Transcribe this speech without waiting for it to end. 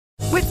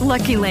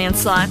Lucky Land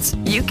Slots,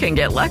 you can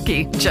get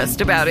lucky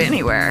just about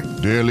anywhere.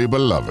 Dearly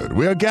beloved,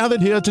 we are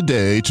gathered here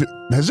today to...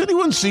 Has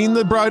anyone seen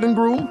the bride and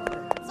groom?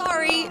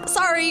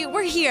 Sorry,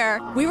 we're here.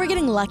 We were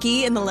getting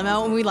lucky in the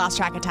limo and we lost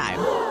track of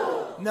time.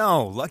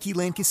 No, Lucky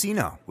Land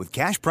Casino, with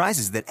cash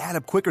prizes that add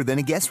up quicker than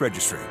a guest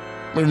registry.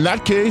 In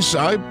that case,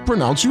 I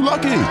pronounce you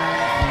lucky.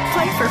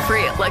 Play for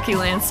free at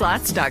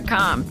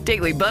LuckyLandSlots.com.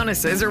 Daily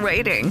bonuses are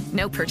waiting.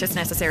 No purchase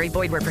necessary.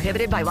 Void where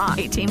prohibited by law.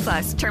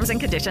 18+. Terms and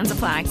conditions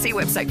apply. See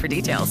website for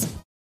details.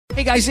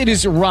 Hey guys, it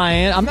is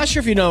Ryan. I'm not sure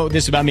if you know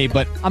this about me,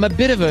 but I'm a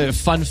bit of a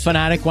fun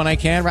fanatic when I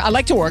can. I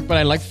like to work, but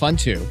I like fun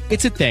too.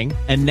 It's a thing.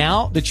 And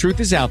now the truth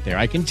is out there.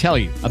 I can tell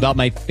you about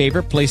my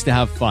favorite place to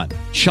have fun.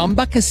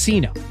 Chumba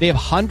Casino. They have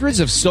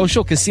hundreds of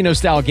social casino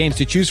style games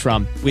to choose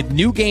from with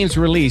new games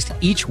released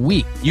each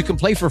week. You can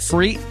play for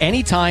free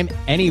anytime,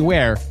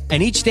 anywhere.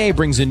 And each day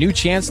brings a new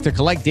chance to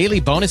collect daily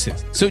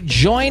bonuses. So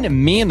join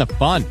me in the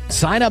fun.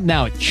 Sign up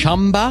now at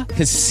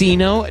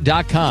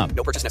ChumbaCasino.com.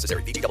 No purchase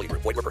necessary. VGW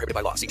Group. Void where prohibited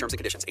by law. See terms and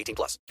conditions.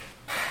 18+.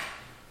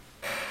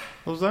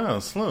 What was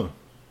that? Slim.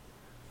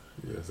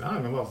 Yes, I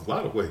done lost a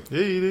lot of weight.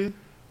 Yeah, you did.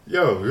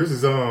 Yo, this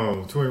is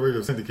Twin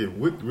Radio Syndicate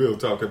with Real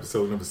Talk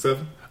episode number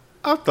 7.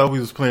 I thought we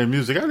was playing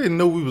music. I didn't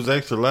know we was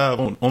actually live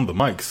on the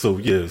mic. So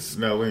yes.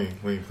 No, we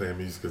ain't playing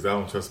music because I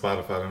don't trust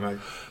Spotify tonight.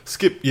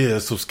 Skip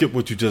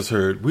what you just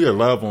heard. We are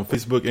live on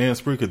Facebook and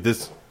Spreaker.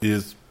 This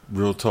is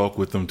Real Talk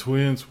with them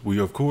twins. We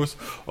of course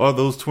are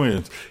those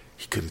twins.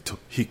 He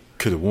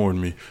could have warned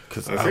me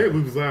because I said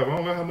we was live. I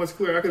don't know how much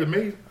clearer I could have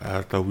made.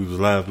 I thought we was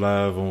live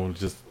on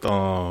just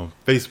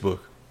Facebook.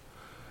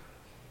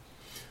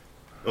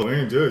 Oh,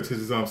 Aaron Judge hit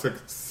his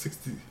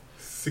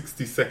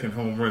 60-second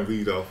home run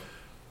leadoff.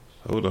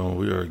 Hold on,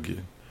 we are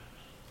getting.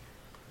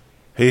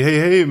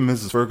 Hey,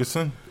 Mrs.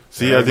 Ferguson.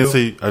 See, I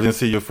didn't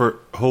say your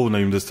whole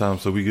name this time,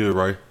 so we good,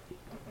 right?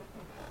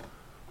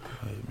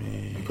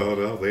 You called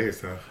it out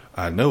last time.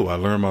 I know. I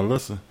learned my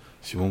lesson.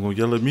 She won't go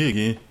yell at me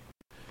again.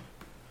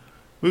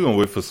 We're gonna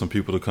wait for some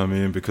people to come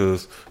in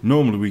because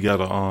normally we got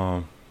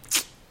a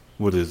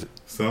what is it?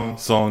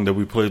 Song that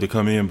we play to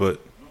come in, but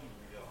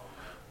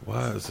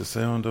why is the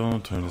sound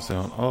on? Turn the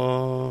sound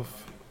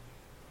off.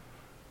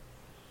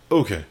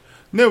 Okay,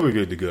 now we're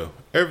good to go.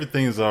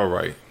 Everything's all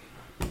right.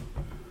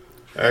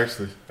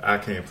 Actually, I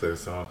can't play a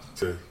song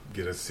to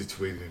get us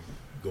situated and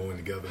going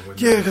together.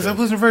 Yeah, because I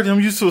wasn't ready. I'm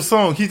used to a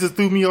song. He just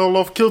threw me all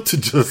off kilter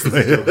just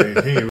now. He ain't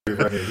ready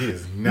right here. He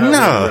is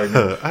not ready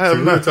right now. I have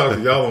not talk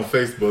to y'all on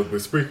Facebook,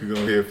 but Spreaker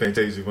gonna hear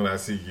Fantasia when I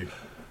see you.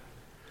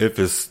 If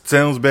it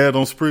sounds bad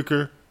on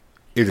Spreaker,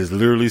 it is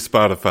literally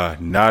Spotify,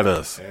 not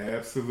us.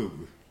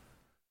 Absolutely.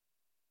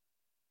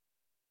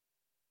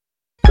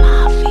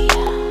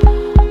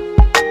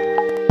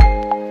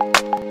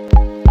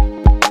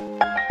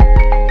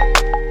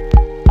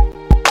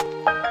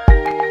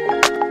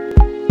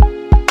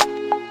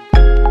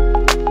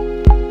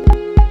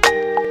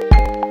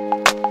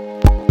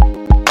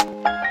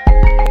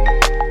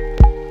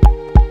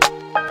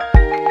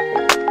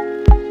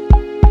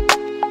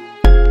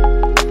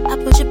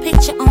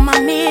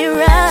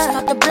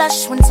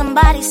 When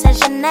somebody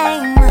says your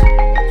name,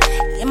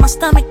 in my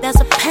stomach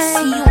there's a pain.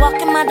 See you walk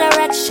in my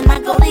direction, I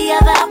go the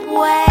other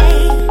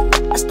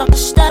way. I start to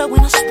stutter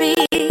when I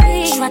speak.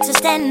 Try to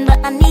stand but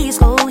my knees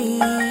go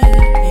weak.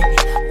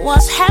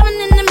 What's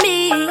happening to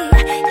me?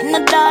 In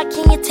the dark,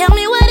 can you tell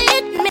me what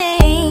it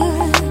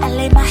means? I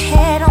lay my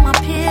head on my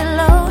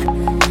pillow,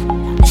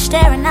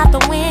 staring out the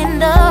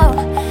window,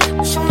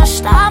 wish on a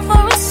star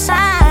for a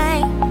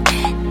sign.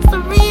 It's the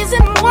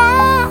reason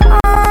why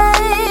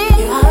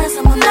you're always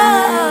on my mind.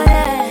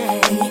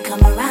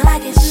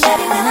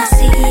 When I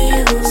see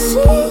you,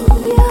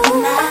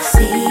 when I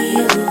see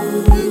you,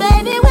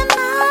 baby, when I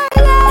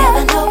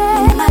never know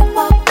when you might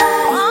walk by,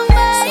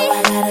 so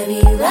I gotta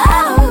be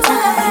right on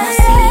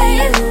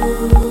time.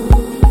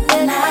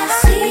 When I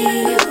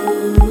see you,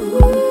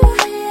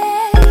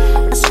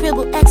 I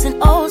scribble X and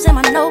O's in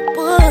my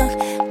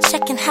notebook,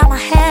 checking how my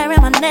hair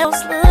and my nails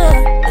look.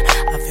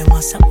 I feel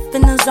myself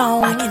in the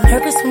zone. I get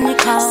nervous when you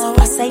call, so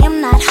I say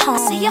I'm not home. I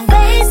see your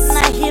face and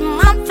I hear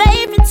my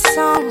favorite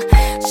song.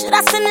 Should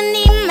I send an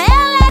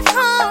email at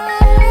home?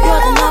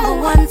 You're the number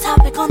one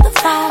topic on the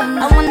phone.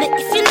 I wonder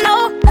if you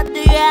know, or do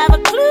you have a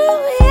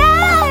clue?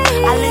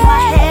 Yeah. I lay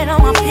my head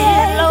on my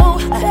pillow.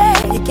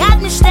 You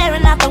got me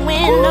staring out the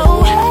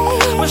window.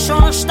 Wish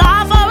on a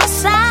star for a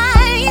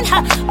sign.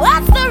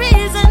 What's the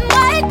reason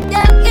why?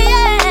 Yeah.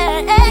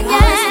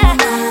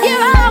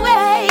 You're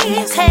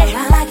always hey,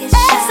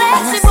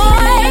 sexy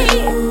boy.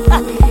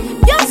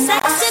 You're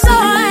sexy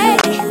boy.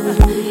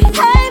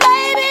 Hey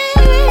baby,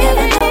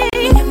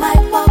 you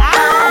might walk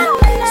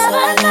by.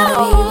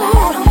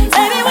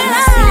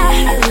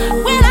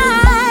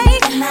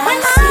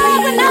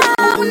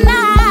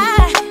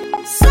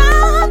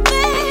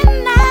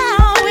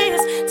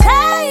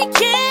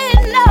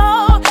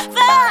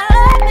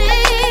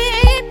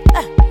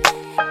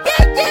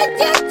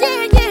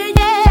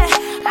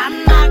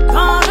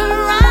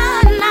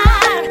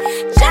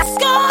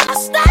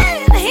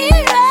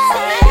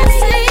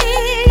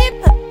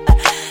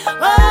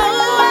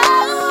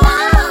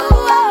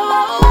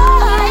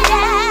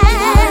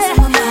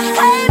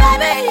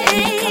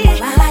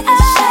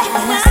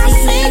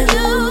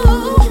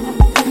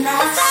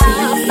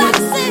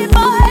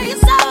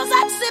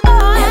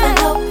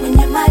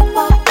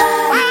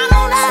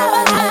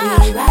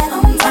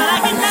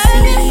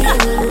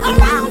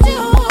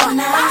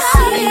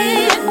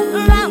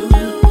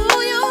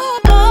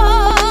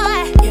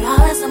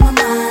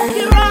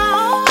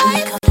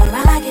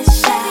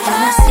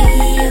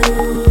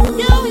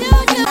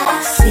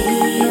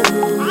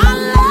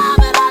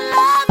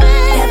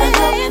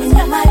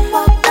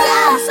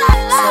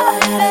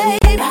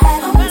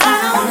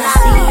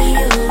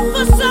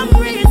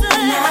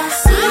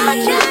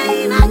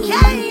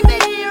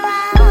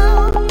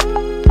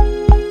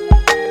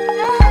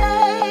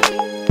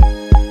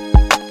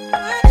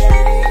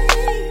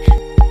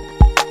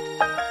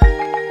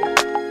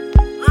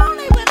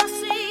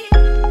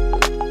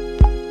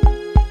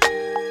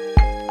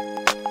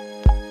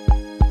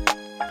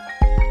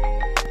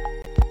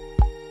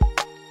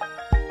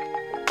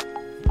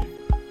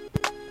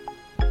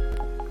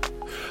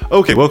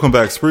 Okay, welcome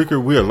back,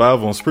 Spreaker. We are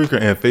live on Spreaker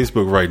and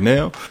Facebook right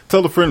now.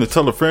 Tell a friend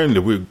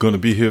that we're going to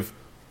be here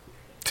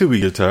till we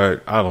get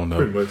tired. I don't know.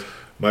 Pretty much.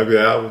 Might be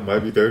an hour, might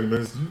be 30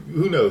 minutes.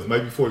 Who knows?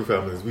 Might be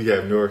 45 minutes. We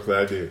have no earthly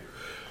idea.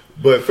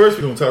 But first,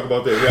 we're going to talk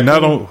about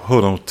that.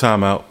 Hold on,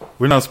 time out.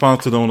 We're not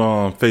sponsored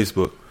on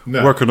Facebook.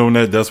 No. Working on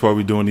that. That's why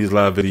we're doing these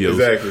live videos.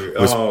 Exactly.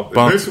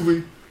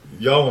 Eventually,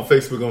 y'all on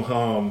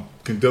Facebook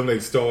can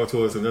donate stars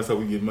to us, and that's how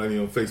we get money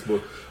on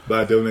Facebook,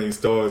 by donating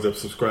stars or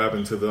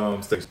subscribing to the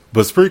station.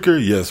 But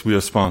Spreaker, yes, we are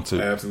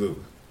sponsored.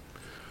 Absolutely.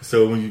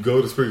 So when you go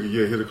to Spreaker,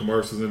 you'll hear the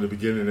commercials in the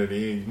beginning and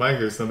the end. You might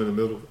hear some in the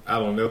middle. I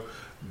don't know.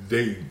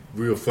 They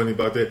real funny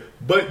about that.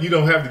 But you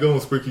don't have to go on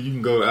Spreaker. You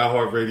can go to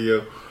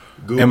iHeartRadio,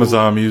 Google,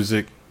 Amazon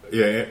Music.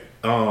 Yeah,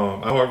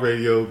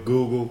 iHeartRadio,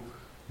 Google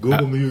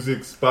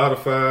Music,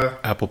 Spotify,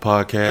 Apple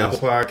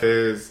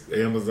Podcasts,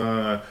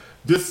 Amazon,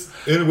 just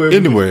anywhere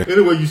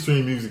you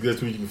stream music,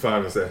 that's where you can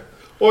find us at.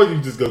 Or you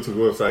can just go to the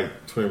website,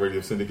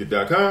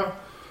 twinradiosyndicate.com,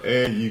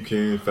 and you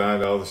can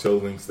find all the show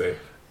links there.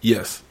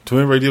 Yes,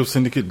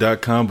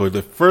 twinradiosyndicate.com. But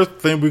the first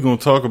thing we're going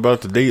to talk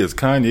about today is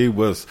Kanye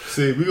West.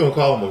 See, we're going to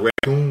call him a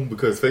raccoon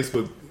because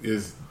Facebook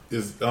is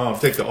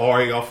take the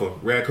RA off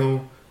of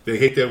raccoon. They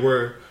hate that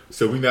word.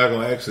 So we're not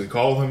going to actually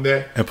call him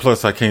that. And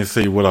plus, I can't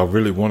say what I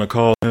really want to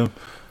call him.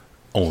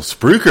 On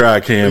Spreaker, I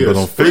can, but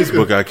on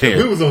Facebook, I can't.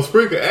 If he was on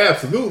Spreaker,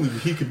 absolutely,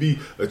 he could be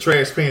a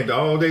trash panda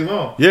all day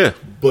long. Yeah.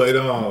 But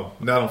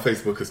not on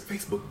Facebook, because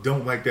Facebook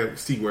don't like that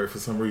C word for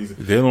some reason.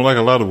 They don't like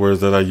a lot of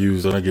words that I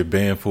use and I get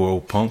banned for,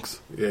 old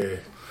punks. Yeah.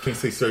 Can't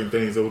say certain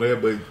things over there,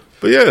 but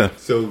yeah.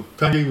 So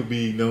Kanye would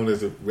be known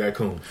as a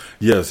raccoon.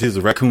 Yes, he's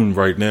a raccoon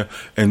right now.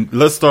 And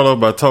let's start off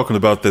by talking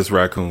about this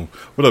raccoon.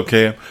 What up,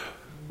 Cam?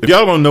 If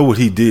y'all don't know what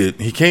he did,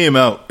 he came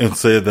out and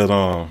said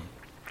that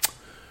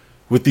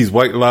with these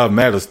White Lives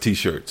Matters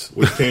t-shirts.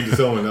 With Candace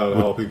Owens out of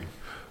all people.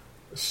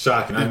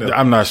 Shocking, I know.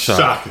 I'm not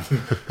shocked.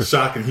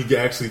 Shocking. He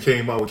actually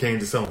came out with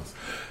Candace Owens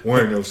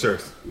wearing those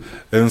shirts.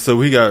 And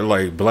so he got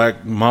like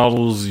black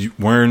models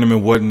wearing them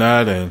and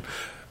whatnot. And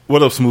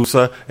what up, Smooth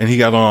Side? And he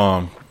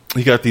got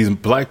these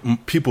black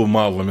people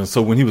modeling. And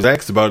so when he was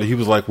asked about it, he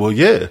was like, well,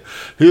 yeah.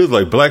 He was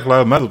like, Black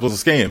Lives Matter was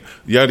a scam.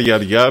 Yada,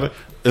 yada, yada.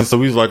 And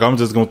so he's like, I'm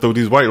just going to throw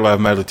these White Lives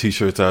Matter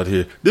t-shirts out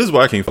here. This is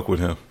why I can't fuck with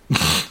him.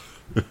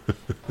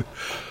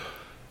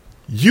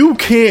 You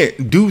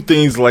can't do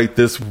things like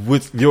this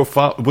with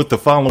the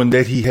following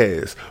that he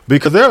has.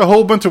 Because there are a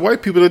whole bunch of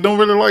white people that don't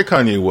really like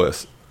Kanye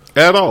West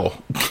at all.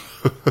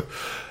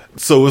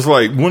 So it's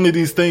like one of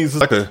these things,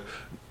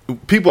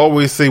 people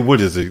always say,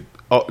 what is it?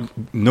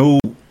 No,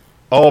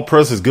 all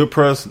press is good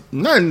press.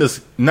 Not in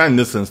this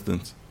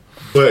instance.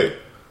 But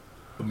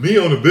me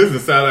on the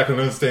business side, I can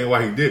understand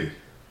why he did it.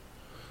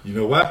 You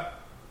know why?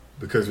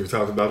 Because we were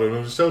talking about it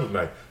on the show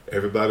tonight.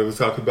 Everybody was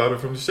talking about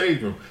it from the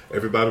Shade Room.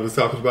 Everybody was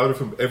talking about it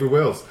from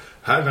everywhere else.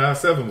 Hot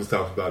 97 was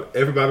talking about it.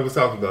 Everybody was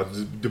talking about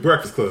it. The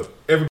Breakfast Club.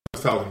 Everybody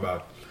was talking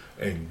about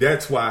it. And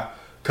that's why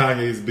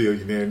Kanye is a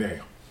billionaire now.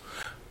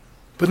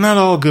 But not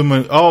all good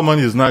money. All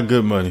money is not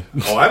good money.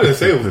 Oh, I didn't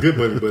say it was good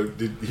money, but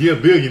he a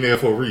billionaire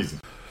for a reason.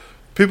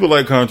 People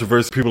like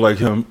controversy. People like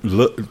him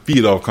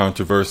feed off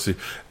controversy.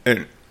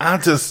 And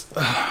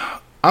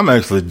I'm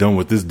actually done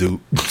with this dude.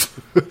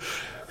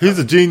 He's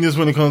a genius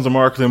when it comes to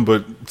marketing,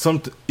 but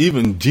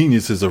even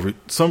geniuses are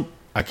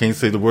I can't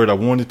say the word I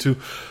wanted to.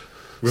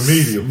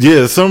 Remedial.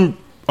 Yeah, some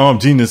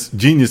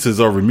geniuses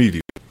are remedial.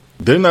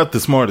 They're not the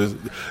smartest.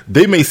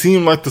 They may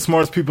seem like the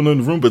smartest people in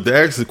the room, but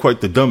they're actually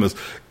quite the dumbest.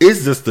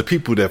 It's just the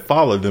people that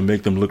follow them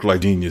make them look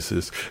like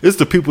geniuses. It's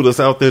the people that's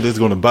out there that's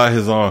going to buy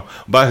his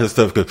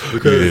stuff because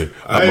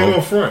I ain't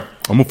gonna front.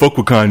 I'm gonna fuck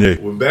with Kanye.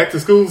 When back to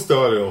school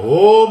started, a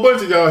whole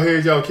bunch of y'all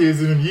had y'all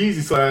kids in them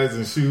Yeezy slides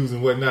and shoes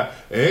and whatnot.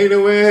 Ain't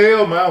no way in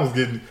hell mine was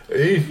getting.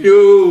 Ain't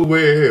no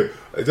way in hell.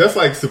 That's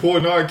like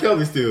supporting R.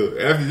 Kelly still.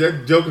 After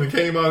that joker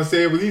came out and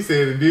said what he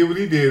said and did what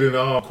he did in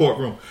the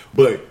courtroom,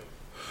 but.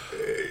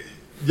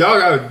 Y'all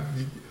gotta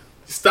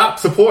stop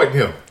supporting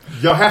him.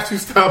 Y'all have to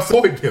stop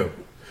supporting him.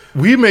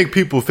 We make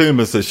people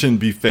famous that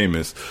shouldn't be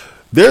famous.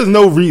 There's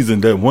no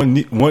reason that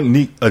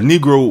a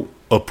Negro,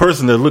 a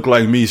person that looked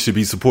like me, should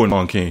be supporting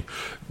Mon King.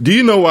 Do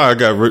you know why I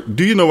got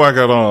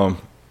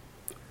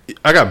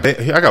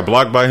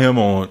blocked by him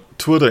on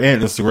Twitter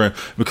and Instagram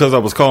because I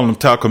was calling him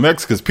Talcum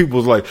X because people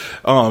was like,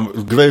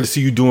 glad to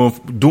see you doing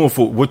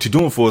for what you're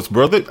doing for us,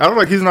 brother. I don't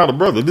like he's not a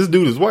brother. This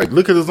dude is white.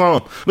 Look at his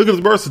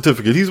birth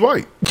certificate. He's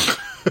white.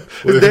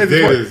 His dad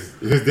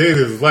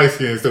is light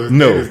skinned, so his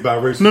dad is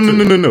biracial.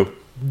 No.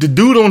 The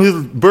dude on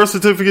his birth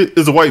certificate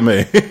is a white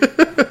man.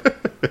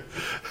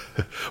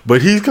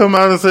 But he's come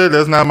out and said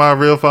that's not my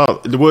real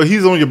father. Well,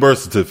 he's on your birth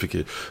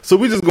certificate. So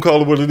we just gonna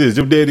call it what it is.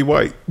 Your daddy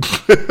white.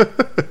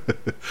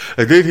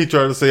 And then he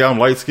tried to say I'm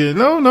light skinned.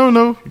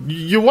 No.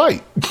 You're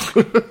white.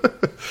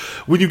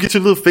 When you get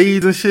your little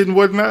fades and shit and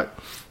whatnot,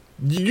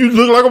 you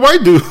look like a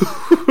white dude.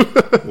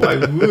 Like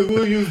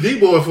we'll use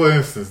D-Boy for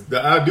instance.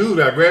 Our dude,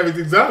 our graphics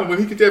designer, when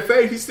he get that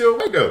fade, he's still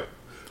white though.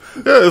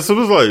 Yeah, so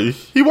it's like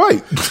he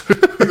white.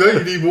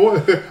 You D-Boy,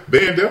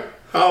 band up,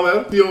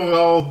 holla, he on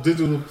all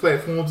digital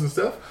platforms and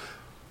stuff.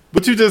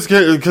 But you just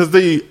can't because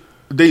they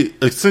they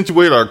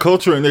accentuate our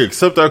culture and they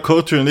accept our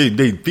culture and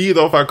they feed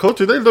off our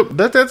culture,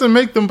 that doesn't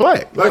make them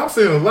black. Like I'm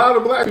seeing a lot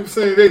of black people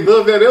saying they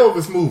love that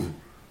Elvis movie.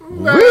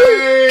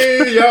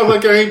 Really? Y'all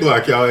like I ain't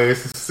black, y'all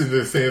asses sitting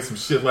there saying some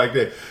shit like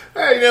that.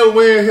 I ain't no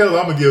way in hell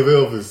I'm gonna give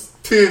Elvis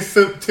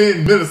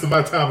 10 minutes of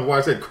my time to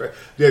watch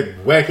that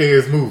whack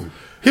ass movie.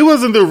 He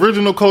wasn't the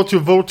original culture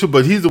vulture,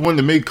 but he's the one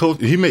that made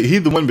culture.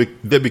 He's the one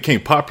that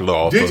became popular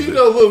off Did of you it.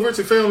 know Little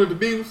Richard founded the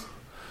Beatles?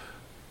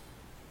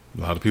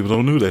 A lot of people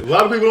don't know that. A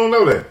lot of people don't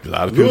know that. A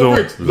lot of people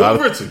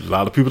A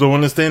lot of people don't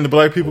understand that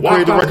black people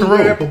created rock and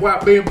roll.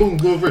 Wop, bam, boom,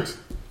 Little Richard.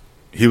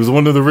 He was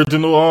one of the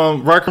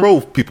original rock and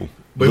roll people.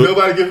 But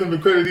nobody gives him the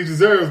credit he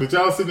deserves. But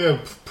y'all sitting there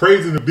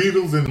praising the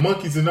Beatles and the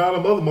Monkees and all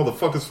them other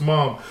motherfuckers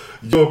from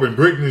Europe and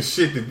Britain and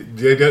shit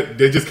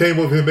that just came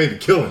over here and made a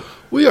killing.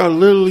 We are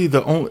literally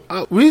the only.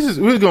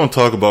 We're going to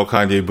talk about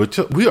Kanye, but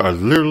we are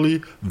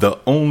literally the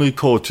only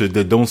culture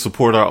that don't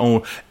support our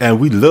own, and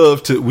we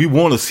love to. We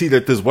want to see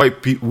that this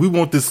white people. We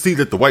want to see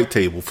at the white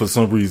table for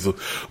some reason.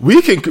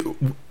 We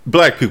can.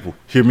 Black people,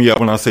 hear me out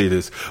when I say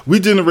this. We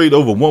generate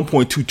over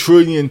 $1.2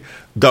 trillion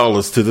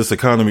to this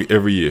economy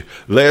every year.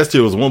 Last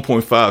year was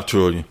 $1.5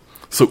 trillion.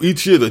 So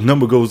each year the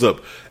number goes up.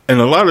 And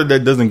a lot of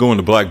that doesn't go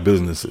into black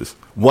businesses.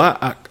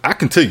 Why? I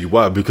can tell you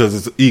why. Because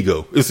it's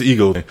ego. It's an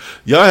ego thing.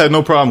 Y'all had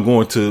no problem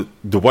going to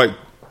the white,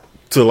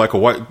 to like a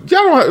white.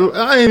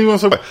 I ain't even going to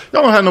say white.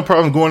 Y'all don't have no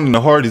problem going in the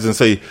Hardee's and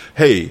say,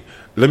 hey,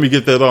 let me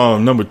get that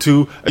number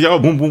 2. Y'all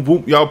boom, boom,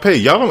 boom. Y'all pay.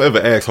 Y'all don't ever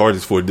ask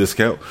Hardee's for a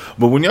discount.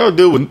 But when y'all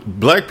deal with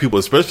black people,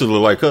 especially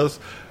like us,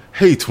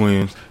 hey,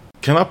 twins,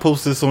 can I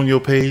post this on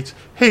your page?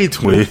 Hey,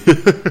 twin.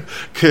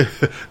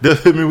 They'll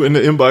hit me in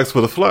the inbox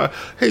for the flyer.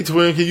 Hey,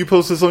 twin, can you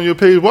post this on your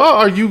page? Why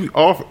are you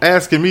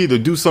asking me to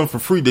do something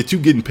for free that you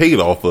getting paid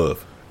off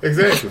of?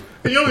 Exactly.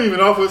 And you don't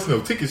even offer us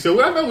no ticket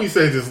show. I know we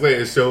said this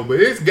last show, but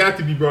it's got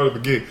to be brought up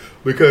again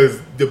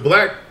because the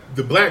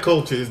black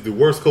culture is the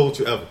worst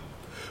culture ever.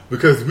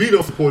 Because we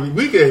don't support it.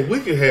 We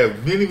can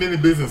have many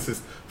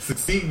businesses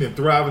succeeding and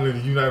thriving in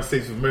the United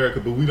States of America,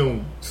 but we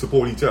don't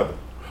support each other.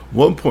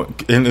 One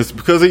point, and it's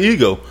because of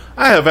ego.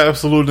 I have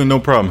absolutely no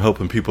problem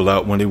helping people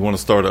out when they want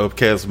to start an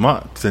Upcast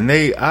mod.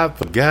 Today, I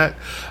forgot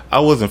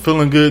I wasn't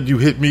feeling good. You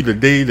hit me the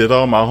day that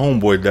all my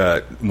homeboy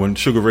died, when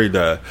Sugar Ray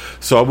died.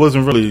 So I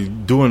wasn't really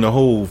doing the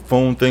whole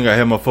phone thing. I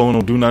had my phone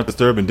on Do Not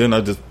Disturb, and then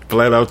I just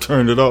flat out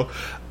turned it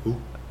off.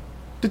 Who?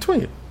 The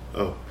twin.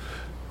 Oh.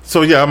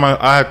 So yeah,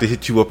 I have to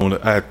hit you up on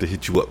it. I have to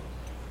hit you up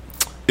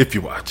if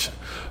you watch,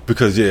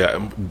 because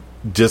yeah,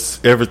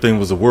 just everything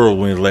was a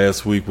whirlwind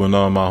last week when my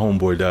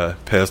homeboy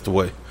died, passed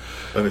away.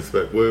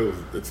 Unexpected. Well, it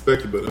was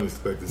expected, but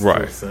unexpected. It's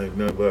right. Still the same,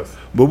 none of us.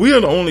 But we are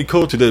the only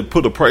culture that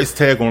put a price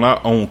tag on our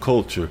own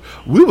culture.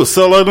 We will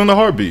sell out in a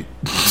heartbeat.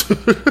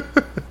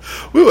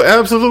 We will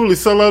absolutely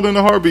sell out in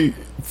a heartbeat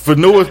for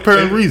no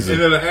apparent reason.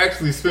 And it'll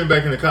actually spin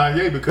back into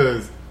Kanye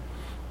because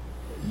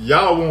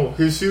y'all want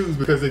his shoes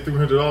because they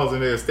 $300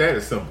 in their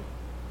status symbol.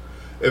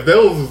 If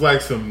those was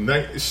like some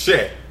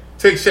Shaq,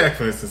 take Shaq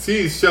for instance.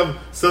 He's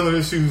selling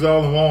his shoes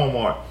all in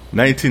Walmart.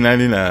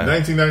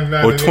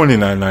 $19.99 or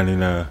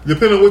 $29.99,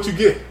 depending on what you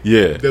get.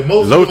 Yeah, the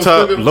most low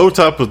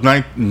tops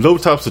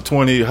are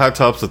 20, high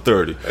tops are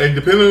 30, and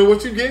depending on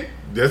what you get,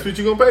 that's what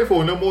you're gonna pay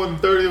for. No more than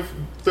 20 or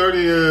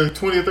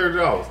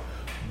 $30.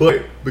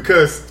 But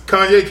because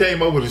Kanye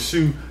came up with a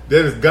shoe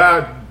that is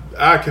God,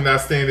 I cannot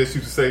stand that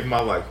shoe to save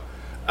my life.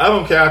 I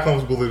don't care how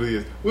comfortable it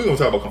is. We're going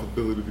to talk about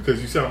comfortability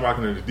because you see I'm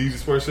rocking an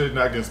Adidas sweatshirt,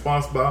 not getting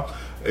sponsored by.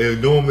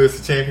 And normally it's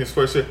a Champion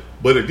sweatshirt,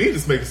 but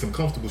Adidas making some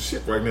comfortable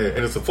shit right now,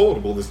 and it's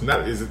affordable. It's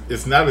not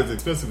as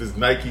expensive as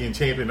Nike and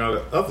Champion and all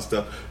the other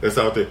stuff that's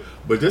out there.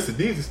 But this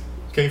Adidas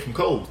came from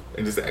Kohl's,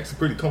 and it's actually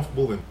pretty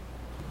comfortable and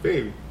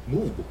very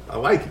movable. I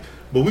like it.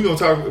 But we're gonna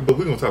talk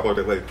about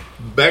that later.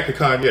 Back to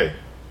Kanye.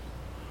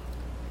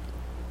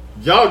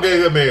 Y'all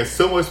gave that man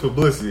so much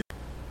publicity.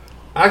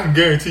 I can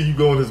guarantee you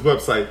go on his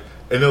website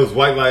and those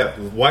White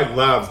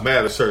Lives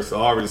Matter shirts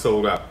are already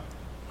sold out.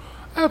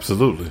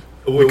 Absolutely.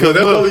 Because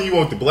that's whether you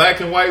want the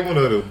black and white one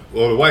or the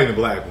white and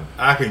black one.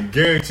 I can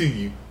guarantee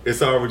you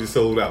it's already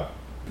sold out.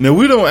 Now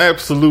we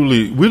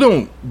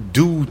don't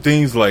do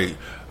things like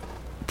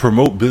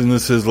promote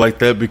businesses like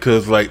that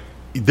because like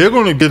they're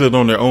going to get it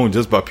on their own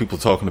just by people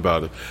talking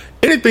about it.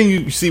 Anything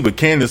you see with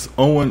Candace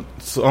Owens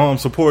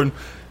supporting,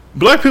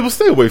 black people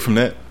stay away from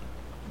that.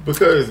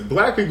 Because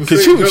black people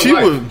she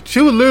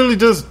was literally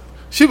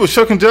she was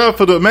shucking job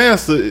for the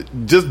master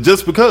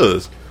just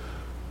because.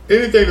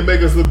 Anything to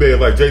make us look bad,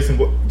 like Jason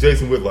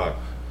Whitlock.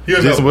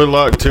 Jason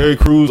Whitlock, Terry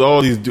Crews,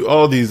 all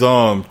these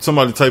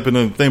somebody typing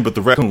in the thing, but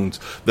the raccoons,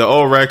 they're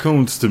all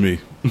raccoons to me.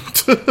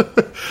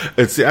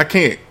 And see, I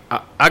can't.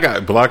 I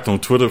got blocked on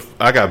Twitter.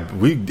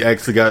 We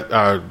actually got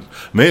our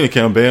main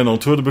account banned on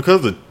Twitter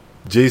because of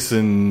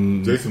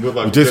Jason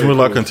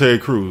Whitlock and Terry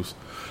Crews.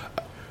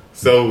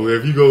 So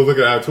if you go look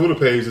at our Twitter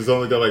page, it's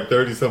only got like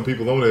 30-some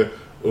people on there.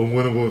 And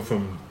when it went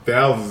from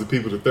thousands of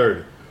people to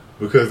 30,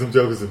 because them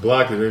jokers have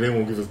blocked it and they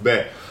won't give us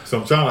back. So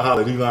I'm trying to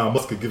holler at Elon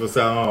Musk to give us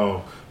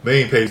our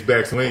main page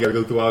back, so we ain't got to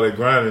go through all that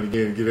grinding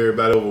again and get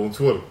everybody over on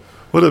Twitter.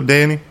 What up,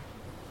 Danny?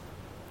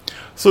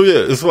 So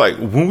yeah, it's like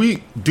when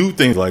we do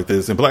things like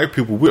this, and black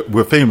people,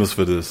 we're famous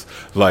for this.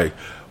 Like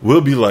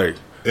we'll be like,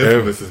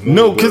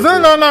 no, because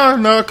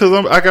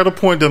because I got a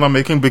point that I'm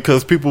making,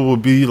 because people will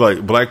be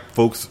like, black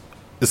folks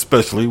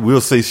especially,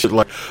 we'll say shit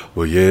like,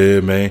 well,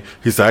 yeah, man.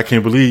 He said, I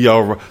can't believe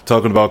y'all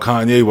talking about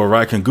Kanye while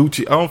rocking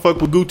Gucci. I don't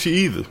fuck with Gucci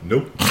either.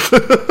 Nope.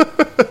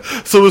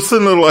 So it's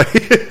sitting there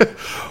like,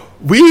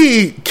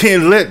 we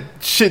can't let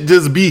shit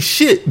just be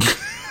shit.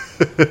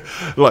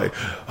 Like,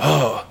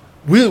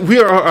 we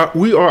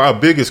are our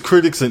biggest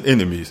critics and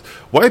enemies.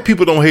 White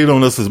people don't hate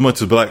on us as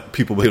much as black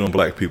people hate on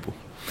black people.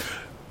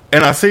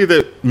 And I say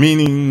that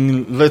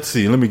meaning, let's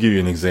see, let me give you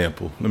an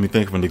example. Let me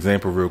think of an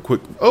example real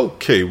quick.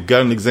 Okay, we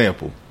got an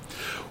example.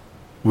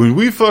 When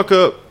we fuck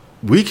up,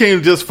 we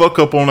can't just fuck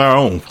up on our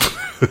own.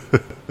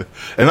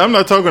 And I'm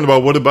not talking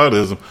about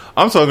whataboutism.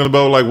 I'm talking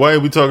about, like, why are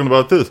we talking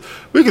about this?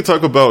 We could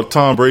talk about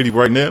Tom Brady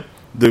right now.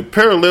 The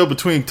parallel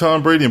between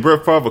Tom Brady and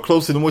Brett Favre are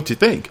closer than what you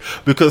think.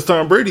 Because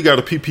Tom Brady got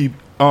a PPP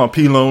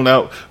loan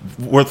out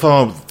worth,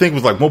 I think it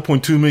was like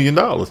 $1.2 million.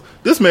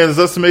 This man is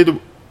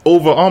estimated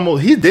over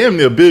almost, he's damn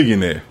near a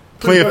billionaire.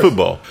 Playing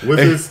football with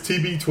his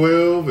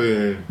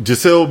TB12 and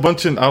Gisele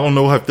Bundchen. I don't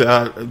know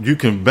if you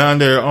can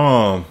bind their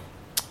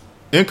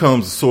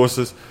income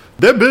sources.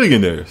 They're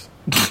billionaires.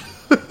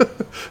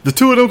 The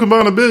two of them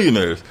combined are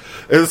billionaires,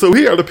 and so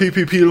he had a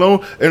PPP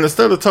loan. And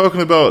instead of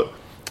talking about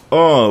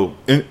Ime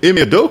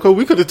Udoka,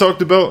 we could have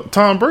talked about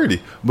Tom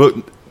Brady. But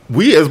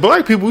we as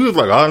black people, we was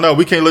like, oh no,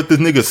 we can't let this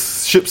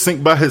nigga ship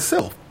sink by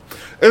himself.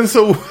 And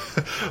so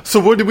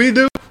what did we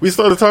do? We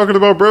started talking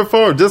about Brett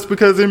Favre just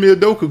because Ime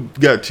Udoka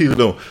got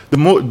cheated on.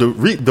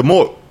 The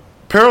more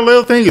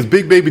parallel thing is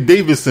Big Baby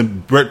Davis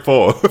and Brett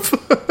Favre.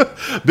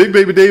 Big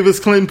Baby Davis,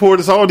 Clinton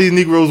Portis, all these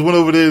Negroes went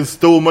over there and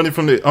stole money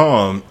from the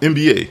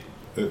NBA.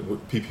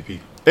 PPP.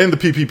 And the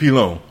PPP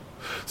loan.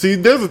 See,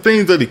 there's the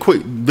things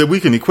that we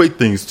can equate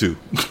things to.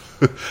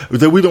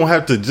 That we don't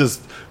have to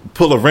just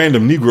pull a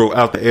random Negro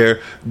out the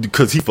air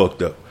because he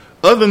fucked up.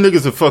 Other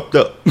niggas have fucked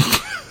up.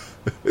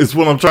 It's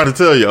what I'm trying to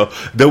tell y'all.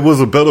 There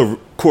was a better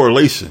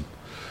correlation.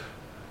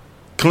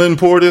 Clinton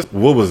Portis,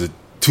 what was it?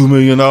 $2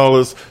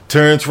 million.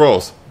 Terrence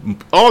Ross.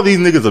 All these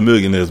niggas are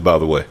millionaires, by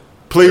the way.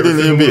 Played in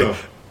the NBA.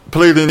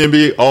 Played in the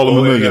NBA, all of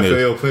them millionaires.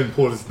 NFL, Clinton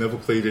Portis never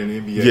played in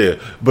the NBA.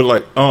 Yeah, but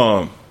like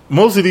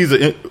most of these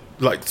are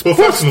like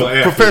professional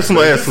athletes.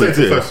 Professional athletes.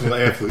 Yeah. Professional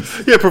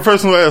athletes. Yeah,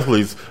 professional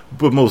athletes,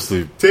 but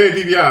mostly. Ted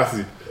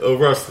DiBiase, a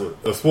wrestler,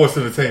 a sports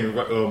entertainment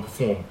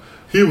performer.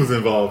 He was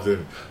involved in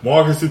it.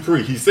 Marcus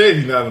Dupree, he said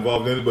he's not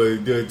involved in it,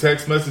 but the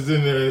text message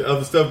and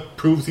other stuff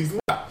proves he's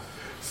not.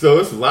 So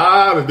it's a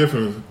lot of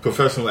different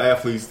professional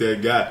athletes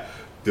that got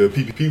the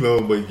PPP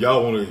loan, but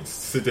y'all want to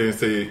sit there and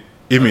say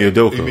Ime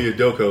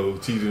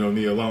Udoka cheated on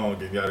Nia Long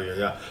and yada yada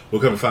yada.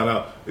 We'll come to find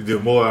out the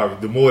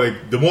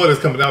more that's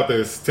coming out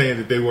there is saying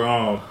that they were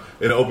in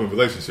an open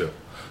relationship.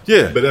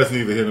 Yeah, but that's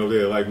neither here nor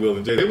there. Like Will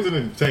and Jay, they was an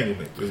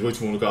entanglement. Is what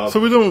you want to call it.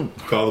 So we don't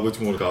call it what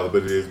you want to call it,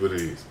 but it is what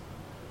it is.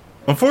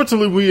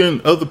 Unfortunately, we in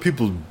other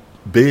people's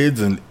beds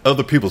and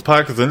other people's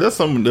pockets, and that's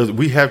something that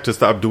we have to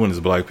stop doing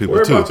as black people.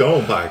 Worry too. About your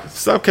own pockets.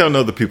 Stop counting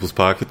other people's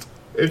pockets.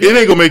 It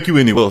ain't gonna make you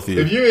any wealthier.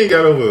 If you ain't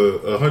got over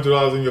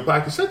 $100 in your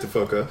pocket, shut the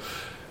fuck up.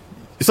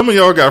 Some of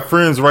y'all got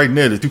friends right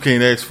now that you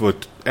can't ask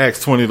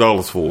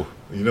 $20 for.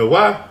 You know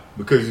why?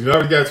 Because you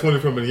already got 20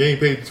 from it, and you ain't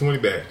paid the 20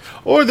 back,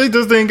 or they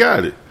just ain't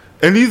got it.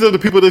 And these are the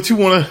people that you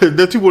want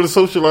to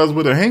socialize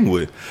with or hang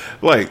with.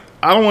 Like,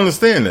 I don't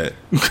understand that.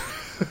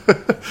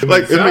 The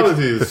like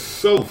mentality is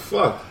so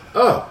fucked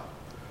up,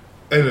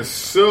 and it's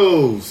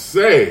so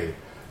sad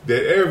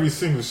that every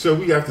single show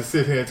we have to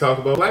sit here and talk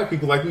about black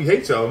people like we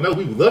hate y'all. No,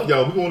 we love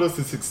y'all. We want us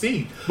to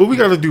succeed, but we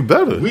got to do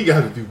better. We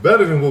got to do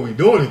better than what we're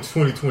doing in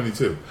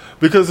 2022.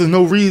 Because there's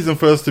no reason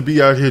for us to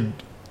be out here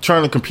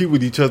trying to compete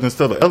with each other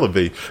instead of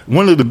elevate.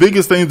 One of the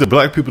biggest things that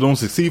black people don't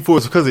succeed for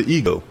is because of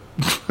ego.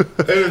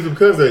 And it's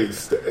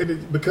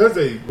because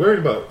they worried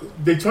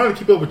about, they trying to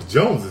keep up with the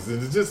Joneses,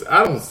 and it's just,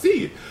 I don't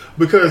see it.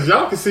 Because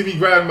y'all can see me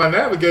riding my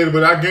Navigator,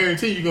 but I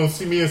guarantee you're going to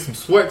see me in some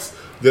sweats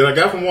that I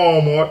got from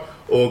Walmart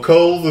or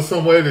Kohl's or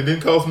somewhere that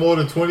didn't cost more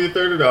than $20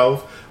 or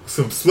 $30,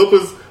 some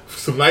slippers,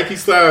 some Nike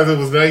slides that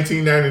was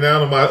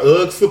 $19.99 on my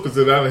UGG slippers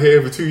that I've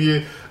had for 2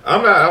 years.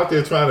 I'm not out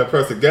there trying to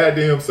impress a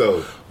goddamn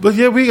soul. But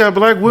yeah, we got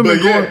black women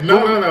going.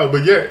 No.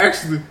 But yeah,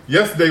 actually,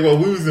 yesterday while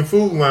we was in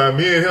Food Line,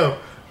 me and him,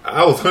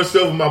 I was hunched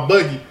over my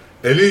buggy,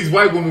 and these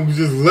white women were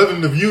just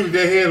loving the view that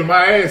they had of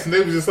my ass, and they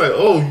were just like,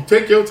 "Oh, you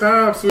take your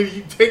time, sweetie.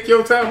 You take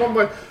your time." I'm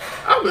like,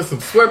 I'm in some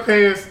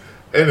sweatpants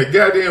and a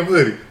goddamn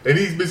hoodie, and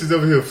these bitches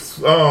over here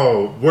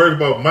worried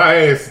about my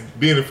ass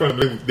being in front of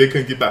them. They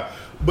couldn't get by.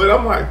 But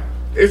I'm like,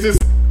 it's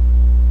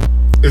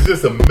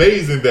just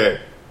amazing that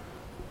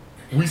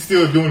we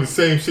still doing the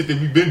same shit that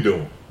we've been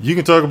doing. You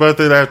can talk about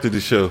that after the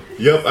show.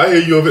 Yep, I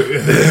hear you over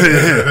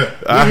there.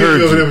 I heard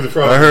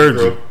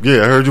you.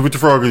 Yeah, I heard you with the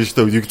frog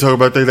stuff. You can talk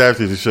about that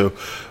after the show.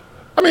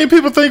 I mean,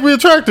 people think we're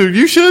attractive.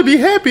 You should be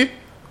happy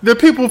that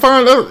people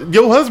find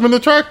your husband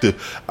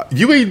attractive.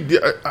 You ain't.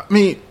 I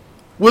mean,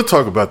 we'll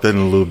talk about that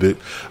in a little bit.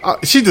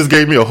 She just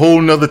gave me a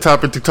whole nother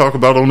topic to talk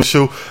about on the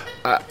show.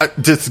 I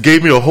just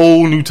gave me a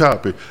whole new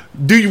topic.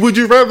 Would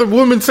you rather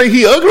women say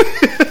he ugly?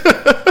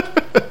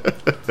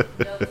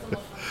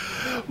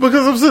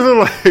 Because I'm sitting there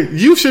like,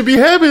 you should be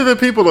happy that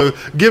people are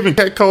giving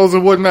cat calls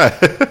and whatnot.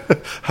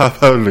 How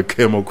about the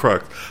camo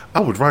Crocs?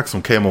 I would rock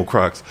some camo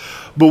Crocs.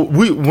 But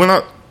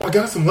I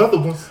got some leather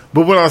ones.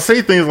 But when I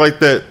say things like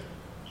that,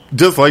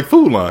 just like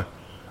Food Line,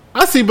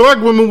 I see black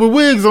women with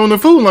wigs on the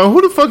Food Line.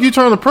 Who the fuck you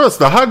trying to press?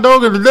 The hot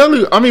dog at the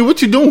deli? I mean,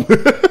 what you doing?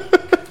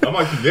 I'm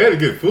like, you dad to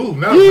get food.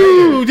 Now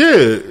you,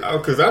 yeah.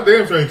 Because I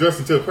damn sure ain't dressed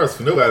until press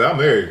for nobody. I'm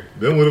married.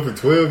 Been with her for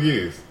 12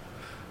 years.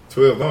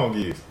 12 long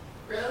years.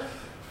 Really?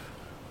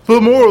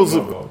 But morals,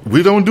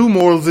 we don't do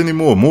morals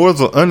anymore.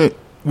 Morals are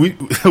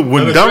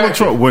when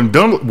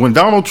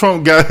Donald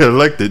Trump got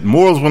elected,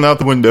 morals went out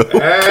the window.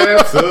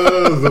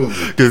 Absolutely.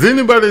 Because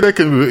anybody that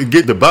can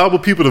get the Bible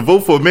people to vote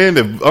for a man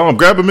that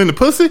grab him in the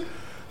pussy.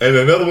 And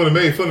another one that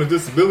made fun of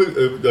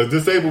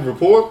disabled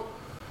report.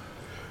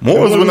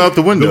 Morals went out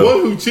the window. The one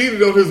who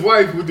cheated on his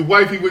wife with the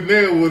wife he was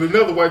now with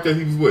another wife that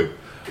he was with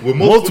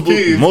multiple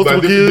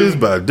kids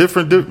by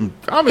different.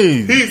 I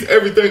mean, he's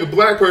everything a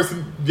black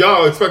person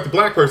y'all expect a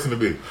black person to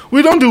be.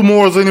 We don't do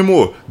morals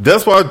anymore.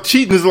 That's why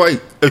cheating is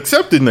like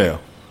accepted now.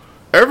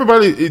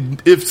 Everybody,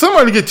 if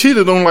somebody get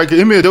cheated on, like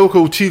Emil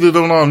Doko cheated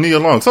on Nia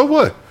Long, so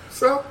what?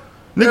 So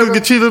niggas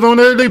get cheated on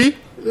every day.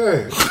 Yeah,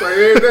 it's like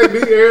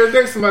every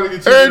day somebody get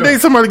cheated on. Every day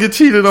somebody get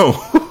cheated on.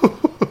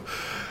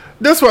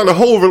 That's why the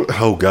whole...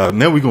 Oh, God.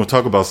 Now we're going to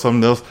talk about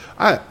something else.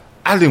 I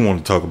didn't want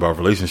to talk about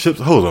relationships.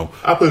 Hold on.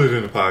 I put it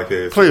in the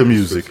podcast. Play a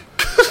music.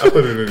 I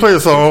put it in Play a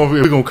song.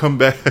 We're going to come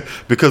back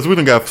because we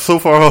done got so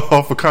far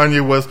off of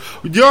Kanye West.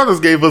 Y'all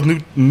just gave us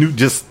new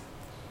just...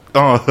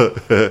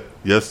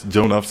 yes,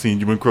 Joan, I've seen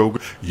you in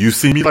Kroger. You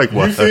see me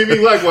likewise. You see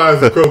me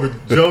likewise in Kroger.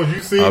 Joan, you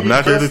see me. I'm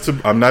not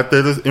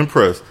there to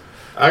impress.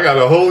 I got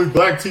a wholly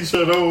black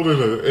t-shirt on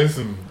and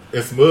some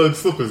Ugg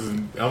slippers,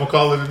 and I'm gonna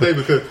call it a day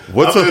because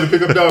I'm there to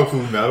pick up dog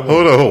food now.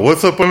 Hold on,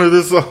 what's up under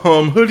this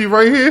hoodie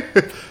right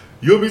here?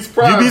 You'll be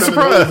surprised. You'll be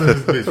surprised.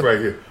 This bitch right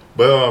here.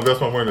 But that's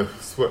why I'm wearing a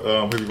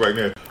hoodie right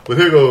now. But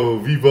here go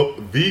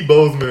V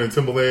Bozeman and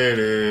Timberland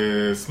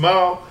and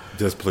Smile.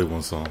 Just play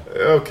one song.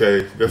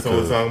 Okay, that's the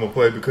only song I'm gonna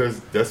play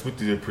because that's what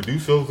the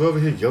producers over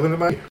here yelling at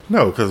my ear.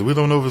 No, because we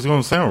don't know if it's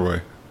gonna sound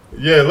right.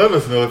 Yeah, let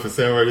us know if it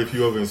sounds right if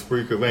you over in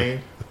Spreaker Lane.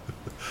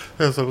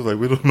 That's what I was like,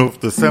 we don't know if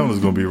the sound is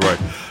going to be right.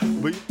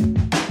 But through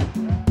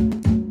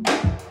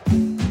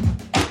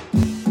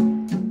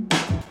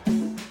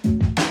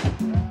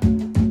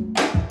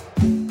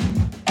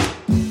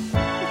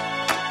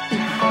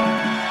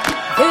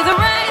the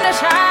rain or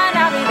shine,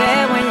 I'll be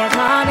there when you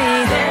call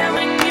me. There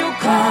when you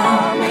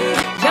call me.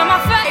 You're my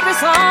favorite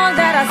song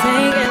that I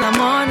sing in the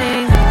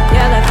morning.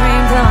 You're the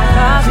cream to my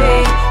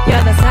coffee.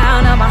 You're the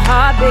sound of my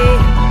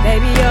heartbeat.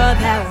 Baby, you're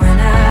that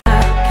winner.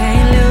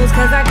 Can't lose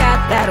 'cause I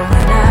got that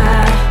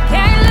winner.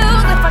 Can't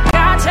lose if I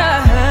got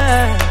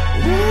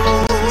you.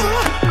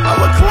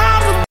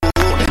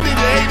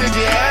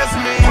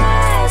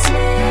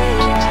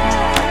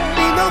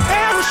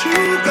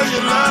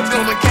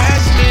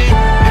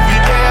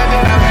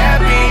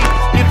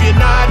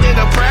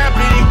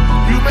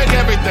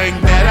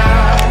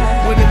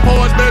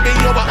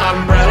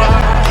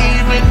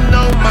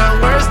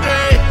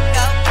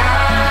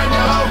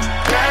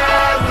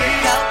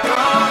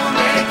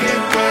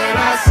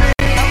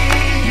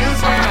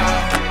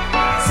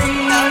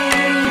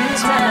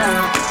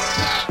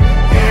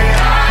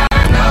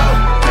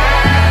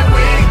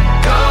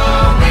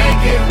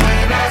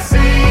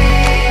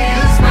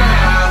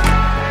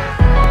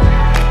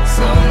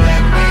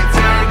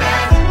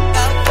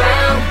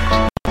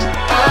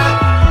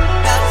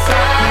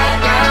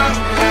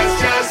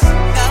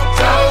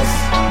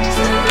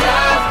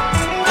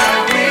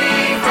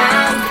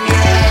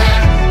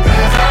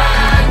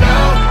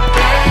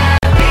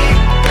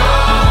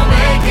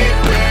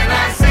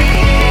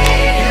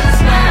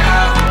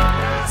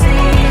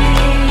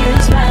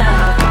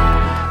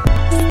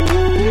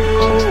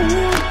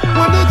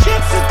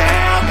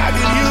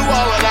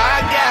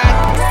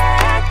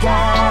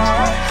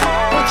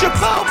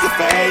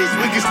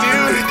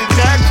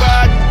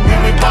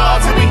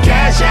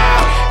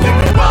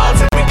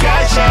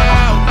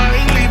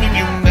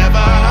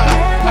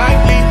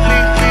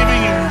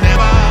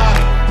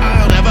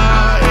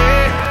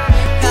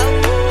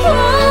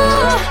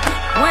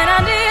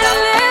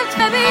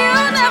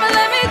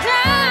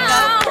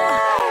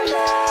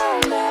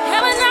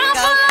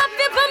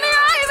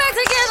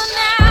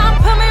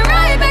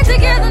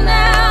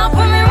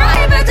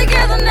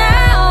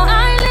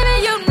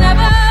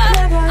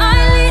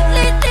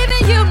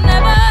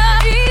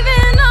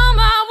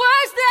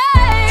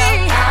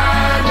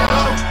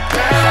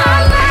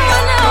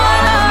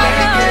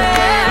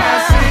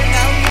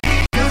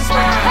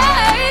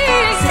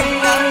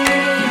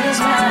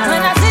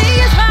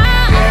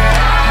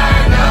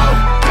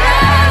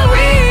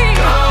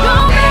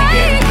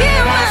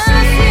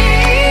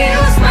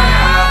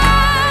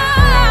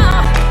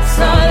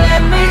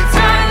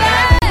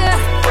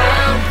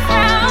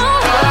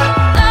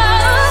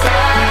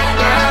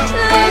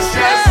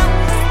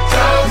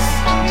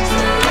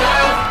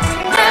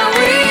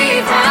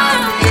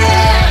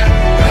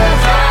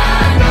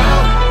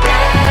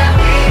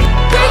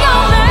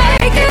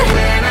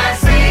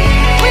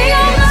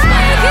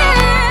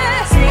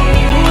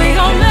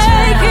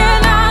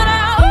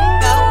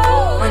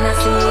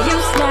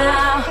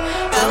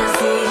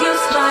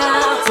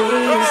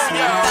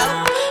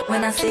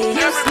 I see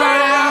you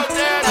smile,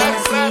 when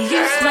I see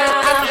you smile,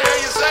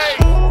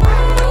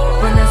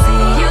 when I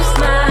see you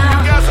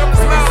smile, when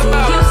I see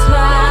you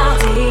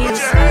smile, when I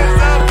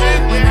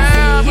see you smile, when I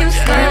see you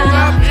smile,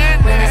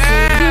 when I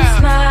see you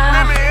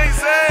smile,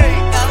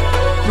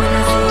 when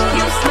I see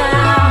you smile,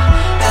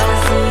 when I see you smile, when I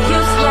see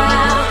you smile,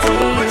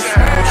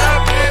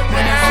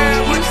 when I see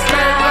you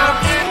smile, when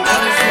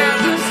I see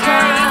you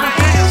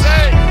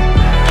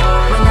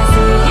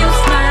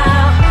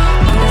smile, when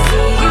I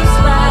see you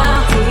smile,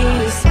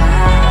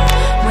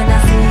 when I see you smile, when I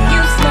see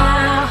you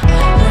smile,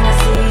 when I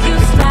see you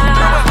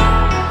smile.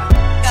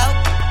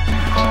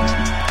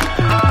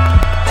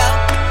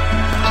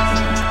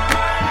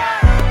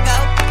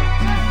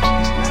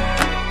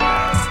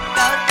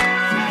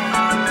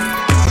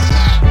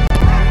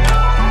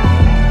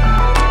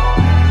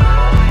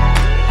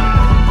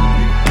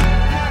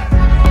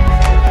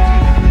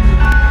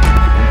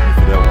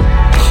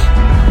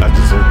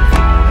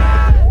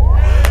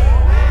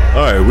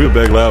 All right, we're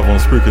back live on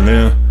Spreaker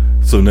now.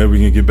 So now we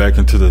can get back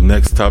into the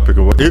next topic.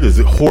 It is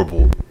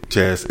horrible,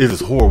 Chaz. It is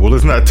horrible.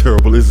 It's not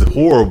terrible. It's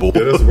horrible.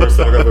 Yeah, that's the worst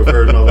song I've ever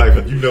heard in my life.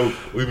 And you know,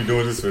 we've been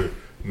doing this for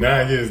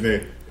 9 years now.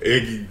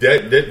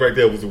 That right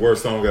there was the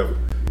worst song ever.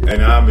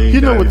 And I mean,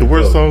 You know what the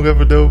worst song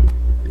ever, though?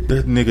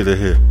 That nigga that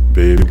had,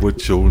 baby,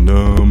 what's your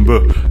number?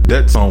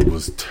 That song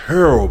was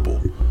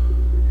terrible.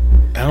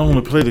 I don't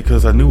want to play it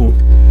because I knew him.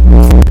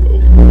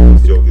 Oh,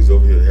 this joke is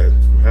over here at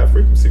high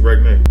frequency right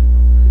now.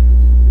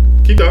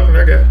 Keep talking,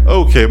 that guy.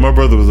 Okay, my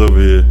brother was over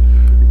here.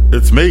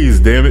 It's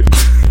Maze, damn it.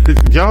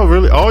 Y'all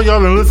really, all y'all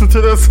didn't listen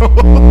to that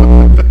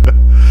song?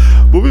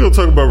 But we're going to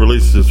talk about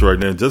relationships right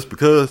now just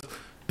because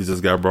it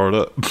just got brought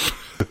up.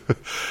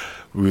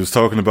 We was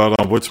talking about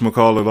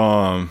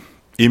whatchamacallit,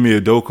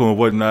 Emi Udoka and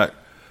whatnot.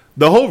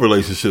 The whole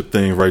relationship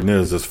thing right now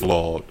is just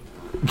flawed.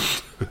 And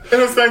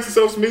it's thanks to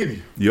social media.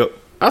 Yep.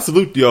 I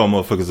salute y'all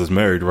motherfuckers that's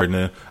married right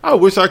now. I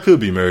wish I could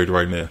be married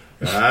right now.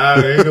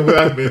 Ain't no way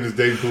I can be in this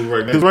dating pool right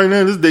now. Because right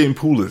now, this dating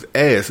pool is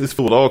ass. It's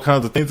filled with all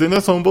kinds of things, and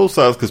that's on both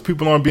sides because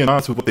people aren't being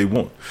honest with what they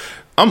want.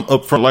 I'm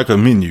upfront like a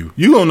menu.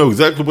 You don't know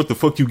exactly what the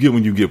fuck you get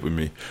when you get with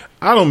me.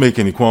 I don't make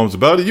any qualms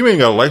about it. You ain't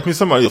gotta like me.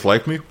 Somebody else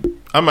like me.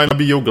 I might not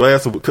be your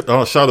glass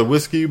of shot of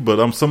whiskey, but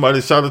I'm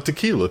somebody's shot of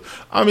tequila.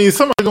 I mean,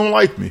 somebody gonna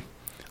like me.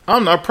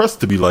 I'm not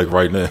pressed to be like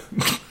right now.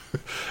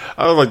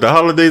 I was like, the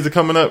holidays are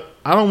coming up.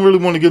 I don't really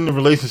want to get in a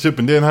relationship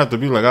and then have to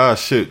be like,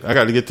 shit, I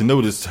got to get to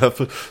know this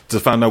heifer to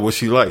find out what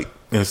she like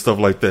and stuff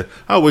like that.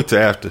 I'll wait till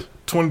after.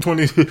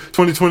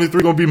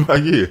 2023 gonna be my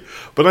year.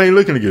 But I ain't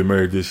looking to get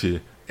married this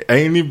year. I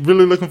ain't even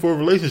really looking for a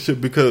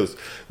relationship because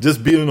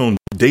just being on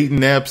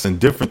dating apps and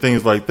different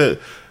things like that,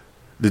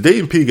 the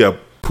dating P got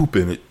poop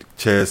in it,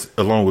 Chaz,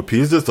 along with P.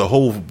 It's just a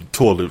whole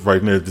toilet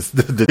right now.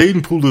 The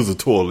dating pool is a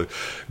toilet.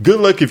 Good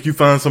luck if you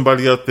find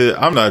somebody out there.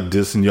 I'm not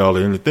dissing y'all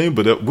or anything,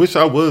 but I wish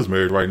I was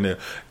married right now.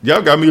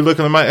 Y'all got me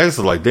looking at my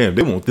exes like, damn,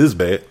 they want this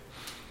bad.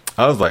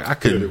 I was like, I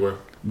couldn't. Yeah, they were.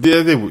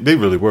 Yeah, they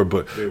really were,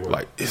 but They were.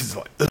 like, it's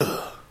like,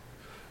 ugh.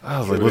 I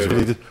was like, was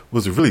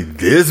it really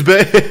this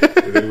bad?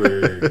 They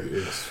were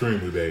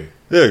extremely bad.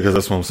 Yeah, because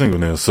that's why I'm single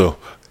now. So,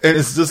 and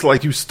it's just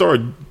like you start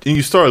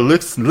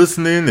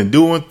listening and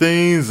doing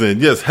things,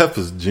 and yes,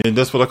 heifers, Jen.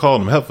 That's what I call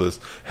them,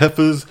 heifers.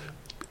 Heifers.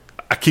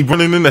 I keep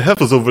running into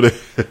heifers over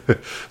there.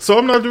 So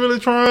I'm not really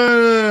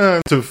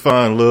trying to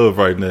find love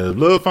right now.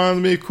 Love finds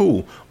me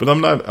cool, but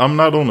I'm not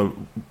on the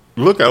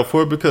lookout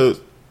for it because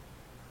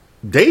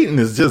dating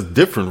is just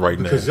different right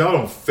now. Because y'all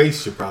don't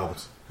face your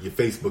problems. You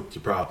Facebook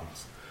your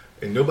problems.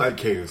 And nobody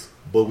cares,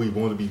 but we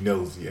want to be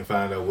nosy and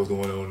find out what's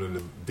going on in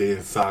the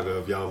dead saga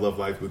of y'all love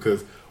life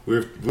because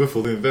we're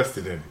fully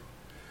invested in it.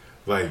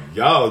 Like,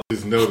 y'all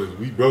just know that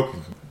we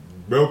broken,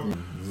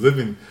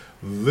 living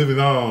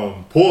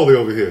poorly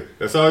over here.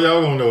 That's all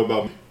y'all gonna know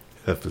about me.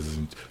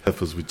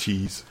 Heifers with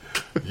cheese.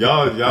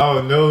 Y'all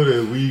know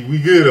that we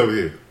good over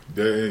here.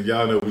 And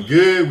y'all know we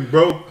good, we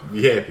broke,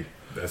 we happy.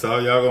 That's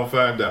all y'all gonna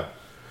find out.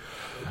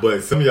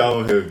 But some of y'all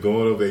on here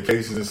going on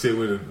vacations and shit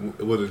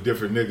with a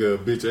different nigga, a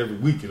bitch every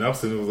week, and I'm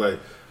sitting there like,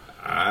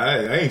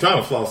 I ain't trying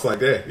to floss like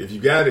that. If you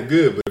got it,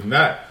 good, but if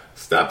not,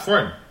 stop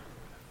fronting.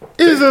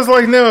 It's just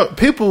like now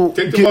people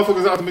Take the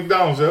motherfuckers out to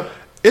McDonald's, yo.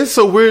 It's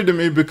so weird to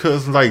me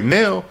because like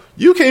now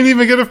you can't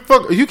even get a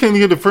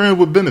friend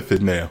with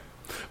benefit now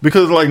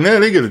because like now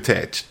they get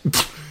attached.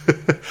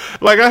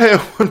 Like I had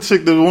one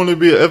chick that wanted to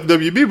be a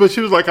FWB, but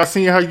she was like, I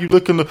seen how you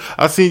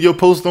I seen your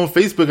post on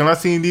Facebook and I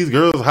seen these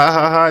girls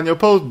hi in your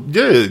post.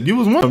 Yeah, you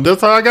was one of them.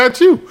 That's how I got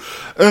you.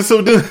 And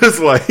so then it's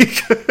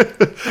like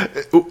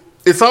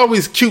it's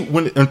always cute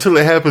until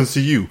it happens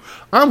to you.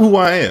 I'm who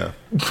I am.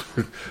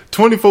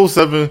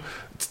 24/7,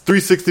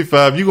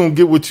 365. You gonna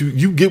get what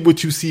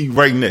you see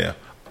right now.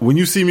 When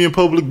you see me in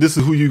public, this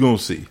is who you gonna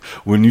see.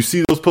 When you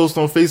see those posts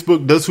on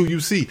Facebook, that's who you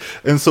see.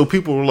 And so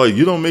people are like,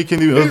 you don't make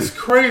any. It's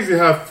crazy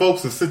how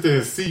folks will sit there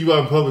and see you out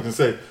in public and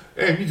say,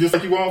 And you just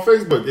like you are on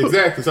Facebook.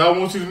 Exactly. So I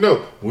want you to know,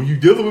 when you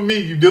dealing with me,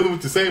 you dealing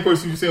with the same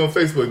person you see on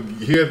Facebook.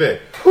 You hear that.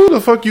 Who the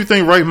fuck you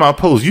think write my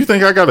posts? You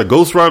think I got a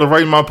ghostwriter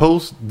writing my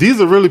posts? These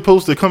are really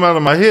posts that come out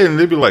of my head, and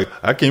they be like,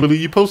 I can't believe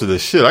you posted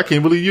this shit. I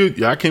can't believe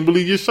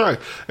you're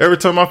shocked. Every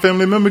time my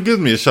family member gives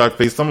me a shocked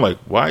face, I'm like,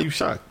 why are you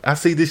shocked? I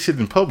say this shit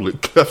in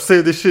public. I've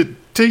said this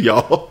shit to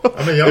y'all.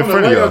 I mean, y'all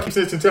know why y'all keep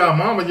snitching to our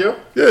mama, yo.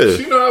 Yeah.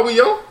 She know how we,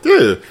 yo.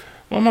 Yeah.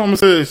 My mama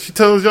said, she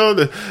tells y'all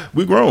that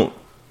we grown.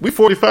 We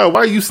 45.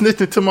 Why are you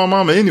snitching to my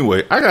mama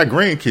anyway? I got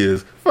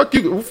grandkids. Fuck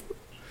you.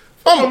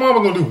 What my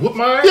mama gonna do? Whoop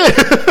my ass?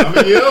 Yeah.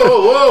 I mean,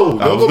 whoa.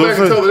 Don't go back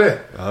and tell her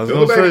that. Don't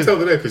go back and tell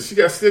her that, because she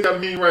still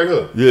got me right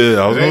here.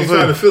 Yeah, I was going to say.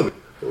 trying to feel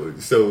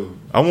it. So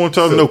I want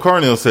y'all to know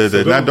Carnell said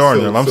that, not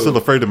Darnell. I'm still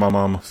afraid of my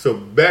mama. So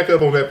back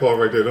up on that part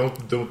right there.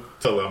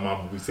 Don't tell our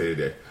mama we said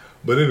that.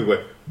 But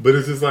anyway,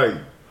 it's just like.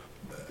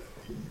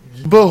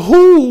 But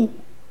who?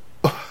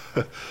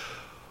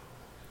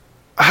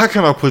 How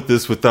can I put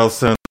this without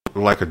sounding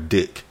like a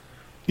dick?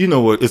 You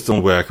know what? It's the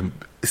only way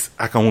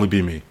I can only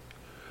be me.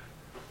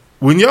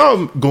 When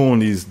y'all go on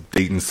these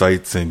dating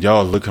sites and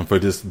y'all looking for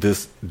this,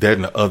 that,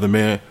 and the other,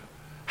 man,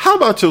 how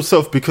about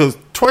yourself? Because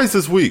twice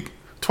was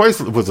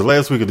the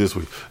last week of this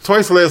week.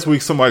 Twice last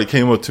week, somebody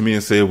came up to me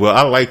and said, well,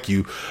 I like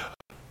you.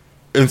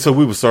 And so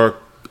we would start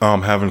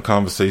having a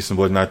conversation,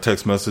 whatnot,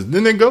 text message.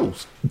 Then it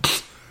goes.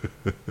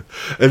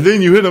 And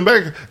then you hit them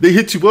back. They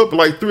hit you up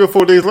like 3 or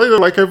 4 days later,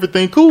 like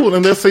everything cool,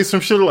 and they'll say some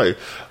shit like,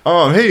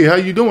 "Hey, how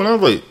you doing?" I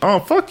was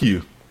like, "Fuck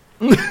you."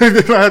 Then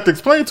I had to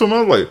explain to them.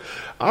 I was like,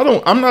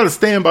 I'm not a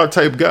standby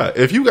type guy.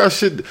 If you got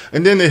shit,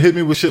 and then they hit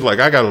me with shit like,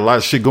 I got a lot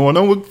of shit going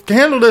on. Well,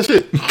 handle that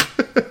shit.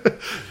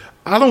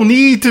 I don't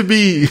need to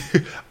be.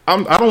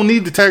 I don't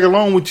need to tag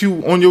along with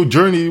you on your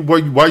journey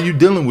while you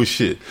dealing with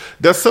shit.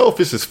 That's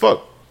selfish as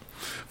fuck.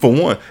 For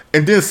one.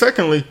 And then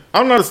secondly,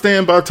 I'm not a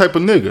standby type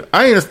of nigga.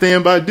 I ain't a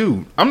standby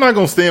dude. I'm not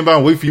going to stand by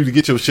and wait for you to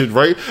get your shit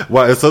right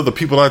while there's other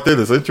people out there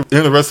that's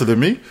interested in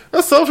me.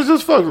 That's selfish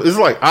as fuck. It's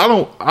like, I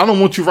don't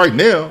want you right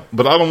now,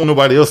 but I don't want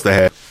nobody else to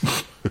have.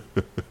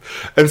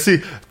 And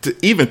see, to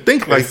even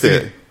think like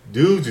that.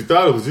 Dudes, you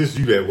thought it was just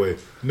you that way.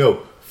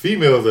 No.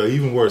 Females are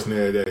even worse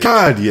nowadays.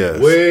 God, yes.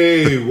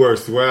 Way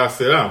worse. Where I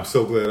said, I'm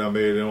so glad I'm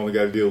married and only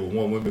got to deal with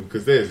one woman,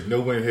 because there's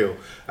no way in hell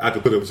I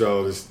could put up with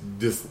y'all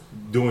just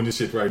doing this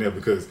shit right now,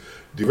 because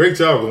the rate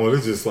y'all going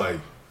is just like,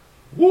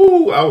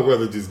 woo, I would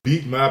rather just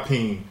beat my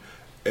peen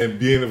and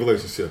be in a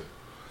relationship.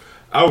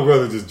 I would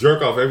rather just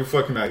jerk off every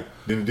fucking night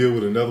than deal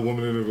with another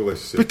woman in a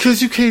relationship.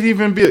 Because you can't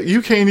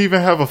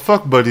even have a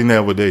fuck buddy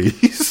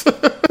nowadays.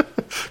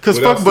 Because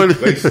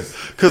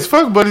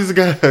fuck buddies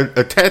got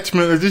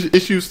attachment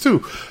issues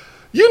too.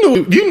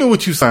 You knew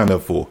what you signed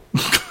up for.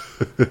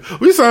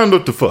 We signed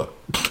up to fuck.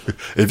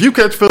 If you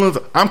catch feelings,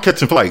 I'm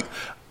catching flight.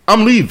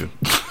 I'm leaving.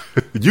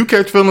 You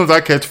catch feelings,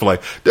 I catch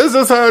flight. That's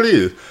just how it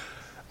is.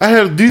 I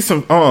had a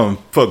decent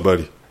fuck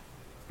buddy.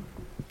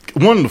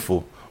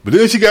 Wonderful. But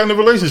then she got in a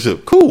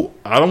relationship. Cool.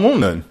 I don't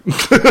want nothing.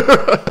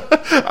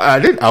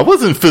 I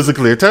wasn't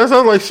physically attached. I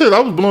was like, shit, I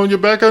was blowing your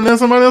back out, and then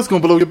somebody else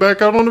gonna blow your back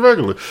out on the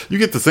regular. You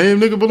get the same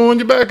nigga blowing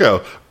your back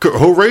out.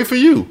 Hooray for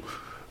you.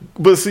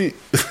 But see,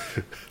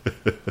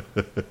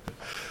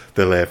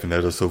 they're laughing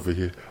at us over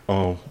here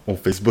on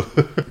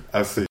Facebook.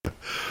 I see.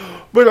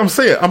 But I'm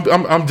saying,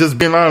 I'm just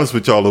being honest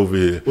with y'all over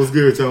here. What's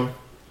good, Tony?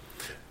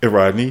 And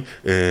Rodney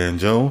and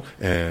Joan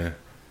and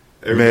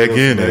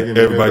Megan and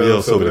everybody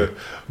else over there.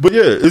 But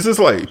yeah, it's just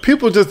like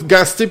people just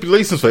got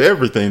stipulations for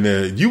everything.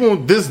 There, you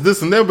want this,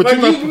 and that, but like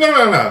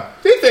no.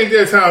 They think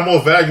their time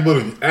more valuable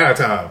than our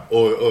time,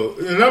 or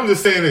and I'm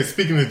just saying that,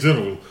 speaking in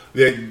general,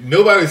 that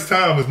nobody's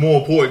time is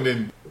more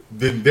important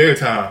than their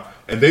time,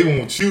 and they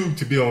want you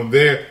to be on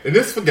there. And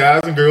this is for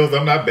guys and girls.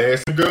 I'm not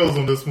bashing girls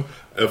on this one.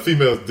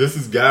 Females, this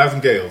is guys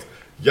and gals.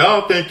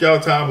 Y'all think y'all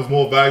time is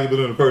more valuable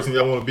than the person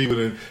y'all want to be with,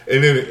 and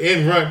in the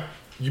end run,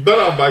 you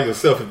better off by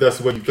yourself if that's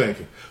the way you're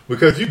thinking.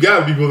 Because you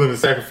got to be willing to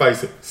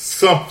sacrifice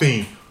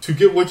something to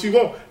get what you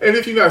want. And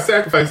if you're not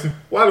sacrificing,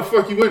 why the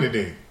fuck you in it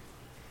then?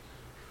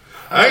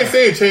 I ain't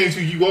saying change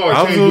who you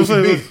are, change what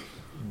you be.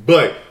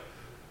 But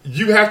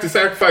you have to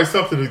sacrifice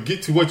something to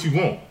get to what you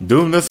want.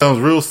 Dude, that sounds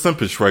real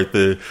simpish right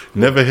there.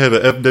 Never had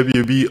a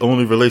FWB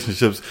only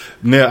relationships.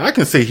 Now, I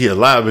can say he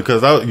alive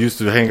because I used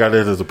to hang out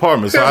at his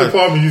apartment. His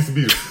apartment used to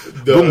be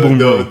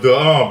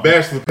the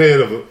bachelor pad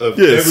of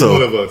every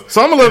one of us.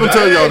 So I'm going to let him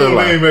tell y'all that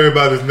lie. I ain't name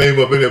everybody's name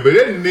up in there, but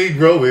that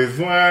Negro is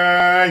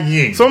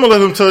lying. So I'm going to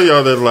let him tell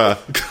y'all that lie.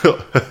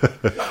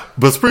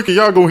 But Sprinkle,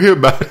 y'all going to hear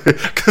about it.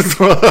 Because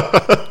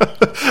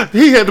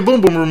he had the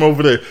boom boom room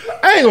over there.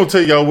 I ain't going to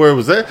tell y'all where it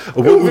was at.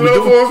 Or what we were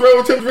doing.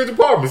 Road Timber Ridge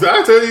Apartments.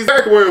 I'll tell you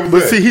exactly where it was.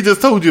 But see, he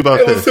just told you about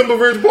that. It was Timber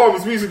Ridge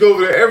Apartments. We used to go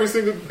over there every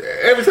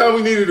time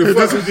we needed a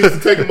fuck. We used to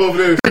take him over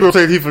there. People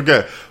said he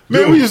forgot.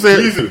 Man, we used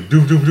to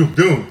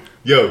doom.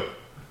 Yo,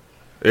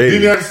 hey.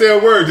 Didn't have to say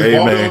a word. Just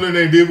walked on in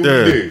there and did what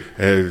we did.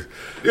 Hey.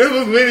 It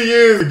was many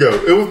years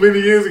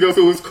ago.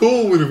 So it's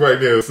cool with it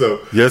right now. So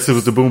yes, it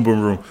was the boom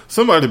boom room.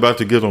 Somebody about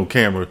to get on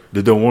camera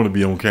that don't want to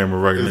be on camera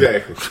right now.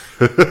 Exactly.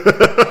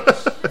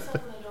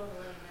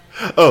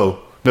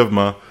 Oh, never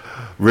mind.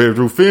 Red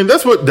Roof Inn.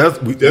 It was Red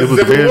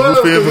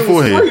Roof Inn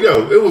beforehand. It was free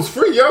though. It was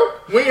free, yo.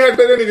 We ain't had to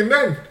pay that nigga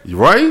nothing. You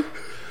right?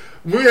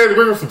 We had to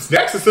bring him some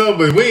snacks or something,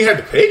 but we ain't had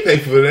to pay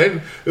for that.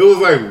 It was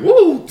like,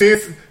 woo,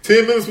 10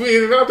 minutes we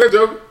in and out that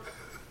joke.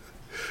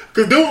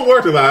 Because dude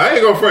worked a lot. I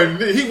ain't gonna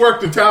front. He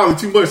worked entirely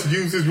too much to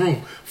use his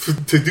room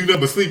to do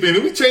nothing but sleep in.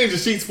 And we changed the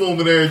sheets for him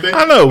and everything.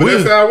 I know. But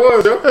that's how it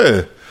was, yo.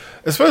 Yeah.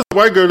 Especially the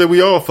white girl that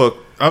we all fuck.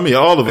 I mean,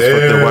 all of us fucked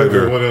that white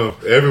girl.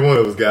 Every one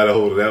of us got a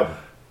hold of that one.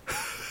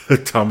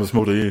 Thomas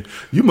Motor,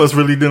 you must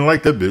really didn't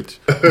like that bitch.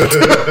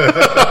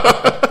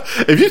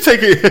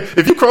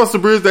 If you cross the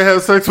bridge to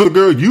have sex with a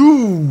girl,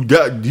 you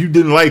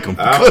didn't like him.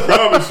 I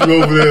promise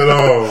you over there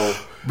long.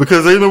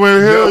 Because ain't nowhere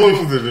in hell.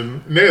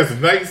 There's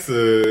nice.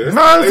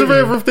 Nah, it's the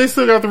Red Roof. They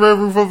still got the Red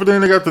Roof over there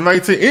and they got the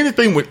 19.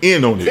 Anything went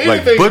in on it.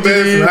 Anything like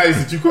budget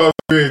nice that you cross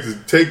the bridge to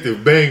take the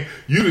bang,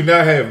 you did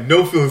not have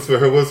no feelings for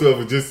her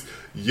whatsoever. Just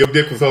your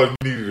dick was all you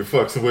needed to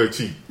fuck somewhere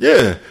cheap.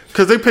 Yeah,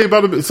 because they pay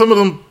by the. Some of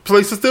them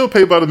places still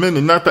pay by the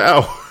minute, not the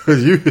hour.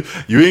 you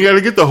ain't got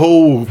to get the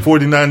whole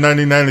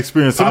 $49.99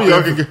 experience. Some of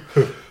y'all can get.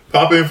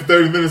 Pop in for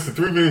 30 minutes to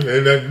 3 minutes,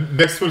 and then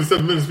next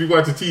 27 minutes we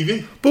watching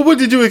TV. But what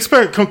did you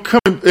expect? Come,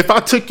 if I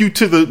took you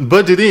to the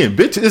budget inn,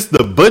 bitch, it's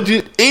the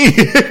budget inn.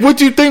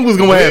 What you think was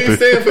going to happen? We ain't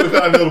staying for the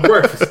continental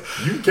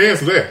breakfast. You can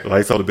cancel that.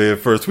 Lights out the bed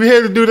first. We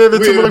had to do that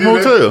at Timberlake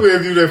Hotel. We had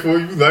to do that for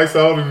you. Lights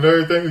out and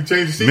everything. We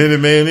changed the sheet. Minute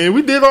Man in.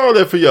 We did all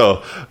that for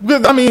y'all.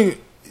 I mean,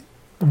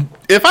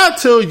 if I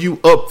tell you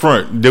up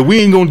front that we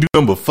ain't gonna do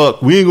nothing but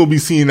fuck, we ain't gonna be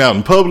seen out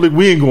in public,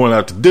 we ain't going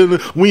out to dinner,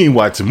 we ain't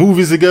watching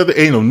movies together,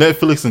 ain't no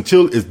Netflix and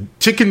chill, it's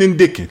chicken and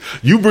dicking.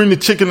 You bring the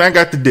chicken, I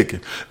got the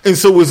dicking. And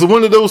so it's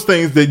one of those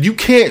things that you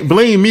can't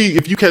blame me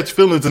if you catch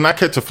feelings and I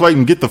catch a flight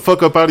and get the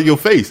fuck up out of your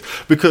face.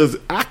 Because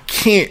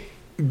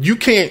you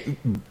can't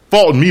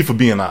fault me for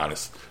being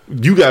honest.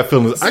 You got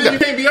feelings. You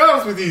can't be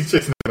honest with these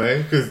chicks,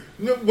 man. Because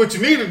what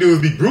you need to do is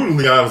be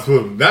brutally honest with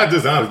them. Not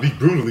just honest, be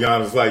brutally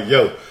honest. Like,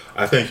 yo,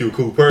 I think you're a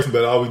cool person,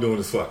 but all we doing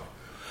is fuck.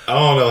 I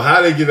don't know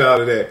how they get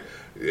out of that.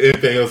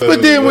 Anything else?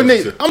 But then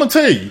I'm gonna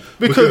tell you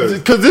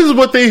because this is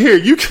what they hear.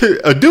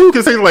 A dude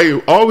can say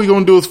like, all we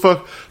gonna do is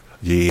fuck.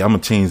 Yeah, I'm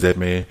gonna change that,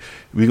 man.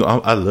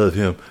 I love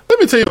him. Let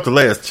me tell you about the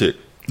last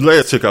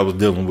chick I was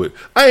dealing with.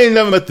 I ain't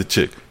never met the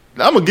chick.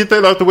 I'm gonna get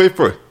that out the way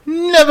first.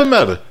 Never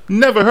met her.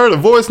 Never heard her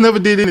voice. Never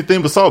did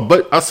anything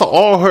but I saw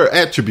all her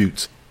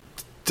attributes.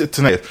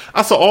 Tonight,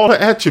 I saw all her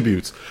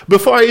attributes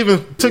before I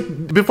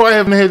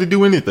haven't had to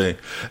do anything.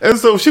 And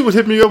so she would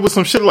hit me up with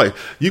some shit like,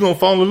 "You gonna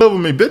fall in love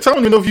with me, bitch? I don't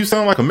even know if you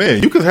sound like a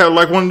man. You could have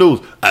like one of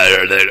those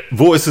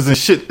voices and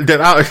shit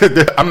that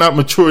I'm not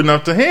mature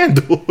enough to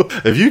handle.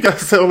 If you guys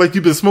sound like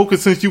you've been smoking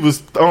since you was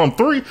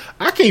 3,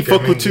 I can't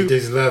fuck with you."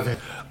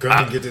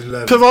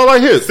 Because all I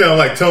hear sound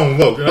like Tone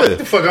Loc. What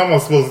the fuck am I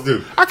supposed to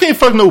do? I can't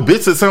fuck no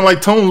bitch that sound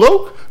like Tone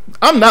Loc.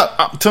 I'm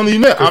telling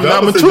you that. I'm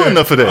not mature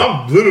enough for that.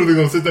 I'm literally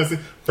gonna sit there and say,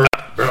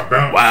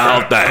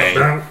 "Wild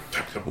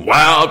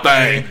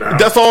thing."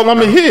 That's all I'm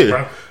in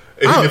here.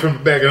 And he get from the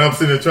back, and I'm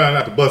sitting there trying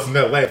not to bust a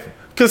nut laughing.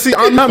 Cause see,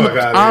 I'm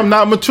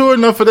not mature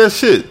enough for that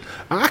shit.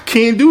 I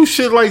can't do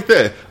shit like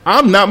that.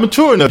 I'm not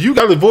mature enough. You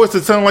got a voice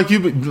that sounds like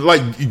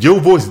your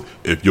voice.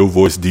 If your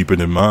voice deeper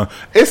than mine,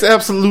 it's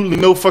absolutely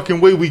no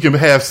fucking way we can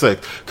have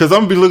sex. Cause I'm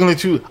gonna be looking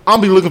at you. I'll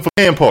be looking for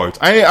man parts.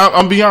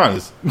 I'm be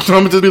honest. I'm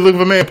gonna just be looking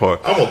for man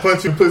parts. I'm gonna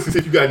punch you in pussy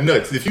if you got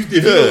nuts. If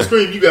you don't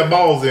scream, you got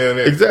balls in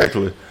there.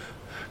 Exactly.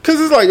 Cause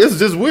it's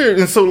just weird.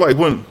 And so like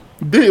when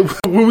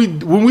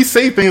we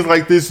say things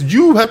like this,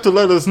 you have to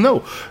let us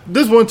know.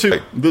 This one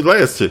chick, the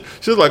last chick,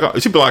 she was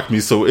like, she blocked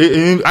me, so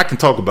I can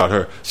talk about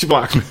her. She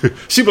blocked me.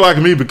 She blocked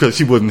me because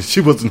she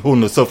wasn't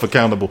holding herself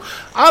accountable.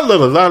 I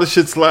let a lot of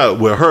shit slide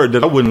with her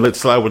that I wouldn't let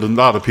slide with a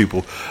lot of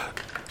people.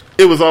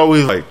 It was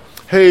always like,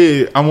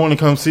 "Hey, I want to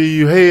come see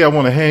you. Hey, I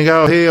want to hang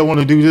out. Hey, I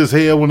want to do this.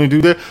 Hey, I want to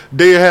do that."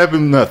 They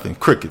having nothing,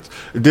 crickets.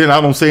 Then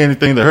I don't say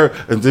anything to her,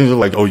 and then they're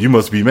like, "Oh, you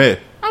must be mad."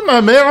 I'm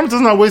not mad. I'm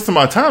just not wasting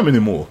my time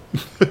anymore.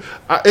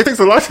 It takes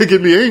a lot to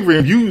get me angry,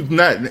 and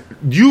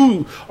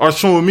you are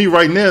showing me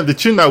right now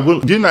that you're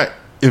not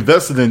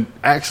invested in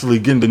actually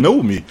getting to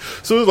know me.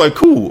 So it's like,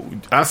 cool.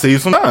 I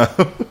saved some time.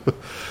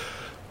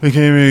 It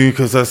came in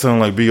because I sound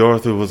like B.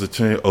 Arthur was a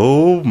change.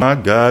 Oh my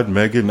God,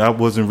 Megan, I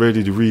wasn't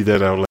ready to read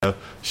that out loud.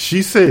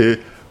 She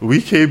said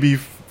we can't be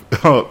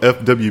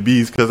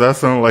FWBs because I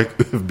sound like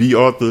if B.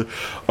 Arthur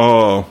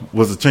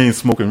was a chain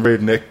smoking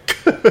redneck.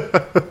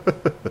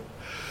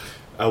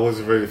 I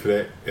wasn't ready for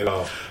that at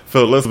all.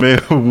 Fellas, man,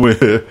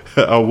 when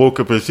I woke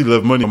up and she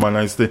left money on my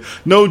nightstand.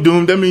 No,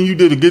 Doom, that means you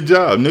did a good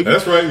job, nigga.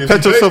 That's right.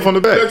 Pat yourself on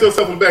the back. Pat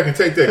yourself on the back and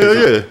take that. Hell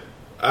yeah.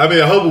 I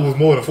mean, I hope it was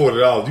more than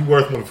 $40. You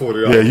worth more than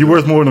 $40. Yeah, you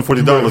worth more than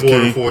 $40,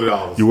 King.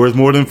 $40. You worth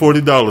more than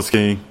 $40,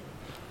 King.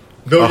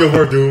 Know your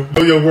worth, Doom.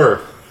 Know your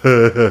worth.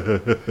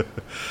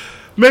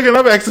 Megan,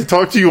 I've actually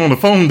talked to you on the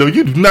phone, though.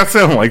 You do not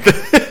sound like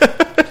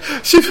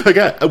that. She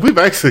forgot. We've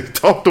actually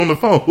talked on the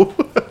phone.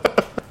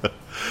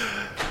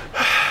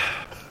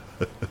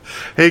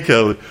 Hey,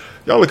 Kelly.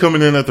 Y'all are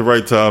coming in at the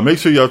right time. Make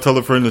sure y'all tell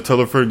a friend to tell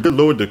a friend. Good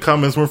Lord, the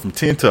comments went from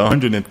 10 to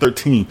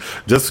 113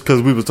 just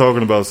because we were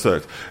talking about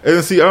sex.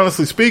 And see,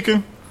 honestly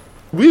speaking,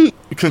 we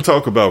can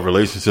talk about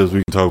relationships.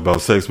 We can talk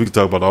about sex. We can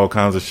talk about all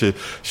kinds of shit.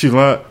 She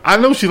lying. I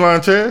know she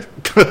lying, Chad.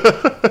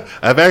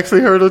 I've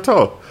actually heard her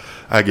talk.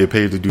 I get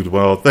paid to do the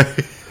wild thing.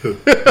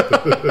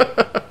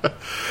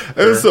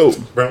 And so,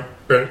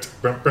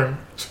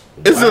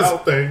 it's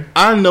just,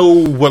 I know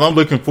what I'm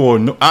looking for.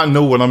 I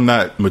know what I'm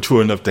not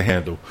mature enough to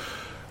handle.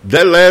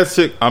 That last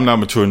chick, I'm not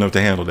mature enough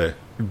to handle that.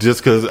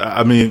 Just because,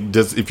 I mean,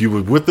 just if you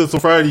were with us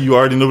on Friday, you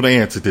already know the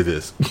answer to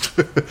this.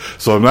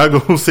 So I'm not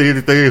going to say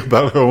anything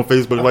about her on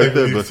Facebook like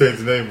that. But change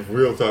the name of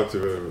Real Talk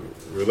to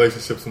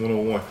Relationships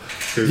 101.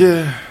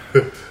 Yeah.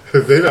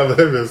 Because they're not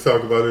letting us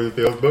talk about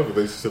anything else but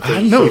relationships.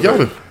 I know,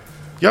 y'all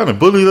done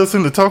bullied us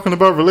into talking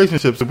about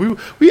relationships. And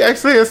we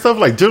actually had stuff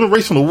like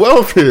generational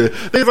wealth here,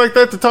 things like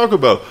that to talk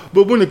about.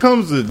 But when it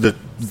comes to the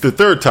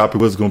third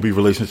topic was going to be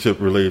relationship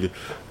related.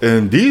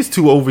 And these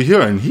two over here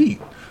are in heat.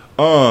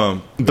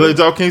 Glad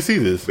y'all can't see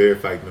this. Bear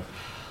fighting them.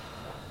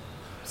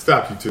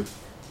 Stop, you two.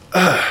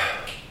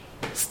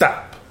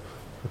 Stop.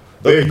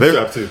 Bear,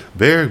 stop too.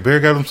 Bear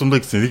got him some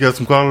licks in. He got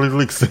some quality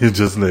licks in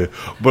just there.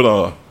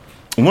 But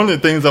one of the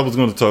things I was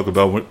going to talk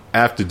about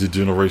after the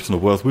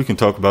generational wealth, we can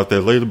talk about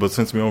that later. But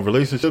since we're on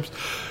relationships,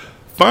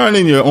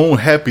 finding your own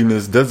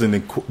happiness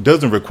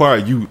doesn't require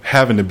you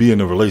having to be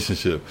in a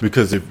relationship.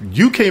 Because if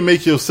you can't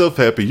make yourself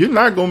happy, you're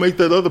not going to make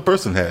that other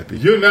person happy.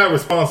 You're not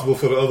responsible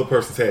for the other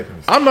person's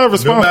happiness. I'm not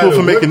responsible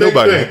for making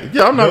nobody happy.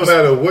 Yeah, I'm not. No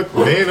matter what,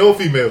 man or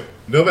female,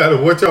 no matter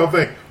what y'all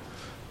think,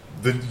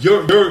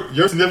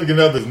 your significant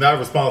other is not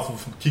responsible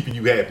for keeping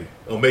you happy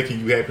or making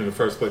you happy in the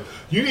first place.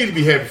 You need to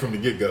be happy from the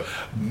get-go.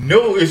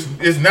 No,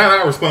 it's not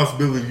our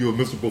responsibility you're a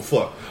miserable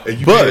fuck and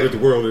you mad at the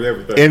world and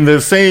everything. In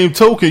the same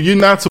token, you're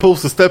not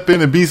supposed to step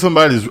in and be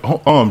somebody's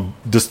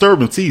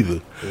disturbance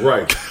either.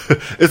 Right.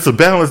 It's a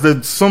balance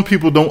that some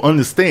people don't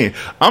understand.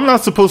 I'm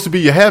not supposed to be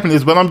your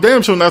happiness, but I'm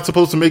damn sure not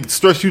supposed to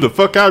stress you the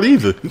fuck out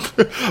either.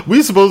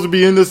 We supposed to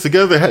be in this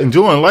together,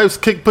 enjoying life,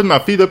 putting our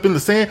feet up in the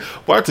sand,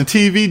 watching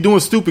TV, doing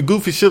stupid,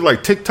 goofy shit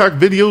like TikTok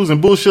videos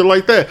and bullshit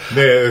like that.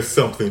 Now, if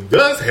something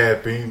does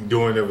happen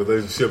during a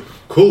relationship,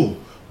 cool.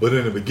 But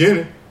in the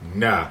beginning,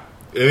 nah.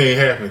 It ain't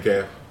happening,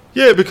 Cap.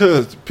 Yeah,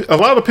 because a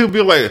lot of people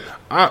be like,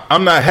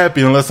 I'm not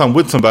happy unless I'm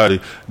with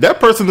somebody. That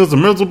person is a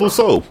miserable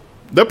soul.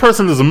 That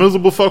person is a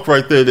miserable fuck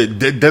right there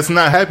that's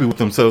not happy with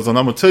themselves. And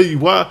I'm going to tell you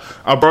why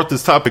I brought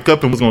this topic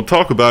up and was going to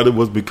talk about it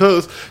was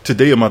because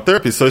today in my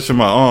therapy session,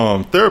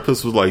 my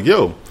therapist was like,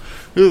 yo,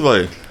 he was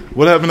like,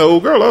 what happened to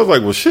old girl? I was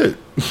like, well, shit.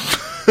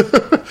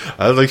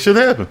 I was like, shit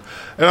happened.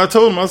 And I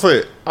told him, I was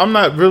like, I'm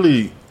not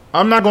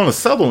going to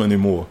settle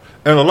anymore.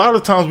 And a lot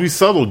of times we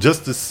settle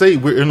just to say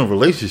we're in a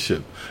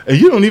relationship. And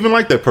you don't even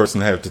like that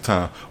person half the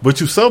time. But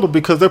you settle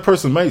because that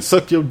person might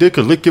suck your dick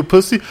or lick your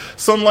pussy,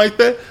 something like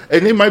that.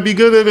 And they might be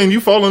good at it and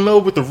you fall in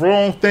love with the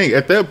wrong thing.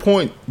 At that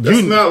point,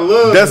 that's not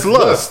love. That's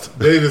lust.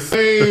 They the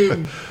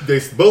same.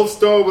 They both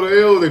start with an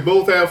L. They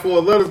both have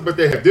 4 letters, but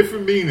they have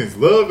different meanings.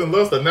 Love and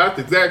lust are not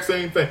the exact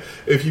same thing.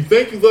 If you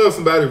think you love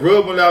somebody,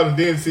 rub one out and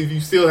then see if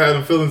you still have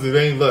them feelings. It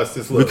ain't lust.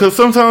 It's love. Because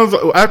sometimes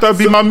after I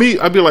beat my meat,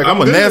 I'd be like,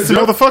 I'm a nasty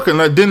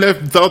motherfucker. And then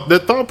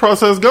that thought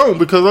process gone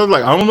because I was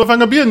like, I don't know if I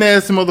can be a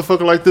nasty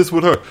motherfucker like this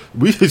with her.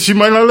 She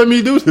might not let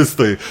me do this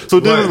thing. So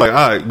then it's like,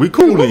 all right, we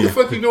cool. What the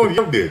fuck you doing to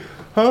your dick?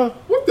 Huh?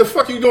 What the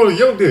fuck you doing to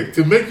your dick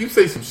to make you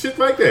say some shit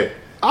like that?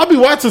 I'll be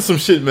watching some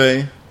shit,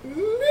 man.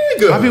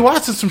 Nigga. I'll be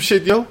watching some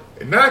shit, yo.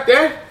 Not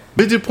that.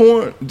 Midget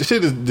porn. The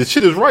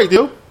shit is right,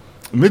 yo.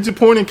 Midget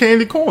porn and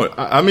candy corn.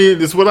 I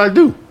mean, it's what I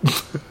do.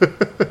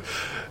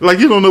 Like,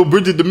 you don't know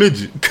Bridget the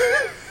Midget.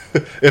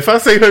 If I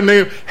say her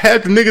name,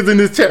 half the niggas in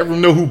this chat room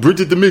know who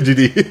Bridget the Midget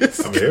is.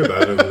 I mean,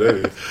 everybody knows who that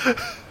is.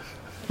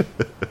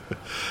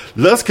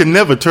 Lust can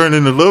never turn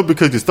into love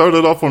because you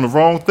started off on the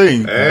wrong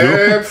thing.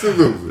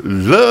 Absolutely.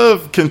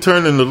 Love can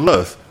turn into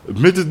lust.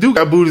 Midgets do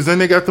got booties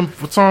and they got them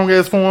strong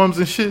ass forearms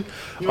and shit.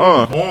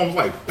 Arms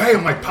like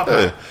bam, like pop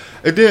out.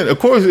 And then, of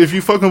course, if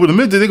you fucking with a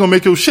midget, they're gonna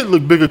make your shit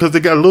look bigger because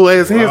they got little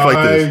ass hands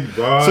like this.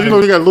 Right.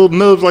 So they got little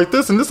nubs like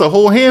this, and this a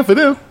whole hand for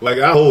them. Like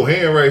our whole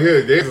hand right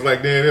here, they're just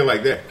like they're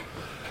like that.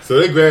 So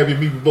they grab your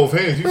meat with both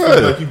hands. You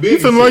feel like you big. You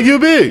feel like you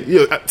big.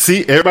 Yeah.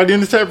 See, everybody in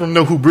the chat room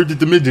know who Bridget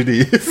the Midget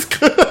is.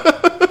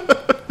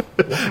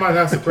 Why am I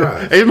not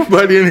surprised? Ain't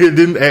nobody in here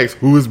didn't ask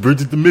who is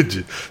Bridget the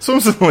Midget. So I'm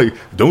just like,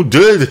 don't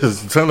judge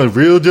us. It sounds like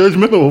real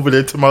judgmental over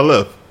there to my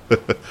left.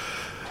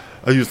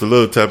 I used to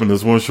love tapping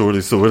this one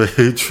shorty, so it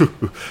ain't true.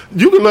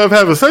 You can love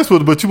having sex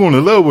with her, but you want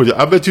to love with her.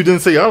 I bet you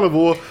didn't say olive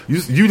oil.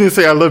 You didn't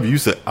say I love you. You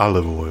said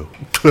olive oil.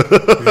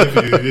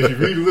 if you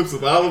read the lips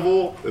of olive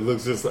oil, it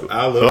looks just like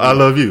I love you. I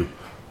love you.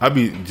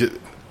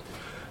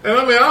 And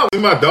I mean,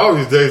 in my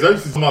doggies days, I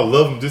used to say I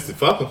love them just to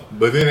fuck them.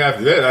 But then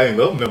after that, I ain't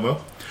love them no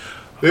more.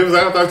 It was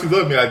like, I thought you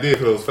loved me. I did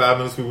for those 5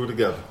 minutes we were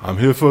together. I'm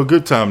here for a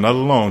good time, not a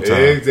long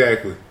time.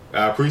 Exactly.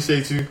 I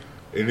appreciate you.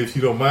 And if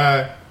you don't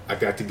mind, I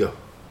got to go.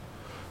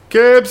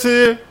 Cabs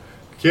here.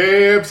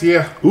 Cabs,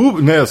 yeah.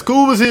 Uber, now,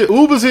 Scuba's here.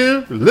 Uber's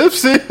here.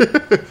 Lyft's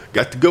here.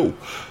 Got to go.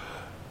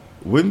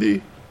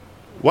 Wendy,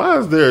 why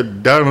is there a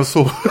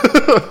dinosaur?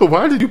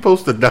 Why did you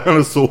post a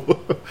dinosaur?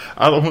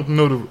 I don't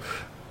know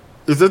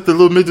Is that the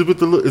little midget with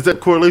the little, is that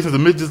correlation to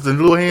midgets and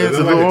little hands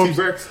and little arms?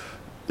 T-Rex?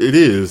 It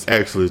is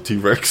actually a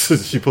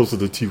T-Rex. She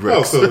posted a T-Rex.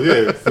 Oh, so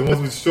yeah, the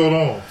ones with short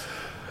arms.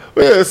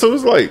 Yeah, so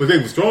it's like, but they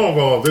were strong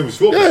arms. They were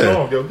short but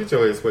strong. Yo, get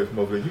your ass away from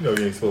over there. You know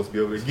you ain't supposed to be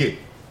over there. Get.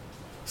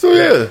 So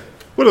yeah.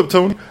 What up,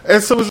 Tony?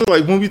 And so it's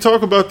like when we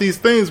talk about these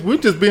things, we're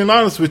just being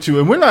honest with you,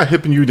 and we're not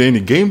hipping you to any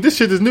game. This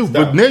shit is new,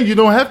 but now you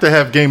don't have to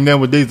have game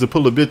nowadays to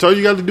pull a bitch. All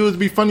you got to do is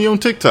be funny on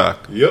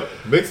TikTok. Yep,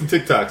 make some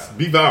TikToks,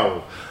 be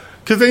viral.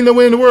 Cause ain't no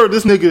way in the world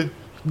this nigga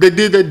that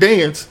did that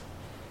dance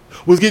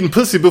was getting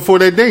pussy before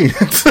that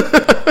dance.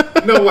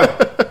 No way,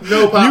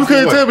 no possible You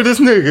can't way. tell me this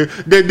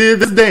nigga that did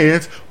this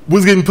dance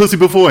was getting pussy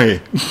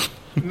beforehand.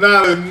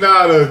 Not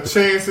a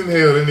chance in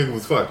hell that nigga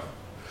was fucking.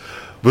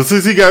 But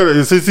since he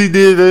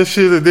did that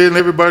shit, and then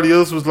everybody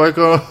else was like,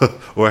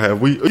 or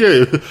have weed.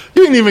 Yeah,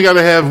 you ain't even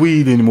gotta have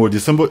weed anymore.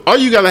 Just somebody, all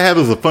you gotta have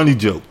is a funny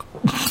joke.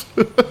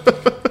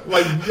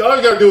 Like all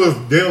you gotta do is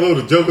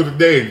download a joke of the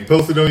day and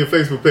post it on your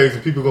Facebook page,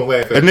 and people gonna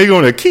laugh at it. And they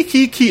gonna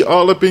key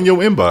all up in your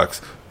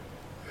inbox.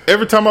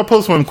 Every time I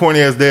post one of them corny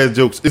ass dad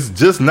jokes,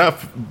 it's not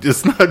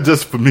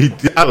just for me.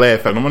 I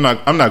laugh at them.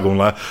 I'm not gonna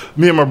lie.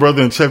 Me and my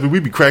brother and Chevy, we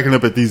be cracking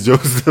up at these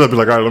jokes. I'll be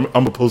like, all right,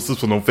 I'm gonna post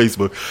this one on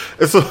Facebook.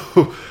 And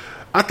so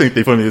I think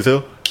they funny as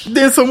hell.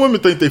 Then some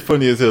women think they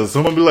funny as hell.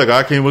 Some women be like,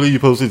 I can't believe you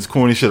posted this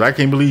corny shit. I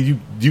can't believe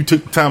you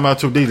took time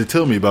out your day to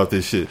tell me about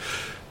this shit.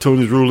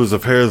 Tony's rule is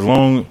if hair is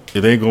long,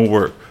 it ain't gonna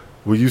work.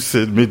 When you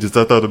said midgets,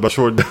 I thought about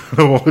short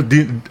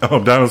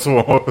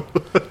dinosaur.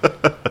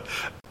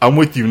 I'm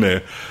with you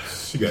now.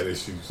 She got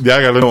issues. Yeah,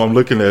 I gotta know I'm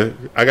looking at.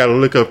 I gotta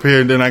look up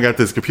here, and then I got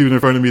this computer in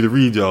front of me to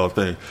read y'all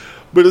thing.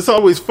 But it's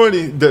always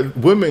funny that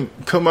women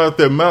come out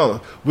their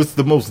mouth with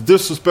the most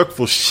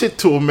disrespectful shit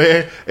to a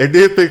man, and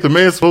they think the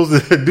man's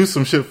supposed to do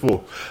some shit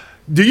for.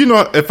 Do you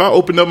know if I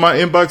open up my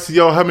inbox to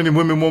y'all, how many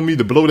women want me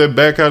to blow that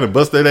back out and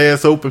bust that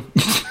ass open?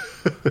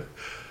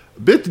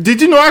 Bitch,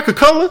 did you know I could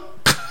color?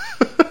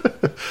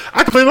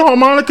 I could play the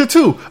harmonica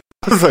too.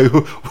 I was like,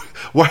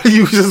 why do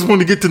you just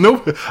want to get to know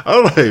me? I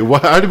was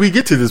like, how did we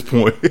get to this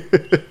point?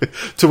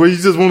 To where you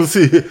just want to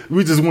see,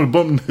 we just want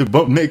to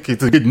bump naked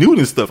to get nude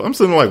and stuff. I'm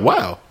sitting like,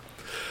 wow.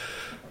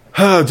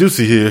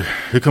 Juicy here.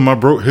 Here come my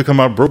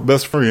broke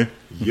best friend.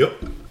 Yep.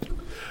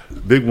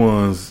 Big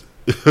ones.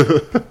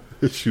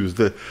 She was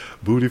that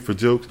booty for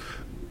jokes.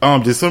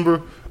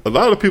 December. A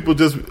lot of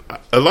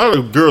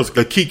girls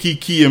like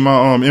key in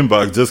my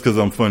inbox just because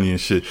I'm funny and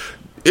shit.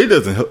 It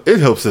doesn't help. It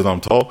helps that I'm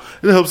tall.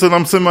 It helps that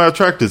I'm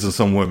semi-attractive to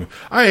some women.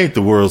 I ain't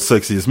the world's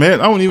sexiest man.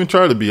 I don't even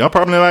try to be. I'm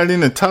probably not in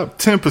the top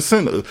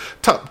 10%,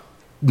 top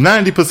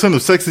 90%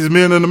 of sexiest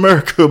men in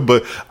America,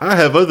 but I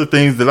have other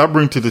things that I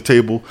bring to the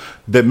table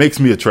that makes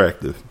me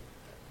attractive.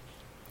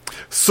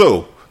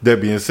 So, that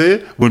being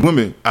said, when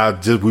women,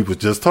 we was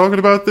just talking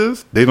about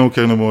this, they don't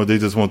care no more. They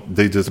just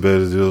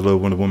better just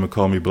love when a woman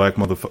call me black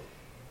motherfucker.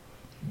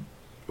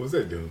 What's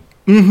that doing?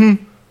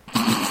 Mm-hmm.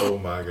 Oh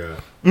my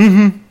God.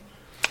 Mm-hmm.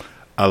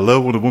 I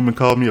love when a woman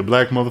calls me a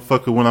black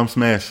motherfucker when I'm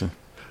smashing.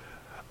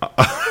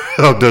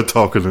 I'm done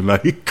talking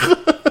tonight.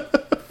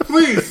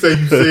 Please say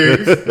you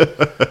serious.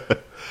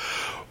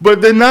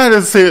 But they're not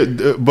as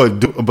said. But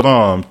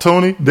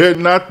Tony, they're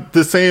not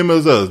the same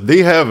as us. They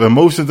have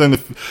emotions,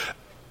 and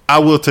I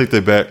will take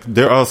that back.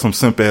 There are some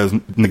simp ass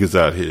niggas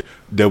out here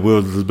that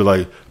will be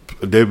like,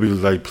 they'll be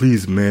like,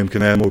 please, ma'am,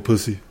 can I have more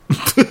pussy?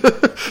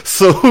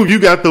 So you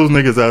got those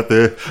niggas out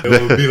there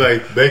that will be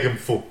like begging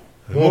for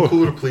more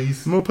cooter,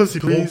 please. More pussy,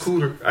 please. More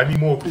cooter. I need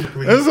more cooter,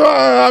 please. And so,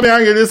 I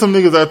get there's some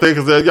niggas out there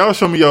because y'all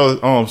show me y'all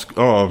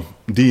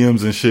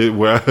DMs and shit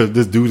where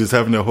this dude is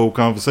having that whole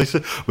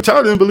conversation, but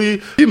y'all didn't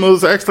believe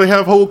females actually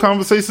have whole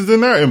conversations in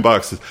their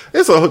inboxes.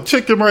 It's a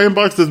chick in my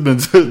inbox that's been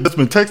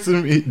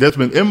texting me, that's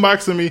been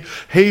inboxing me,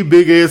 hey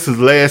big ass, since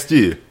last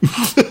year.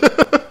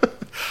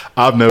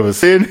 I've never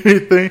said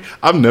anything.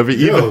 I've never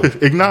even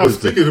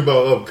acknowledged it. Speaking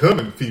about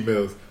upcoming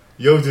females,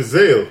 yo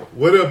Giselle,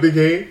 what up, big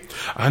head?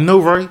 I know,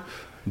 right?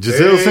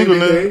 Giselle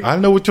Singleton, I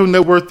know what your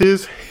net worth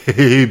is.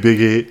 Hey,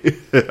 big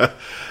head.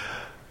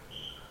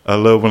 I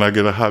love when I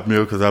get a hot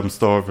meal because I'm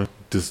starving.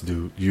 This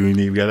dude, you ain't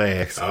even got to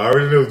ask. I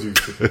already know you.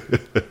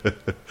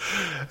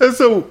 And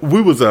so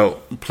we was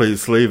out, played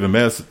slave and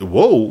master.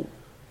 Whoa,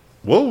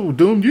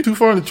 dude, you too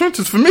far in the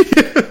trenches for me.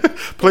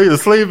 Played a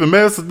slave and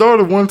master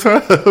daughter one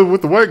time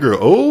with the white girl.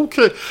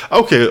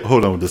 Okay,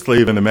 hold on. The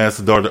slave and the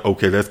master daughter.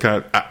 Okay, that's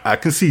kind of, I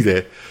can see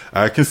that.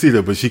 I can see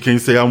that, but she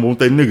can't say I want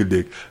that nigga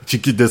dick.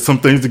 There's some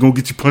things that gonna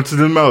get you punched in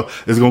the mouth.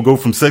 It's gonna go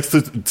from sex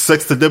to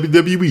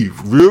WWE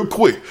real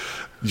quick.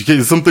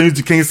 Some things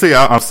you can't say.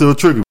 I'm still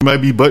triggered. You might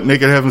be butt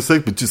naked having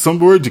sex, but some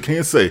words you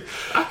can't say.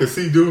 I can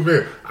see dude,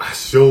 man. I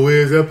sure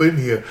is up in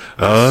here.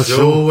 I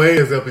sure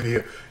is up in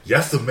here.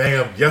 Yes,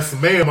 ma'am. Yes,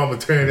 ma'am. I'm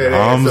gonna turn that ass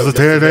up. I'm gonna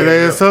tear that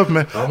ass up,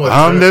 man.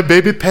 I'm that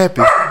baby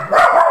pappy.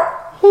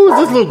 Who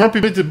is this little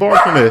grumpy midget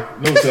barking at?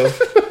 No, tell.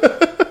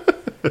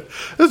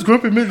 This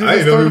grumpy midget. I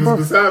didn't know he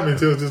was beside me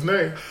until just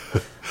now.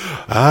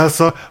 I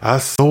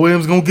saw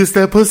him's gonna get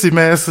that pussy,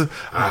 man.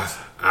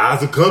 I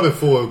was coming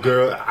for it,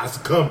 girl. I was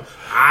coming.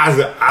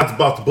 I was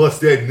about to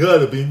bust that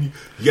nut up in you.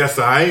 Yes,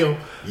 I am.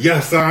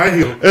 Yes, I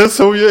am. And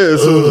so, yeah.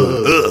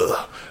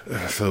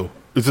 So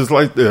it's just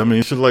like that. I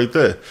mean, shit like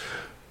that.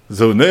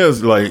 So now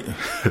it's like,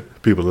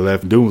 people are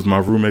laughing. Doom was my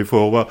roommate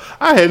for a while.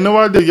 I had no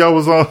idea y'all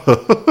was on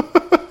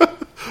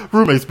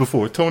roommates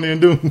before, Tony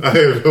and Doom. I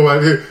had no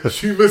idea.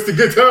 You missed a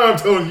good time,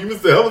 Tony. You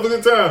missed a hell of a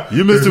good time.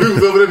 You missed We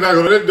was over there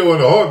knocking on that door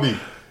in a heartbeat.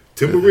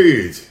 Timber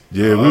Ridge.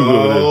 Yeah, we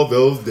were all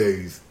those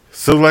days.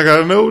 So, like,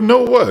 I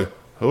know what?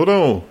 Hold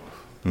on.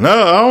 No,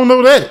 I don't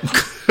know that.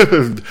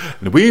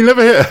 We ain't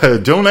never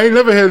had, Jonah ain't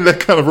never had that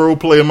kind of role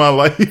play in my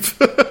life.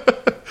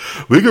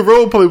 We could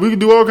role play, we could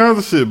do all kinds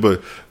of shit,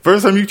 but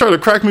first time you try to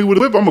crack me with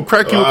a whip, I'm gonna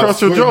crack you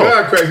across your jaw.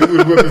 I crack you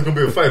with a whip, it's gonna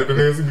be a fight up in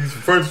there. There's gonna be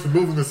some furniture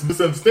moving and some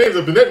misunderstandings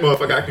up in that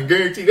motherfucker. I can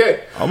guarantee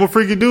that. I'm a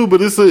freaky dude,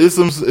 but it's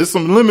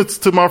some limits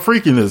to my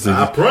freakiness.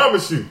 I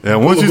promise you.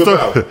 And once you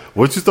start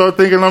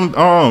thinking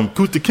I'm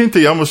Kuta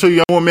Kinte, I'm gonna show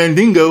you I'm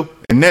Mandingo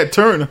and Nat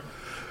Turner.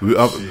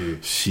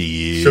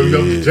 Shit. Show you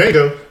up to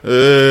Django.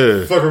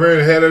 Fuck around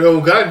and have that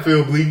whole cotton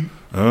field bleeding.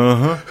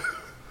 I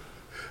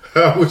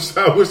wish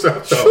I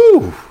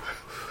thought.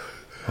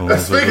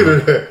 Speaking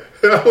of that,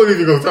 I wasn't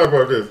even gonna talk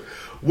about this.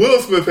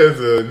 Will Smith has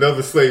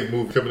another slave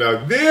movie coming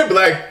out. Dear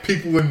black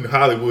people in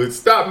Hollywood,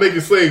 stop making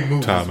slave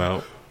movies. Time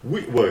out.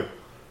 What?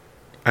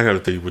 I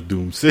gotta tell you what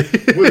Doom said.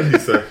 What did he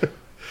say?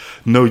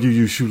 No, you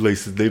use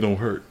shoelaces, they don't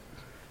hurt.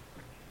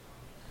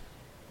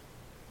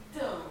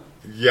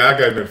 Yeah, I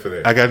got nothing for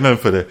that. I got nothing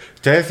for that.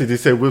 Chastity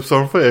just said whips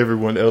on for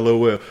everyone,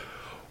 LOL.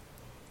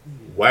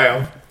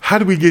 Wow. How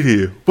did we get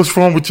here? What's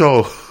wrong with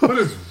y'all? What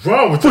is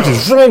wrong with y'all? What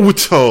is wrong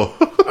with y'all?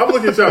 I'm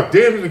looking at y'all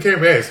damn in the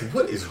camera asking,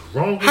 what is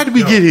wrong with y'all? How did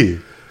we get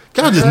here?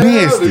 Y'all just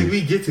nasty. How did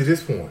we get to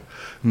this point?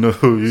 No,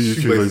 you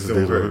use shoelaces, they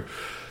don't hurt.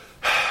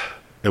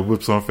 And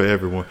whips on for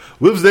everyone.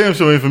 Whips damn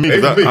sure ain't for me.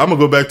 I'm going to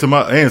go back to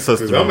my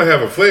ancestors. I'm going to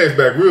have a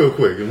flashback real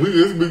quick. And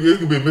it's going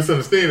to be a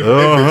misunderstanding.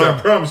 I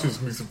promise you it's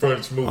going to be some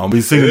furniture movie. I'm going to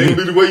be singing. It ain't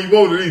going to be the way you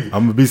want it either.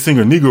 I'm going to be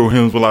singing Negro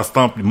hymns while I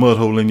stomp your mud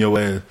hole in your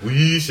ass.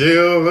 We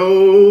shall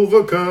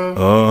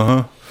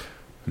overcome.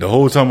 The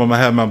whole time I'm going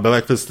to have my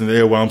black fist in the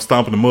air while I'm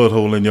stomping the mud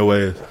hole in your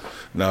ass.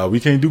 Nah, we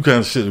can't do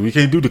kind of shit. We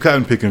can't do the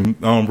cotton picking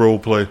role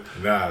play.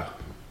 Nah.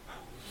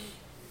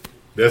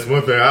 That's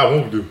one thing I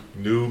won't do.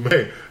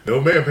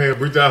 No man paying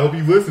Bridget. I hope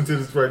you listen to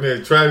this right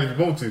now. Try it if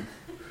you want to.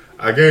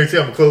 I guarantee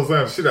I'm going to close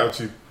down the shit out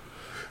you.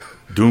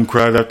 Doom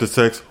cried after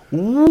sex.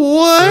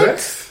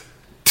 What?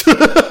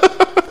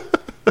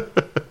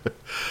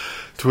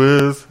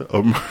 Twist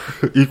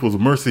equals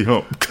mercy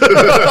hump.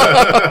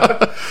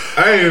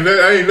 I ain't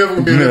never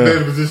going to be in a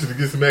better position to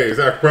get some ass.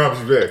 I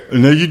promise you that.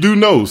 Now you do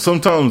know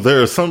sometimes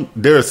there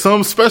are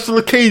some special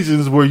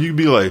occasions where you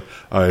be like,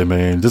 all right,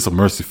 man, this a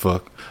mercy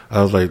fuck.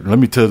 I was like, let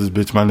me tell this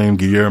bitch my name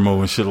Guillermo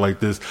and shit like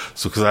this.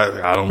 So, cause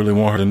I don't really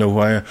want her to know who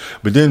I am.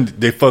 But then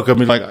they fuck up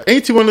me like,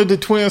 ain't you one of the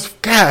twins?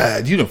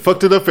 God, you done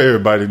fucked it up for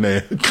everybody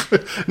now.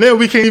 Now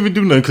we can't even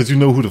do nothing cause you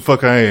know who the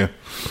fuck I am.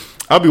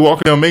 I'll be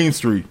walking down Main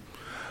Street.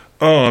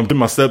 Get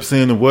my steps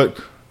in and what?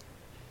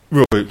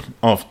 Real quick,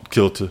 off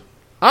kilter.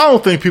 I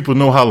don't think people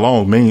know how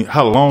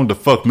long the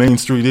fuck Main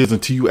Street is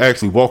until you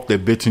actually walk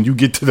that bitch and you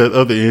get to that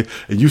other end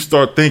and you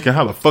start thinking,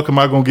 how the fuck am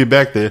I gonna get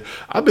back there?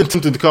 I've been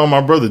tempted to call my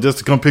brother just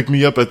to come pick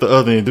me up at the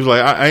other end. They're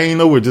like, I ain't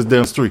nowhere, just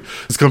down the street.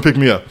 Just come pick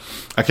me up.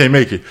 I can't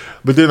make it.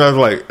 But then I was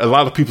like, a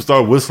lot of people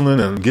started whistling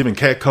and giving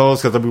cat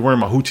calls because I be wearing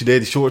my hoochie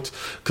daddy shorts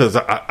because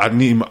I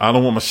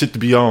don't want my shit to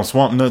be on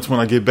swamp nuts when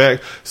I get back.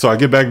 So I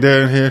get back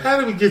there in here. How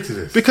did we get to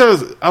this?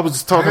 Because I was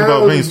just talking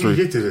about Main Street. How did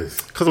we get to this?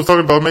 Because I was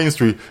talking about Main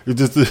Street. It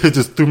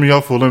just threw me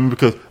off for them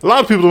because a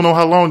lot of people don't know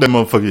how long that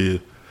motherfucker is.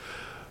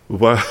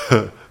 Why?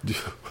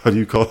 How do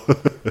you call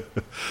it?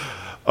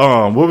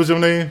 What was your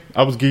name?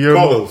 I was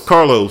Guillermo.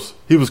 Carlos.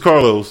 He was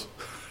Carlos.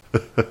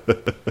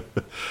 But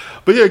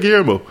yeah,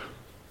 Guillermo.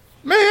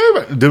 Man,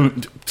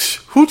 everybody,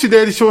 hoochie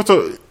daddy shorts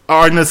are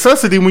a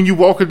necessity when you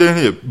walk it down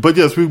here. But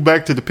yes, we're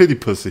back to the pity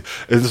pussy.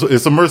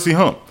 It's a mercy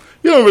hump.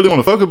 You don't really want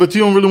to fuck it, but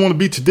you don't really want to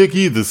beat your dick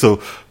either.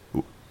 So,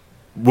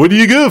 what are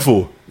you good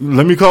for?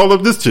 Let me call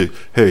up this chick.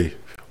 Hey,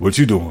 what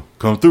you doing?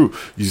 Come through.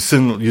 You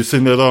send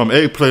that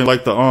eggplant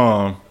like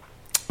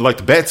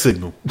the bat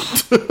signal.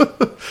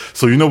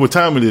 So you know what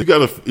time it is.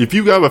 If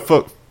you gotta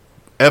fuck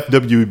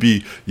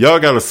FWB, y'all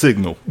got a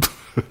signal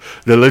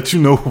that lets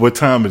you know what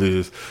time it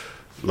is.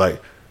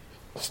 Like,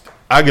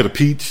 I get a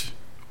peach,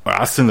 or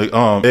I send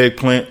an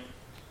eggplant.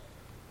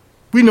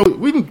 We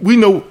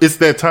know it's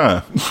that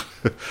time.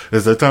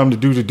 It's that time to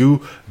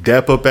do.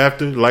 Dap up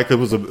after, like it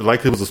was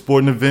a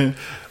sporting event.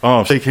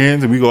 Shake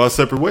hands and we go our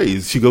separate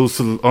ways. She goes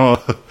to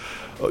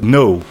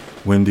no,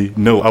 Wendy,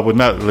 no, I would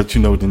not let you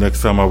know the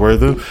next time I wear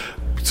them,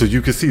 so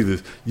you can see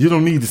this. You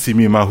don't need to see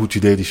me in my hoochie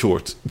daddy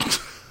shorts.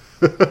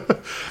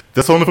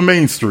 That's only for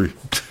Main Street.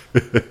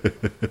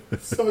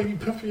 So you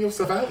pimping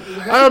yourself out?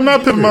 I'm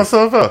not pimping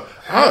myself out.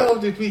 How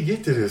did we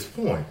get to this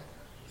point?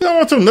 You don't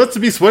want your nuts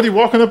to be sweaty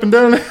walking up and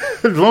down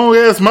that long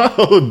ass mile,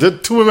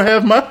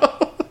 2.5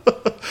 miles.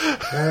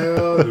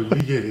 How did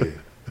we get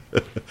here?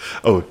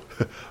 Oh,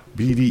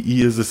 BDE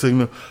is the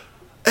signal.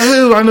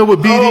 Ew, I know what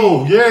BDE.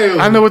 Oh, yeah.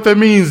 I know what that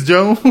means,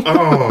 Joan.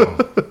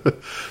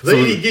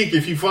 Lady Geek,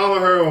 if you follow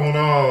her on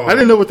I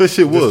didn't know what that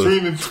shit was.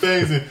 Streaming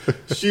things, and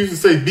she used to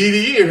say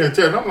BDE in her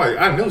chat. And I'm like,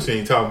 I know she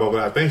ain't talking about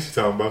what I think she's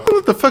talking about.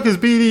 What the fuck is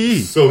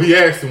BDE? So he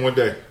asked him one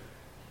day,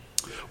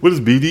 what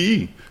is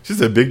BDE? She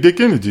said big dick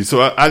energy.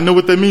 So I know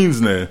what that means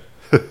now.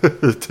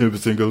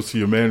 10% goes to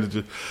your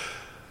manager.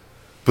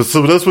 But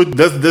so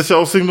that's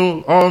y'all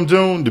signal,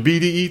 Joan, the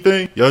BDE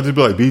thing? Y'all just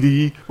be like,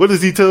 BDE? What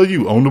does he tell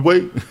you? On the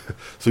way?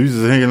 So you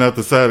just hanging out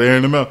the side,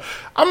 airing them out.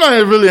 I'm not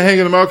really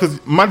hanging them out because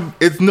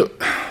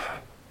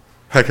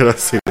how can I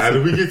say this? How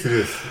did we get to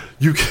this?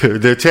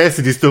 Their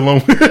chastity's still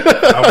on.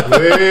 I'm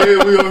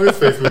glad we on his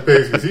Facebook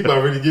page because he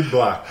about ready to get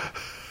blocked.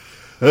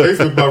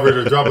 Facebook about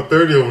ready to drop a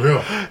 30 on him.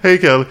 Hey,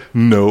 Kelly.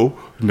 No.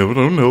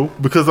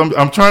 Because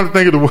I'm trying to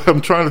think of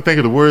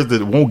the words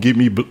that won't get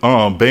me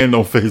banned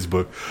on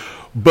Facebook.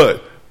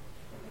 But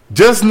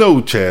just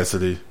know,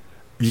 Chastity,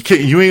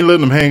 you ain't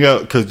letting them hang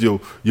out because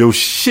your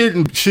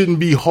shit shouldn't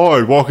be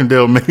hard walking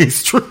down Main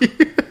Street.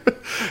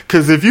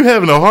 Because if you're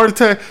having a heart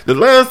attack, the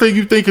last thing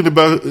you're thinking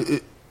about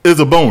is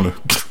a boner.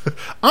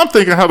 I'm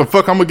thinking how the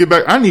fuck I'm gonna get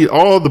back. I need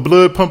all the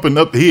blood pumping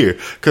up here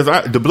because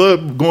the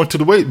blood going to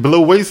the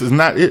below waist is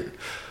not it.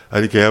 I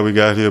didn't care how we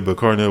got here, but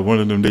Carnell, one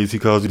of them days he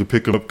calls you to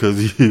pick him up because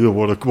he don't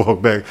want to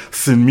walk back.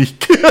 Send me.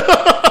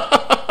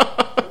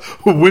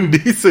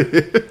 Wendy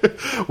said,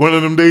 one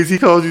of them days he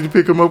calls you to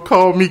pick him up,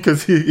 call me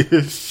because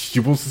she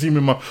wants to see me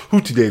in my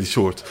hoochie daddy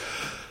shorts.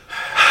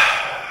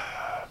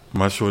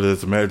 My short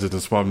ass imagine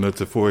the swamp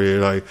nuts at 4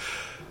 a.m. Like,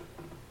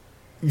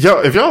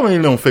 y'all, if y'all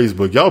ain't on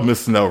Facebook, y'all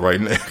missing out right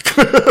now.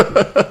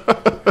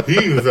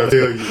 Heathens, I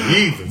tell you,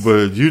 heathens.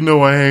 But you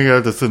know I ain't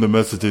got to send a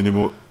message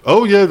anymore.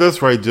 Oh yeah,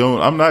 that's right,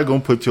 Joan. I'm not gonna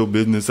put your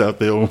business out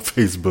there on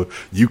Facebook.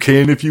 You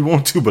can if you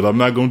want to, but I'm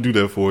not gonna do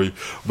that for you.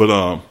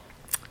 But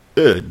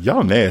yeah,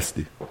 y'all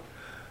nasty.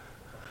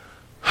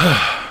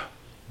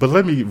 But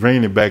let me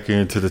rein it back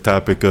into the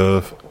topic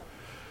of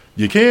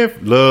you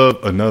can't love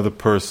another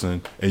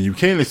person and you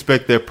can't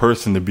expect that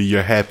person to be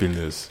your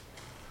happiness.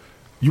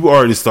 You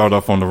already start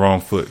off on the wrong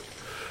foot.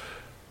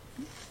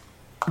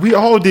 We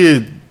all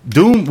did.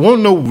 Doom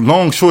wasn't no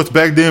long shorts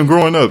back then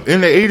growing up.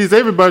 In the 80s,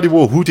 everybody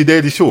wore hoochie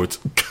daddy shorts.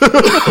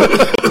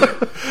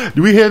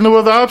 We had no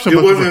other option.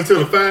 It wasn't until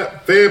the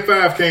Fab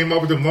 5 came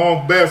up with them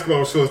long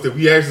basketball shorts that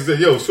we actually said,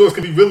 yo, shorts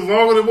can be really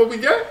longer than what we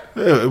got.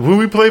 Yeah, when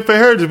we played for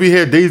Heritage, we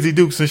had Daisy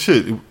Dukes and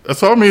shit.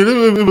 So, I mean,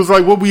 it was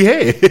like what we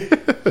had.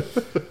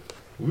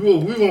 we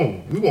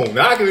won't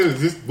knock it. It was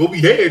just what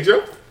we had,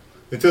 Joe.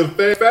 Until the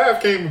Fab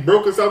 5 came and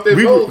broke us out that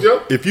mold,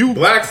 Joe.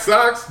 Black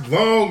socks,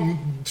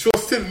 long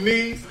shorts to the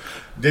knees.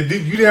 You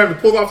didn't have to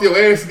pull off your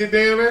ass to get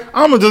down there?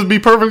 I'm going to just be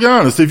perfectly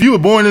honest. If you were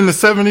born in the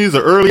 70s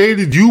or early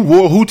 80s, you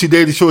wore hoochie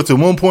daddy shorts at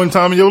one point in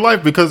time in your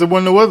life because there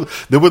wasn't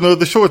no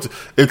other shorts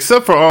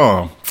except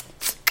for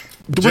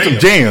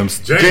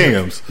jams.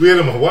 We had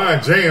them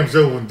Hawaiian jams,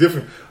 though,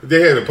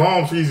 they had the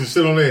palm trees and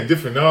shit on there and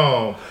different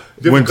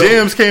when colors.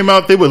 Jams came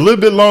out, they were a little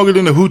bit longer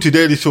than the hoochie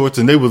daddy shorts,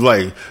 and they was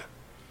like,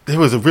 they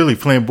was a really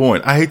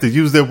flamboyant. I hate to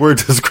use that word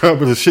to describe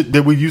the shit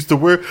that we used to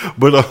wear,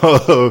 but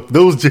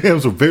those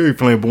jams were very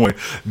flamboyant.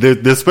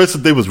 Especially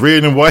they was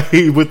red and white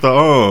with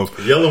the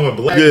yellow and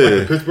black, like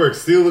the Pittsburgh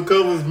Steelers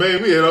colors.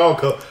 Man, we had all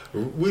colors.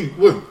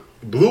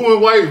 Blue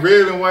and white,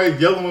 red and white,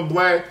 yellow and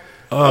black.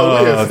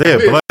 They had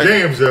black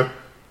jams, yo.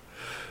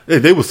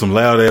 They were some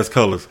loud ass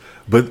colors,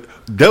 but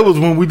that was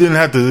when we didn't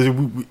have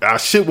to. Our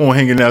shit wasn't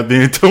hanging out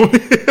there, Tony.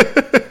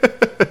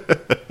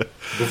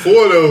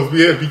 Before those,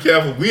 we had to be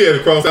careful. We had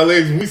to cross our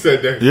legs when we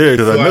sat there. Yeah,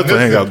 because our nuts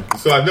hang out.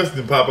 So our nuts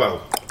didn't pop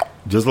out.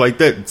 Just like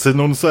that,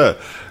 sitting on the side.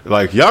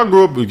 Like, y'all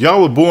grew up,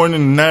 y'all were born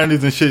in the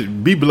 90s and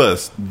shit. Be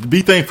blessed.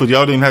 Be thankful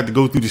y'all didn't have to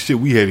go through the shit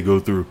we had to go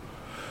through.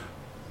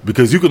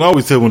 Because you can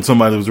always tell when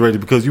somebody was ready.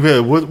 Because you had,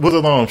 what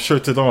are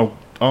shirts that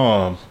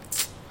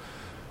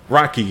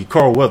Rocky,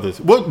 Carl Weathers.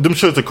 What them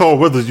shirts that Carl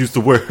Weathers used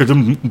to wear?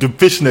 Them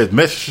fishnet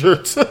mesh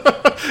shirts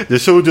that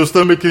showed your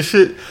stomach and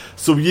shit.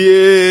 So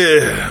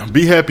yeah,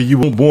 be happy you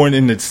weren't born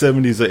in the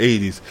 70s or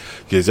 80s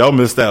because y'all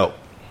missed out.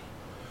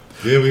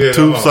 Then we had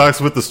tube socks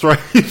with the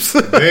stripes.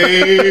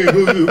 Dang,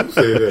 who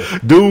said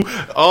that? Dude,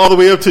 all the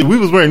way up to we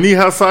was wearing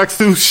knee-high socks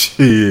too.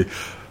 Shit,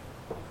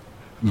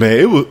 man,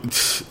 it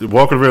was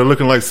walking around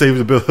looking like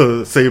Saved by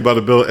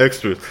the Bell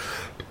extras.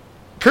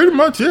 Pretty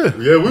much, yeah.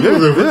 Yeah, we were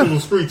the original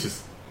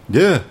screeches.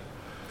 Yeah.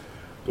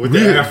 With the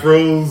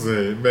afros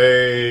and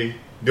man,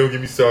 don't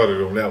get me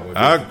started on that one.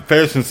 Our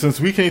fashion sense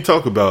we can't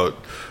talk about.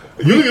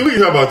 We can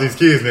talk about these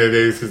kids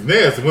nowadays because now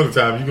it's the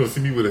wintertime. You're gonna see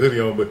me with a hoodie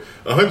on, but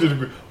 100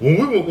 degrees.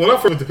 When I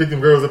first went to pick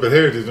them girls up at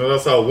Heritage, and I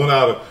saw one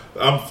out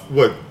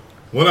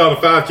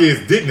of 5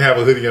 kids didn't have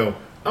a hoodie on.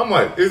 I'm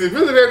like, is it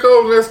really that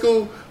cold in that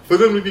school for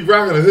them to be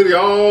rocking a hoodie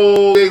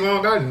all day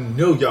long? I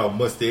know y'all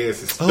musty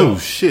asses. Oh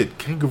shit,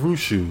 kangaroo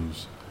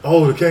shoes.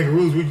 Oh, the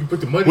kangaroos where you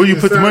put the money. Where you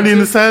put the money in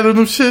the side of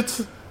them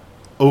shits?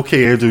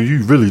 Okay, Andrew,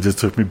 you really just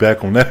took me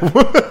back on that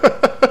one.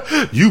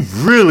 You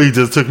really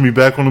just took me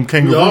back on them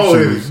kangaroo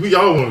shoes. We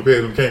all want to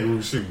pair them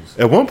kangaroo shoes.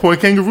 At one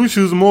point, kangaroo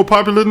shoes are more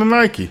popular than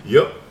Nike.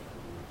 Yep.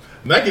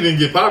 Nike didn't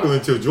get popular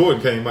until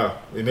Jordan came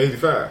out in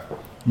 '85.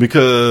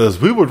 Because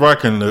we were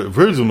rocking the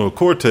original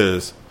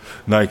Cortez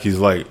Nikes,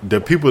 like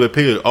the people that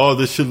paid all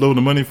this shitload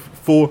of money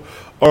for.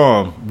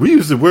 We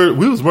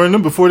was wearing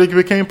them before they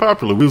became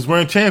popular. We was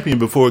wearing Champion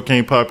before it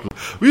became popular.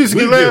 We used to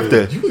get laughed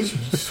at. You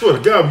swear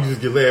to God, we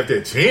used to get laughed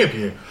at.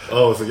 Champion.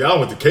 Oh, so y'all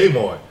went to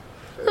Kmart.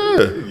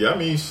 Yeah, I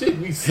mean, shit.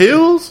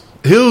 Hills.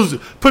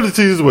 Put it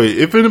to you this way: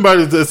 if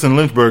anybody that's in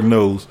Lynchburg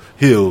knows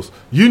Hills,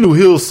 you knew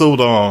Hills sold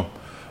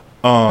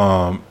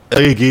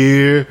A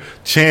Gear,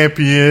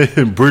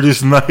 Champion,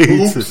 British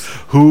Knights,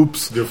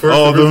 Hoops,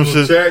 all them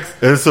shit. Checks.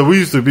 And so we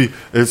used to be,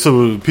 and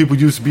so people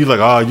used to be like,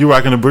 "Oh, you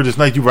rocking the British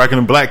Knight, you rocking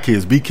the black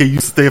kids." BK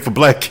used to stand for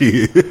black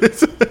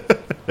kids.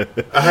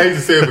 I hate to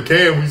say it, but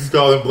Cam, we used to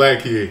call him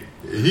black kid.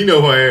 He know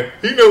who I am.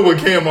 He know what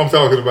Cam I'm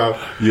talking about.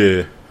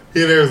 Yeah.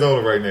 He in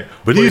Arizona right now.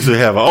 But he used to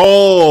have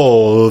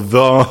all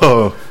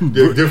the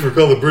different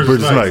color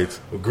British Knights.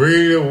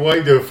 Green and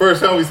white. The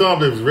first time we saw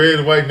him, it was red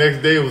and white.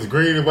 Next day, it was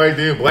green and white.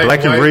 Then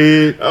black and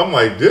red. I'm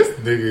like, this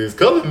nigga is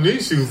coloring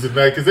these shoes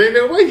tonight because ain't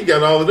no way he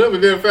got all of them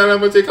and then found out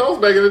how much they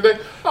cost back in the day.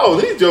 Oh,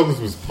 these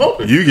jokers was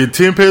pumping. You get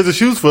 10 pairs of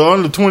shoes for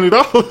under $20.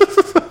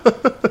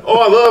 Oh,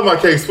 I love my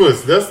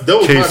K-Swiss.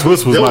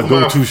 K-Swiss was my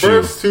go-to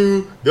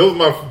shoe. That was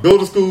my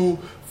go-to-school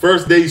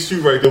first day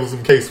shoe right there was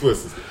some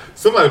K-Swisses.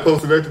 Somebody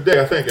posted that today.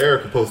 I think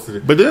Erica posted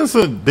it. But then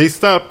they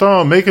stopped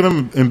making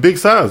them in big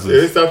sizes.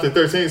 Yeah, they stopped at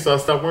 13, so I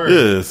stopped wearing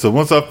them. Yeah, so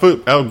once I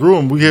outgrew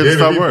them, we had to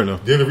stop wearing them.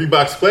 Then the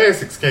Reebok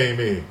Classics came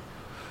in.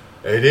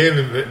 And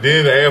then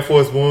the Air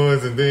Force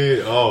Ones, and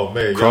then, oh,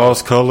 man.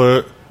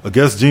 Cross-color. I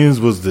guess jeans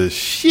was the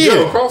shit.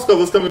 Yeah,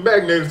 cross-color's coming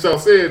back now that y'all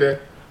said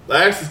that.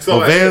 I actually saw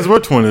Vans were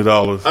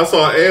 $20. I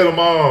saw an ad on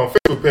my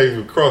Facebook page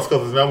with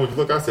cross-colors, and I went to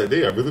look. I said,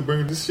 they are really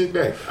bringing this shit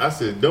back. I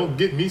said, don't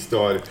get me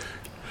started.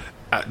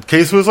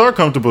 K-Swiss are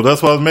comfortable.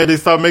 That's why I was mad they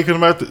stopped making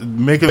them.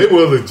 They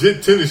were a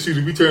legit tennis shoe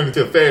to be turned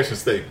into a fashion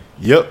statement.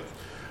 Yep.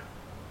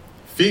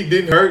 Feet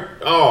didn't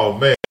hurt. Oh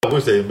man, I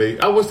wish they make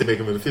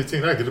them in the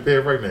 15. I get a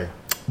pair right now.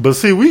 But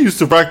see, we used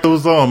to rock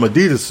those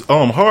Adidas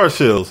hard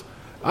shells.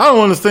 I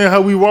don't understand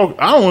how we walk.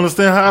 I don't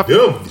understand how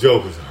them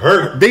jokers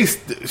hurt.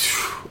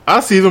 I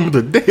see them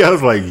today. I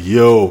was like,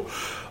 yo,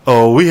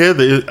 we had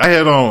did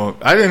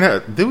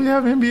we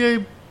have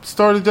NBA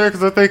started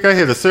jackets? I think I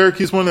had a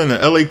Syracuse one and an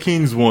LA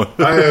Kings one.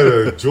 I had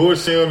a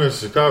Georgetown and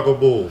Chicago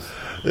Bulls.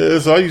 Yeah,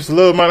 so I used to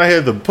love mine. I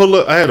had the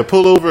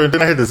pullover, and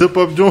then I had the zip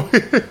up joint.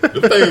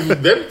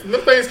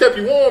 them things kept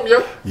you warm,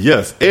 yo.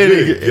 Yes,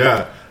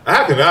 yeah.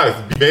 How can I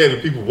be mad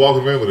at people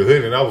walking around with a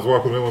hoodie, and I was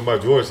walking around with my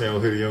Georgetown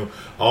hoodie on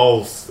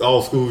all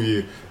school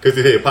year because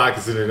it had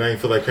pockets in it, and I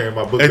didn't feel like carrying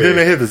my book. And then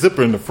they had the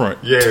zipper in the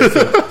front. Yeah,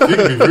 so you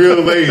can be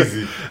real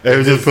lazy.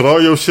 And just put all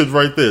your shit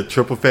right there.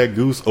 Triple Fat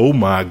Goose. Oh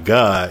my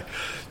God.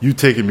 You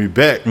taking me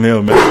back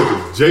now,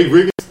 man. Jay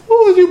Riggins. Who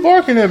are you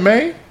barking at,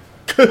 man?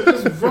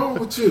 What's wrong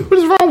with you? What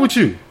is wrong with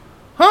you?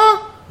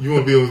 Huh? You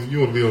want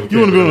to be on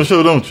the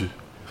show, don't you?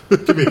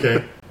 Come here,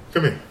 Cam.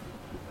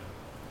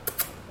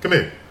 Come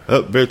here.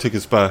 Bear took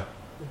his spy.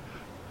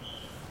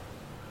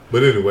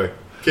 But anyway,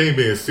 Cam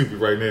being stupid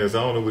right now, so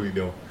I don't know what he's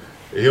doing.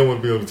 He don't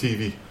want to be on the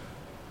TV.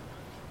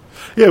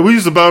 Yeah, we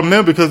used to buy them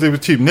now because they were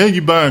cheap. Now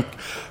you buying.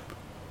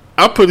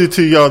 I put it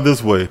to y'all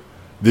this way: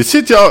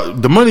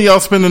 the money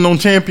y'all spending on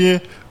Champion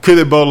could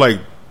have bought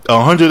like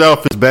 100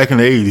 outfits back in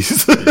the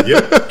 80s.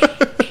 Yep.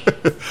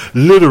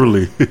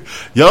 Literally,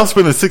 y'all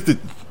spending 60.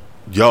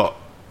 Y'all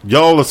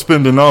are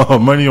spending all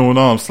money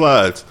on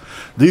slides.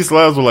 These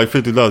slides were like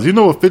 $50. You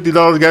know what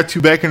 $50 got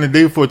you back in the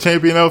day for a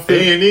Champion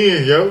outfit?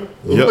 A&N, yo.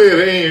 Who wear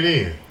the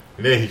A&N?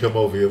 And then he come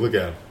over here. Look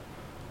at him.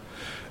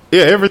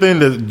 Yeah, everything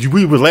that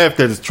we were laughed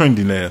at is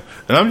trendy now,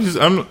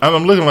 and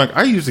I'm looking like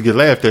I used to get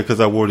laughed at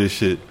because I wore this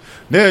shit.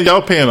 Now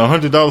y'all paying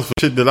 $100 for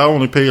shit that I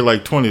only paid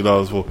like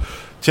 $20 for.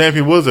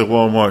 Champion was at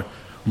Walmart,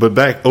 but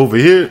back over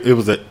here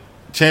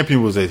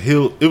Champion was at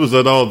Hill. It was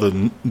at all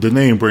the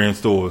name brand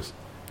stores.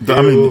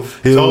 Hills,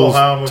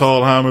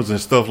 Tallheimers, and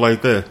stuff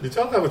like that. Did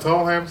y'all have a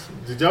Tallheimers?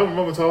 Did y'all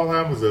remember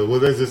Tallheimers? Or was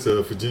that just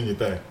a Virginia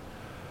thing?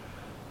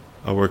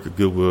 I work at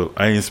Goodwill.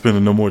 I ain't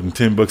spending no more than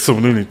 $10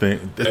 on anything.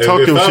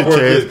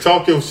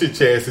 Talk your shit,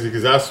 Chastity,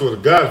 because I swear to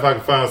God, if I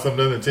can find something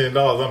under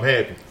 $10, I'm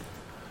happy.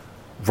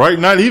 Right,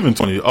 not even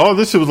 20. All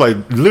this shit was like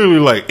literally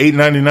like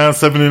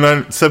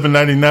 $8.99,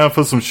 $7.99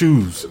 for some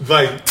shoes.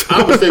 Like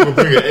I would say we're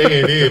bringing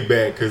A&M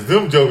back because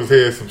them jokers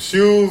had some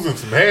shoes and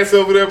some hats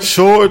over there.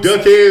 Shorts,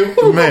 Duckhead.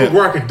 Who was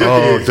rocking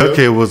Duckhead?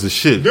 Duckhead was the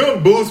shit.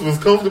 Them boots was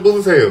comfortable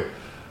as hell.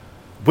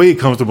 Way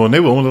comfortable, and they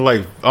were only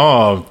like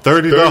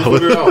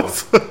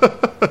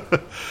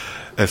 $30.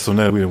 And so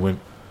now we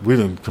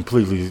done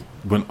completely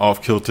went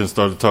off kilter and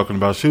started talking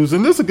about shoes.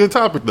 And this is a good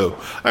topic though.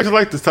 I actually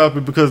like this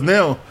topic because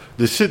now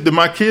the shit that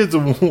my kids are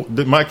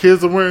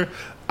wearing,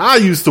 I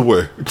used to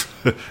wear.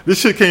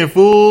 This shit came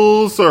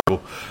full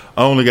circle.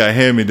 I only got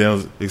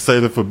hand-me-downs,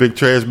 excited for big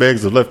trash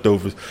bags of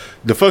leftovers.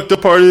 The fucked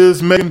up part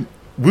is, Megan,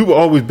 we were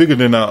always bigger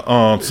than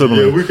our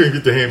siblings. Yeah, we couldn't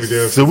get the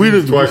hand-me-downs. So we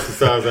were twice the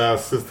size of our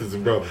sisters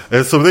and brothers.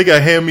 And so they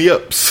got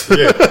hand-me-ups.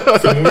 Yeah.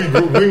 So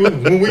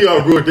when we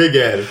all grew up, they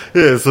got it.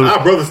 Yeah. So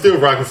our brothers still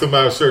rocking some of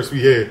our shirts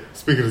we had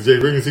Speaking of Jay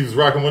Riggins, he was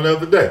rocking one the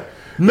other day.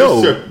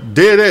 No,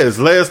 dead ass.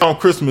 Last on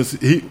Christmas,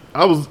 he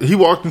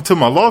walked into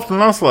my loft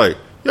and I was like,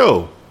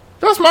 "Yo,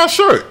 that's my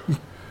shirt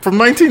from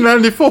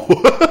 1994."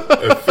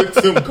 It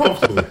fits him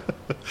comfortably.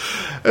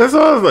 And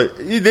so I was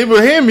like, they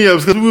were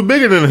hand-me-ups because we were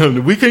bigger than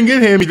him. We couldn't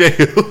get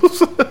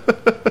hand-me-downs.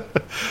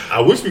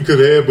 I wish we could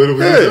have, but it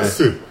was just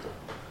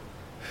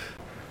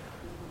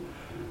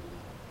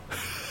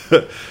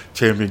too.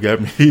 Champion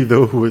got me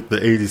though with the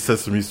 80s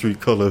Sesame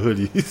Street color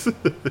hoodies.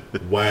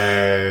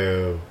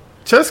 Wow.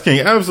 Chess King,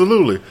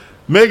 absolutely.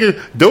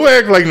 Megan, don't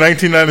act like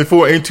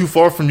 1994 ain't too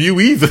far from you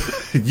either.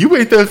 You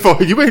ain't that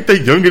far. You ain't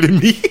that younger than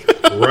me.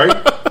 Right?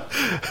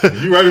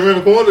 You right around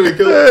the corner.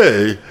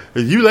 Hey,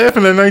 you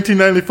laughing at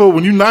 1994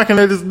 when you knocking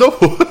at his door.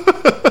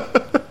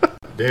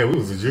 Damn, we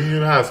was a junior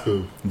in high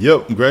school.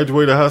 Yep,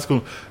 graduated high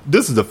school.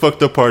 This is the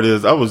fucked up part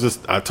is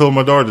I told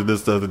my daughter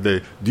this the other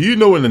day. Do you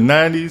know in the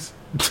 90s?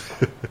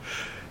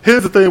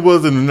 Here's the thing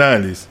was in the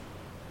 90s.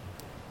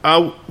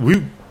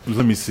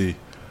 Let me see.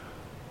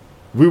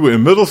 We were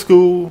in middle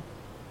school,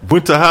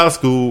 went to high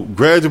school,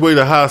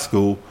 graduated high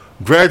school,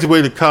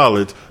 graduated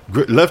college,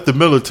 left the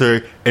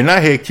military, and I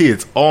had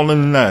kids all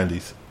in the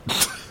 90s.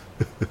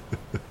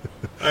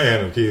 I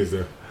had no kids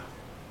though.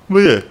 But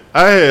yeah,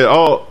 I had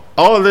all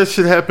of that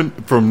shit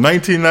happened from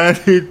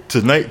 1990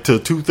 to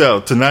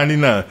 2000 to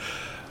 99.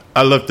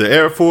 I left the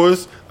Air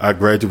Force. I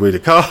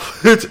graduated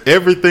college.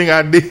 Everything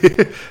I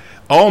did,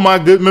 all my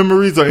good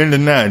memories are in the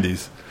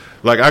 90s.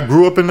 Like, I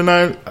grew up in the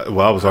 90s.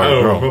 Well, I was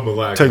already grown.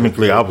 Like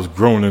technically, I was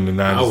grown in the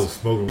 90s. I was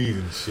smoking weed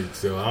and shit,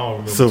 so I don't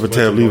remember. Silver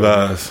Tab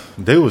Levi's.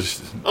 They was...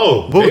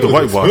 what was the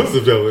white wash?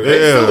 Expensive, though.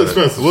 Yeah. Still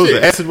expensive what was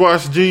shit. The acid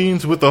wash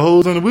jeans with the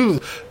holes in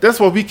it? That's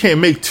why we can't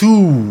make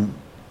too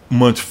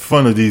much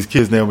fun of these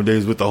kids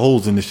nowadays with the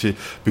holes in the shit.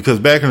 Because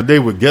back in the day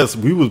with Guess,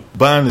 we was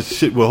buying this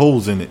shit with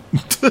holes in it.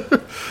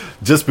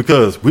 Just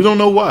because. We don't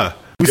know why.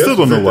 We still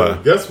don't know why.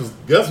 Guess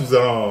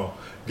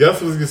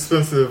was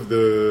expensive.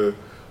 The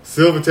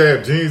Silver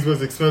Tab jeans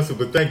was expensive,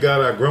 but thank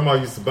God our grandma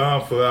used to buy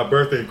them for our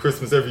birthday and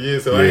Christmas every year,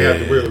 so I didn't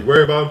have to really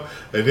worry about them.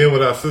 And then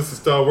when our sisters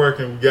started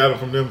working, we got them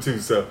from them too.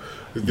 So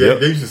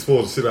they used to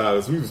spoil the shit out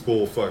of us. We was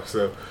spoiled fuck.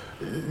 So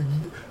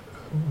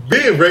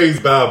being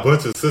raised by a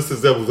bunch of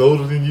sisters that was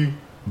older than you,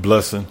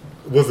 blessing,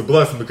 was a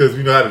blessing because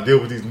we know how to deal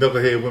with these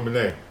knucklehead women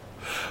now.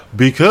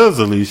 Because,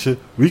 Alicia,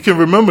 we can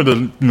remember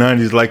the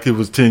 90s like it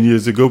was 10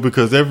 years ago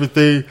because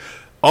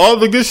all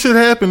the good shit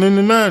happened in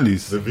the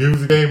 90s. The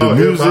music came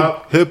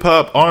out,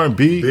 hip-hop,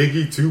 R&B.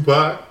 Biggie,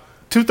 Tupac.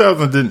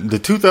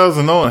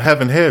 2000 on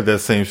haven't had that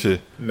same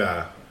shit.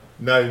 Nah,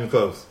 not even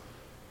close.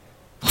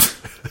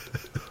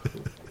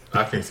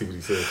 I can't see what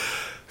he said.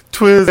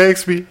 Twiz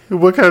asked me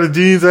what kind of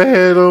jeans I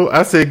had on.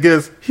 I said,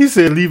 guess. He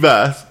said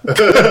Levi's.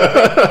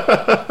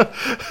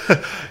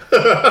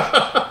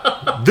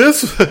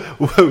 This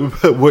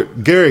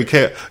what Gary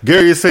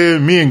is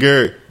saying, me and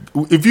Gary.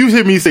 If you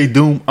hear me say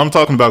Doom, I'm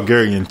talking about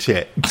Gary in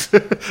chat.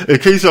 In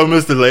case y'all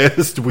missed it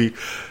last week,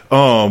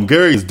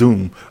 Gary is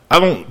Doom. I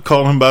don't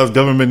call him by his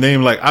government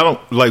name. I know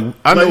he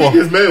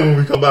gets mad when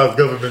we call by his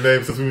government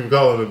name since we've been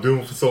calling him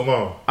Doom for so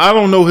long. I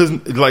don't know his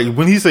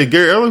when he say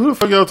Gary. I'm like, who the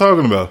fuck y'all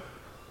talking about?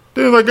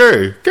 They're like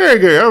Gary.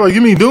 I'm like,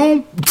 you mean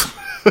Doom?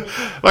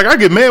 I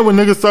get mad when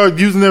niggas start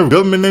using their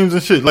government names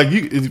and shit.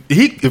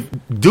 If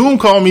Doom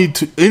called me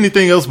to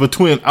anything else but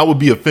Twin, I would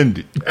be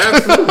offended.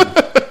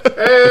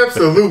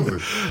 Absolutely.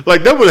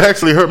 That would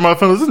actually hurt my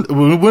feelings.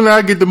 When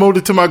I get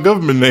demoted to my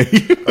government name.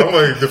 I'm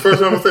like, the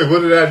first time I say, what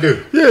did I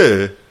do?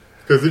 Yeah.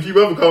 Because if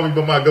you ever call me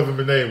by my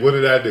government name, what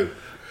did I do?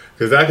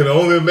 Because I can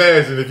only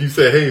imagine if you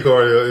say, hey,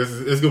 Cardi,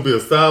 it's going to be a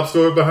sob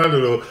story behind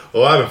it,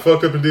 or I done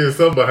fucked up and did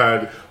something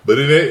behind it. But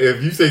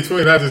if you say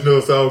Twin, I just know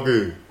it's all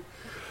good.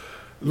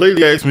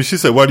 Lady asked me, she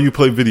said, why do you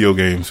play video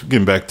games?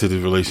 Getting back to the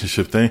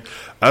relationship thing.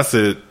 I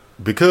said,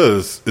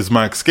 because it's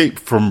my escape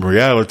from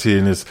reality,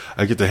 and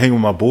I get to hang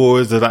with my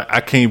boys that I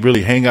can't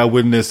really hang out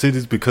with in their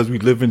cities because we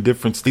live in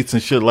different states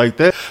and shit like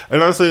that.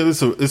 And I say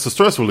it's a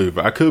stress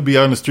reliever. I could be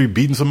out in the street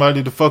beating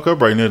somebody the fuck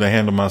up right now to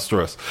handle my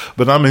stress,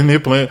 but I'm in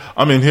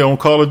here on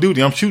Call of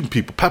Duty. I'm shooting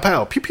people, pow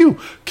pow, pew pew,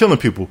 killing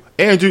people.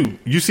 Andrew,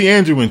 you see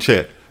Andrew in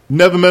chat.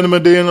 Never met him a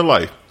day in the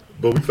life.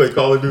 But we play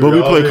Call of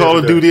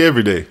Duty.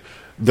 Every day.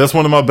 That's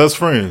one of my best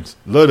friends.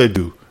 Love that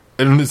dude.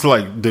 And it's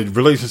like the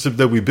relationship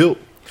that we built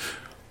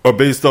are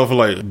based off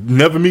of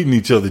never meeting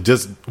each other,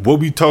 just what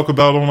we talk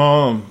about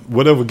on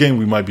whatever game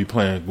we might be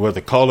playing, whether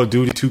Call of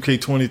Duty,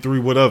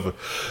 2K23, whatever.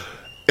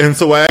 And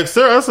so I asked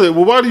her, I said,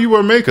 well, why do you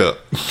wear makeup?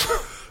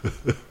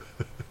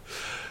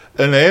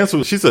 And the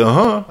answer, she said,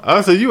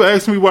 I said, you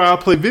asked me why I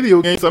play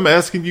video games. I'm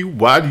asking you,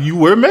 why do you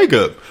wear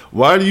makeup?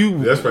 Why do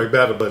you? That's right,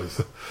 Battle Buddies.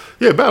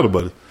 Yeah, Battle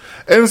Buddies.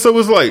 And so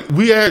it's like,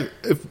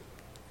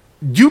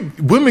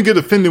 women get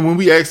offended when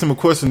we ask them a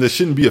question that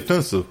shouldn't be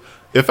offensive.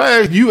 If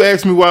you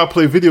ask me why I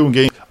play video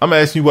games, I'm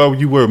asking you why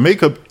you wear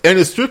makeup, and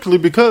it's strictly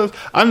because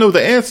I know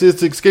the answer is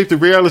to escape the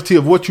reality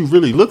of what you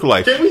really look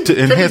like. Can we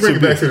bring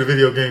it back to the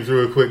video games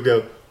real quick,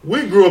 though?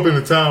 we grew up in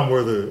a time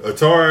where the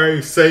Atari,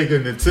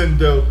 Sega,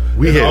 Nintendo,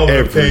 We had all of them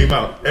everything. came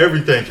out.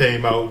 Everything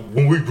came out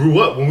when we grew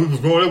up. When we was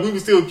growing up, we were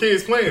still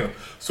kids playing them.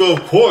 So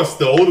of course,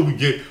 the older we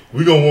get,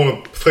 we gonna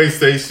want a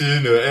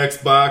PlayStation, or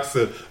Xbox,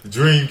 or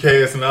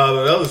Dreamcast, and all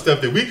that other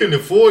stuff that we couldn't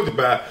afford to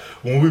buy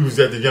when we was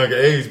at the younger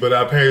age. But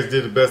our parents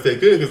did the best they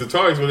could because the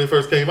Ataris when they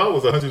first came out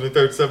was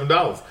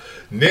 $137.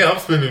 Now I'm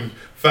spending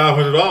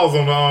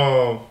 $500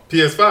 on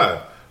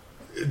PS5.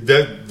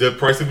 That the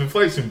price of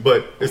inflation,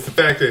 but it's the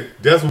fact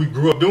that that's what we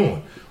grew up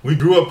doing. We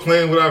grew up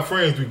playing with our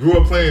friends. We grew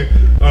up playing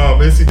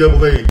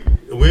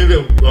NCAA. We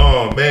ended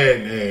up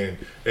Madden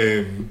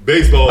and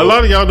baseball. A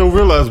lot of y'all don't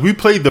realize we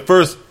played the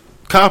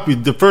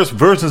first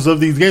versions of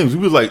these games.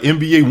 We was like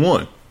NBA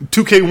 1,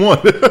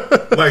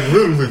 2K1. Like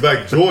literally,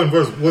 like Jordan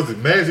versus, was it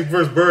Magic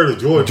versus Bird or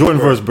Jordan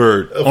versus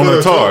Bird on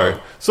the Atari.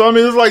 So I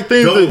mean, it's like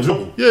things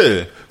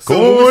yeah.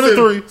 Go on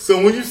to 3.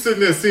 So when you sitting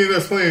there seeing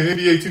us playing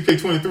NBA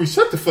 2K23,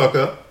 shut the fuck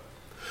up.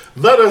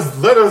 Let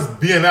us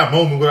be in that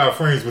moment with our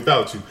friends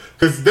without you,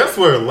 because that's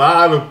where a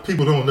lot of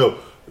people don't know.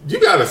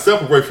 You gotta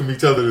separate from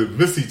each other to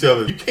miss each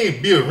other. You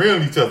can't be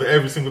around each other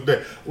every single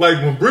day. Like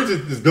when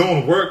Bridget is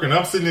going to work and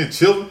I'm sitting there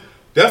chilling,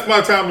 that's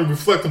my time to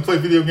reflect and play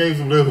video games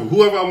with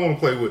whoever I want to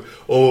play with,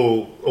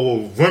 or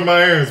run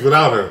my errands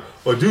without her,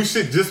 or do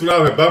shit just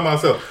without her by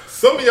myself.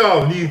 Some of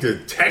y'all need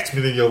the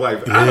attachment in your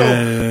life. I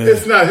don't.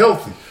 It's not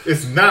healthy.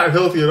 It's not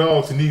healthy at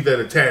all to need that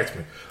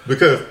attachment,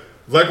 because.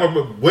 Like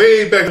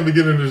way back in the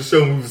beginning of the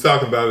show when we was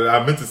talking about it,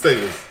 I meant to say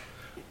this.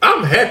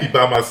 I'm happy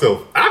by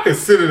myself. I could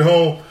sit at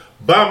home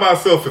by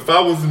myself if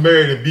I wasn't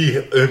married and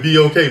be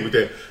okay with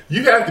that.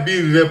 You have to be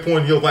to that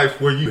point in your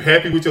life where you're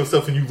happy with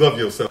yourself and you love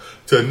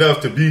yourself to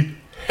enough to be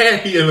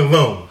happy and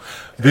alone.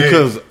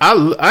 Because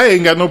I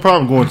ain't got no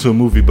problem going to a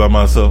movie by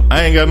myself.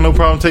 I ain't got no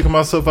problem taking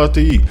myself out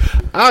to eat.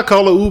 I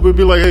call an Uber and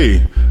be like,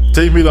 hey,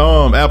 take me to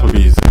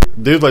Applebee's.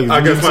 They're like,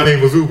 I guess my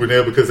name was Uber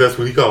now because that's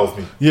what he calls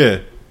me. Yeah.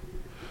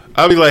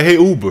 I'll be like, hey,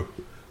 Uber.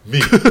 Me.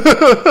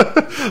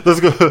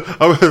 Let's go.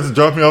 I was to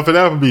drop me off at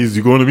Applebee's.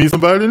 You going to meet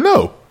somebody?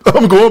 No.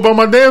 I'm going by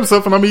my damn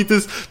self, and I'm eat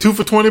this 2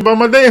 for $20 by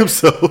my damn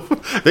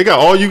self. They got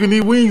all you can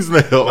eat wings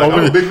now. Like,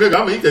 I'm a big nigga.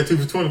 I'm gonna eat that 2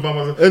 for $20 by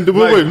myself. And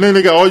wait, then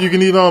they got all you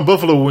can eat on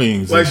buffalo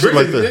wings. Like, Bridget,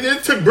 like that.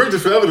 It took Bridget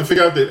forever to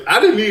figure out that I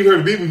didn't need her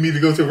to be with me to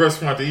go to a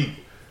restaurant to eat,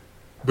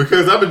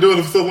 because I've been doing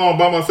it for so long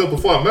by myself.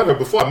 Before I met her,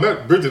 before I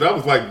met Bridget, I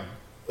was like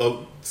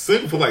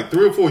single for like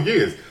 3 or 4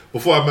 years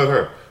before I met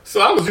her. So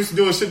I was used to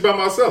doing shit by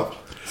myself.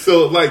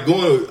 So like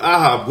going to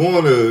IHOP,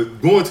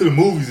 going to the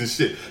movies and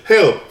shit.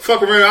 Hell,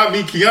 fuck around, I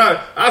meet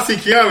Kiana. I see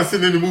Kiana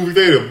sitting in the movie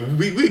theater.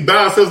 We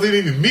by ourselves,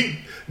 didn't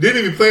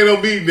even plan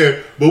on meeting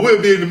there, but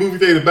we'll be in the movie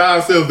theater by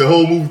ourselves, the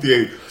whole movie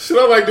theater. Shit,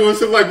 I like doing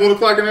shit like 1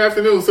 o'clock in the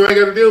afternoon, so I ain't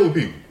got to deal with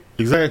people.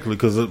 Exactly,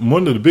 because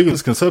one of the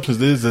biggest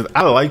conceptions is that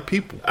I like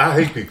people.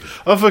 I hate people.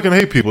 I fucking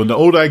hate people. And the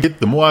older I get,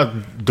 the more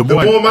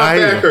my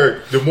back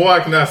hurt, the more I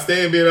cannot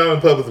stand being out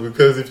in public.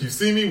 Because if you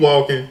see me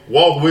walking,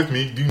 walk with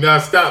me. Do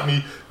not stop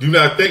me. Do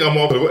not think I'm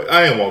walking away.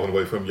 I am walking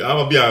away from you. I'm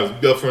gonna be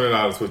honest, upfront and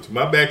honest with you.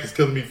 My back is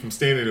killing me from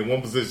standing in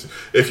one position.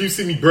 If you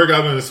see me break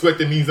out in a sweat,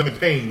 that means I'm in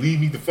pain. Leave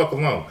me the fuck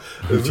alone.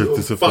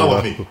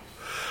 Follow me.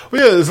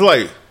 Well, yeah, it's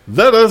like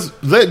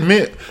let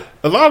men.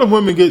 A lot of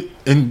women get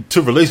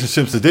into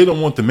relationships that they don't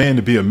want the man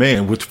to be a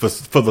man, which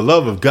for the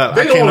love of God,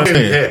 they I can't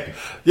understand. Be happy.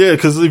 Yeah,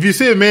 because if you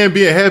see a man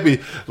being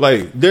happy,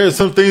 like there are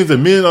some things that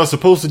men are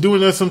supposed to do,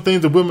 and there's some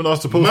things that women are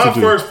supposed to do.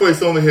 My first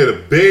place only had a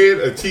bed,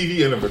 a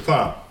TV, and a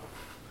recliner.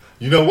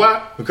 You know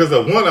why? Because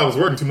one, I was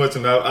working too much,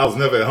 and I was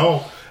never at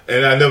home,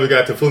 and I never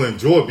got to fully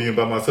enjoy being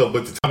by myself.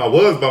 But the time I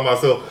was by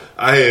myself,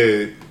 I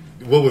had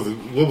what was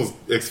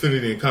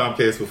Xfinity and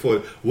Comcast before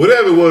that.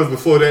 Whatever it was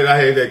before that, I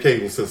had that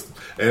cable system.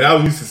 And I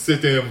used to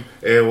sit there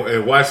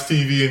and watch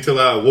TV until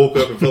I woke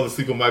up and fell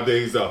asleep on my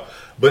days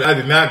off. But I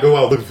did not go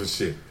out looking for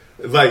shit.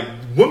 Like,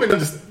 women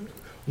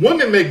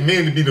make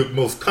men to be the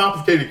most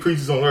complicated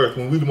creatures on earth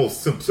when we're the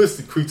most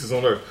simplistic creatures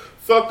on earth.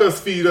 Fuck us,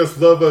 feed us,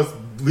 love us,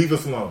 leave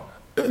us alone.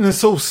 And it's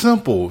so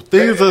simple.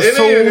 Things are so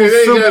simple.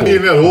 It ain't got to be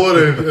in that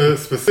order and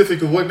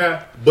specific and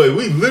whatnot. But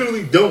we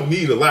literally don't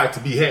need a lot to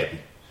be happy.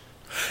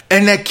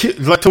 And that kid,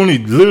 like Tony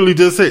literally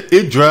just said,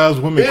 it drives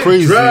women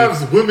crazy. It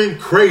drives women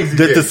crazy.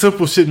 That the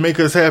simple shit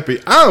make us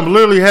happy. I'm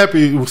literally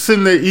happy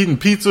sitting there eating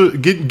pizza.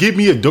 Give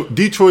me a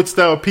Detroit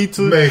style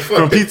pizza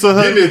from Pizza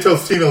Hut. Give me a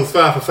Tostino's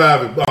 5 for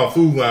 $5 on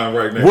Food Line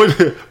right now.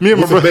 Me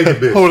and my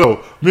brother. Hold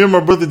on. Me and my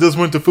brother just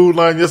went to Food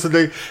Line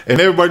yesterday, and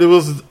everybody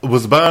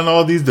was buying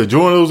all these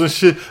DiGiorno's and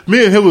shit.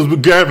 Me and him was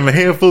grabbing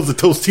handfuls of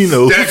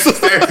Tostinos. Stacks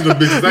of them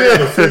bitches. I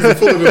got a freezer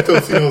full of them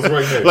Tostinos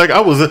right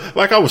now.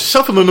 Like I was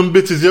shuffling them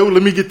bitches, yo.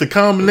 Let me get the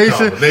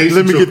combination.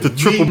 Let me get the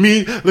triple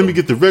meat. Let me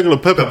get the regular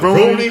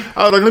pepperoni.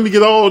 I was like, let me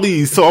get all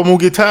these so I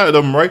won't get tired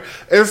of them, right?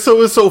 And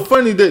so it's so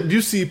funny that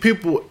you see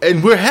people,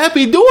 and we're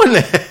happy doing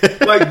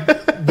that.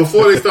 Like,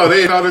 before they started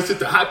adding all that shit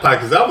to Hot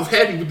Pockets, I was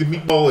happy with the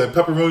meatball and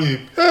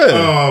pepperoni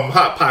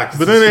Hot Pockets.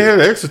 But then they had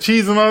extra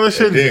cheese and all that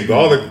shit. And then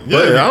garlic.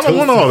 Yeah, I don't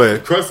want all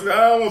that. Crust.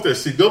 I don't want that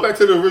shit. Go back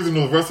to the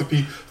original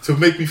recipe to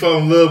make me fall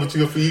in love with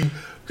you for eating.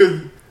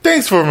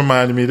 Thanks for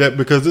reminding me of that,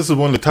 because this is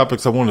one of the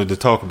topics I wanted to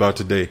talk about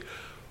today.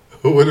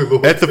 What is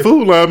at the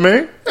food line,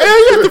 man.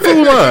 Hey, at the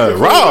food line,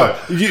 raw.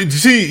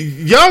 See,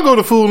 y'all go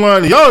to food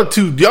line. Y'all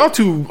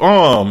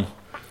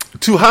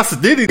too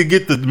hostility to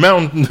get the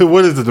mountain.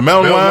 What is it? The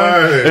mountain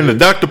line and the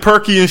Dr.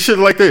 Perky and shit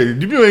like that.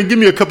 You ain't give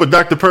me a cup of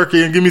Dr.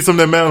 Perky and give me some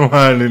of that mountain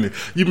line in it.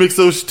 You mix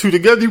those two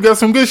together, you got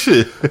some good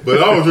shit.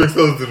 But I don't drink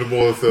sodas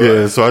anymore. So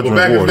yeah, so I drink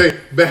water.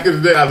 Back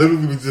in the day, I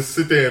literally would just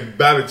sit there and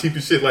buy the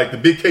cheapest shit like the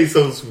big case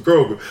sodas from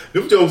Kroger.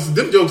 Them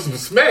jokes was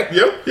smack,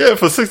 yo. Yeah,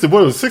 for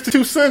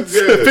 62 cents,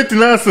 yeah.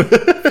 59 cents,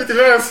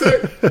 59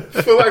 cents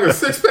for like a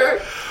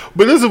 6-pack.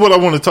 But this is what I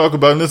want to talk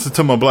about, and this is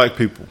to my black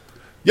people.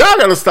 Y'all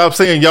gotta stop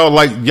saying y'all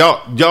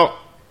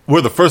were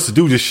the first to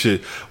do this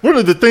shit. One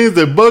of the things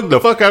that bugged the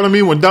fuck out of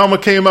me when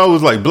Dahmer came out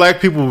was like black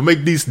people would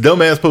make these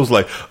dumbass posts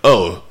like,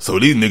 oh, so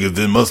these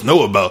niggas must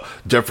know about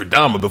Jeffrey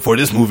Dahmer before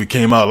this movie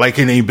came out, like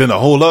it ain't been a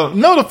whole lot.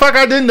 No, the fuck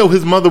I didn't know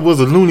his mother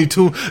was a Looney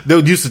Tune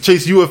that used to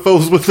chase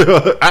UFOs with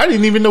I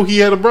didn't even know he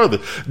had a brother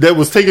that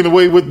was taken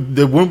away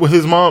that went with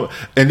his mom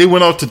and they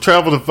went off to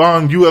travel to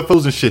find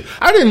UFOs and shit.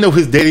 I didn't know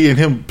his daddy and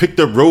him picked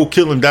up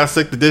roadkill and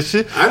dissected that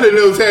shit. I didn't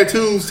know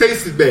tattoos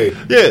tasted bad.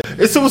 Yeah,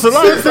 and so it's a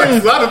lot of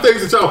things. A lot of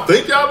things that y'all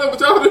think y'all know, but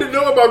y'all didn't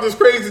know about this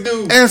crazy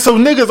dude. And so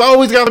niggas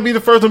always got to be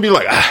the first one to be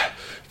like,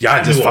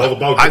 y'all just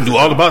I knew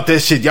all about that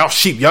shit. Y'all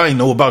sheep. Y'all ain't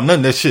know about none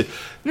of that shit.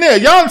 Yeah,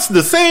 y'all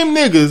the same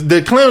niggas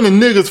that clowning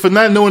niggas for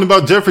not knowing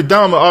about Jeffrey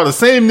Dahmer are the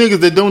same niggas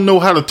that don't know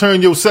how to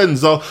turn your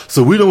settings off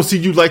so we don't see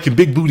you liking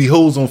big booty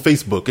hoes on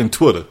Facebook and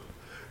Twitter.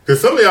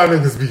 Cause some of y'all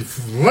niggas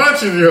be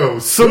lunching yo.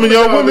 Some of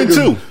y'all women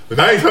too. But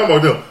I ain't talking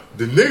about them.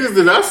 The niggas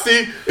that I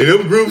see in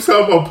them groups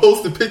talking about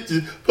post a pic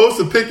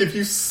if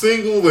you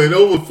single and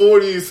over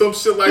 40 or some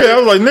shit like that. Yeah, I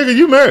was like, nigga,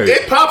 you married.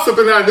 It pops up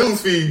in our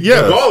newsfeed,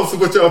 regardless of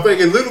what y'all think.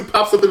 It literally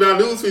pops up in our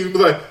newsfeed and be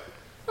like,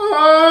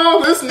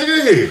 oh, this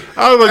nigga here.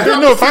 I was like, they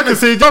know if I can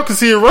see it, y'all can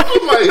see it right.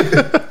 I'm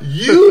like,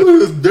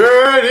 you is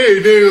dirty.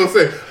 Then gonna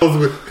say,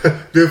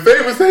 the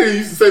famous thing he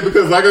used to say,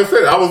 because like I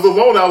said, I was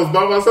alone, I was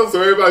by myself, so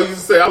everybody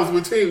used to say I was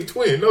with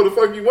twin. No, the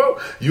fuck you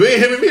won't. You ain't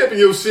hitting me up in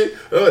your shit.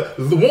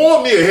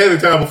 Warn me ahead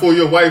of time before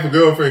your wife or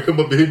girlfriend come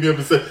up and hit me up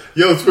and say,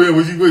 yo, twin,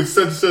 was you with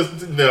such and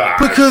such? Nah,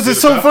 because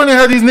it's so funny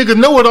how these niggas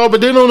know it all, but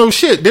they don't know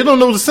shit. They don't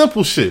know the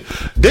simple shit.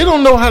 They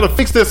don't know how to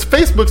fix their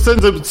Facebook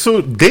settings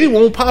so they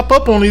won't pop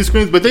up on these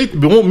screens, but they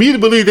want me to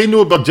believe they knew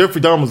about Jeffrey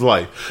Dahmer's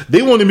life.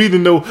 They wanted me to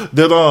know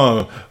that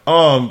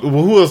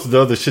who else the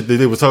other shit that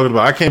they were talking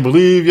about? I can't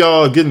believe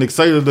y'all getting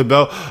excited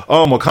about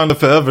Wakanda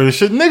Forever and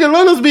shit. Nigga,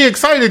 let us be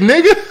excited,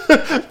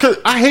 nigga. Cause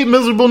I hate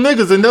miserable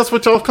niggas and that's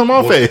what y'all come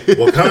off at.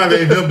 Wakanda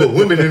ain't nothing but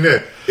women in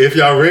there. If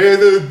y'all read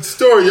the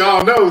story,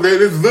 y'all know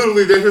that it's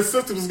literally that his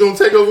sister was gonna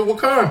take over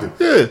Wakanda.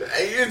 Yeah.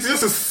 It's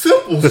just a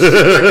simple shit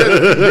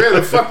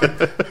like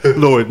that.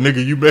 Lord,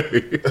 nigga, you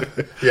married.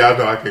 Yeah, I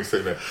know I can't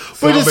say that.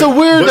 So but it's so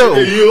weird though.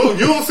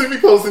 You don't see me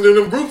posting in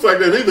them groups like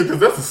that either, because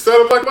that's a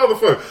setup like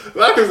motherfucker.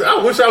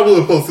 I wish I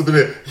would post something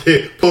there.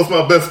 Yeah, post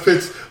my best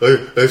pics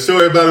and show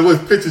everybody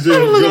what pictures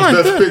your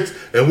best pics,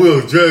 and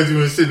we'll judge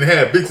you and shit and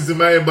have bitches in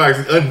my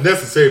inbox,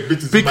 unnecessary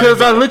bitches.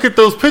 Because I look at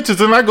those pictures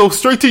and I go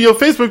straight to your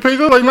Facebook page.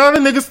 I'm like, nah, that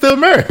nigga's still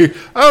married.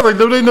 I was like,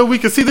 do they know we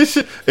can see this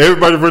shit?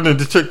 Everybody running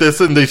to check that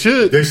something. They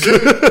should. They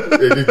should.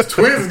 The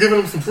Twins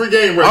giving them some free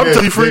game right now. I'm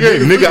telling you, free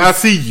game. Nigga, I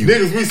see you.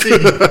 Niggas, we see you.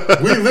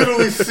 We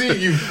literally see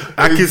you.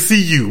 I can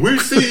see you. We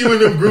see you in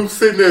them groups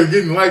sitting there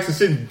getting likes and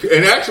shit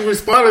and actually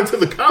responding to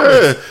the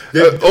comments.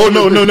 Yeah.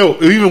 No.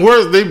 Even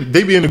worse,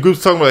 they be in the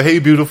groups talking about, hey,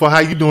 beautiful, how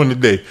you doing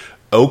today?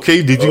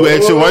 Okay, did you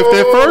ask your wife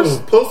that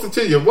first? Post it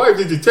to your wife.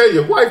 Did you tell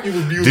your wife you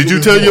was beautiful? Did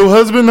you tell your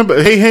husband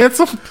about, hey,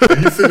 handsome?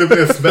 You sitting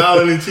there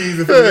smiling and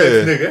cheesing for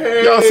the next nigga.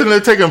 Hey. Y'all sitting there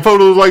taking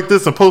photos like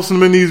this and posting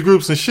them in these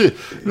groups and shit.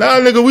 Nah,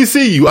 nigga, we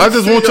see you. I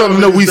just want y'all to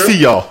know we see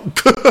y'all.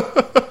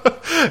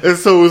 And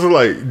so it's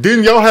like,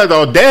 then y'all had the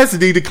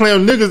audacity to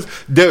claim niggas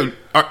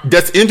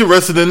that's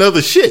interested in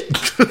other shit.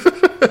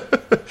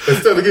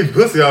 Instead of getting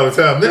pussy all the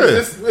time.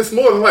 Nigga, it's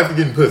more than likely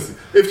getting pussy.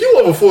 If you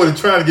over 40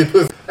 trying to get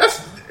pussy,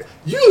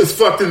 you is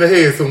fucked in the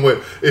head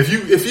somewhere. If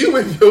you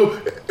in your,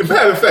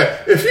 matter of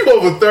fact, if you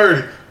over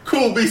 30,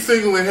 cool, be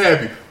single and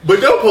happy.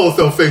 But don't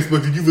post on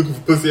Facebook that you looking for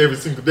pussy every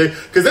single day,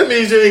 because that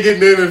means you ain't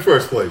getting in the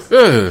first place.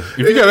 Yeah, if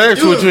you gotta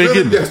ask what you ain't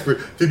getting. Desperate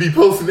to be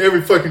posting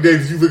every fucking day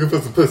that you looking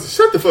for some pussy.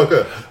 Shut the fuck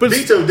up.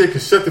 Beat your dick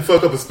and shut the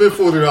fuck up and spend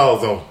 $40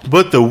 on.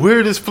 But the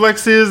weirdest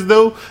flex is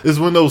though, is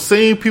when those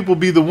same people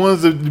be the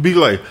ones that be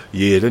like,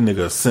 yeah, that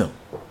nigga a simp.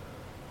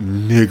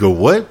 Nigga,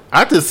 what?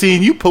 I just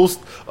seen you post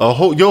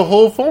your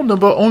whole phone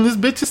number on this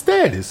bitch's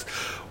status.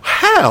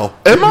 How?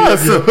 Am I a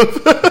simp?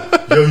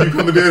 Yo, you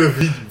coming down to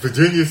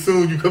Virginia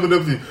soon? You coming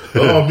up to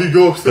New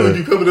York soon?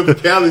 You coming up to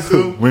Cali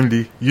soon?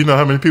 Wendy, you know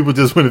how many people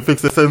just went and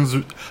fixed their sentence?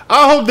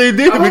 I hope they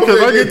did,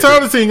 because I get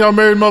tired of seeing y'all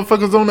married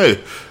motherfuckers on there.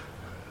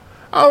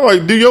 I'm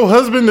like, do your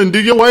husband and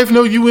do your wife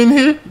know you in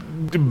here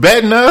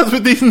batting eyes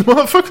with these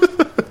motherfuckers?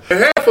 And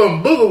half of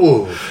them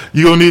booger.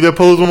 You gonna need that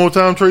pose one more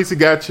time, Tracy?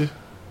 Got you.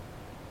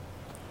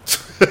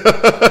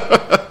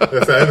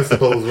 That's how innocent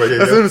pose right here.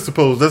 That's innocent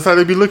pose. That's how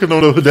they be looking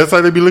on them. That's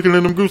how they be looking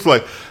in them groups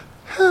like,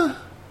 huh.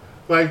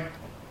 Like,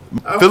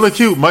 Feeling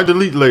cute, might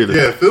delete later.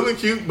 Yeah, feeling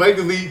cute, might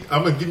delete.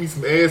 I'm gonna give me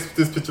some ass with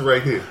this picture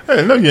right here.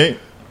 Hey, no, you ain't.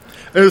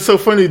 And it's so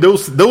funny.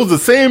 Those the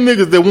same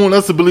niggas that want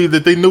us to believe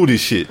that they know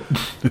this shit.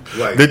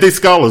 Right. That they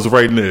scholars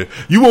right now.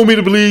 You want me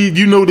to believe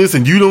you know this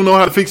and you don't know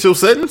how to fix your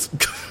settings?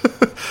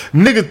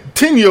 Nigga,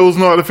 10-year-olds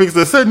know how to fix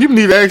their settings. You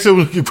need to ask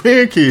your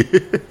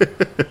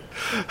grandkid.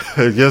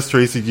 Yes,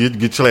 Tracy,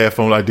 get your laugh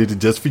on. I did it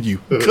just for you.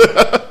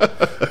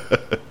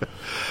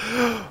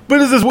 But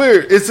it's just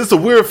weird. It's just a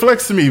weird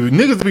flex to me.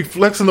 Niggas be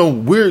flexing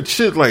on weird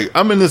shit. Like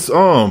I'm in this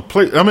I'm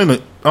in a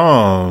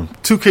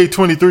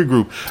 2K23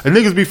 group, and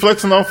niggas be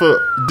flexing off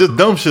of this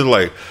dumb shit.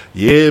 Like,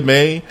 yeah,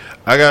 man,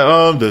 I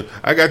got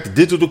the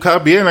digital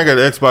copy and I got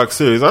the Xbox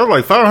Series. I was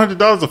like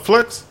 $500 a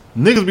flex.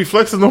 Niggas be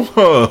flexing on.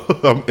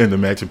 I'm in the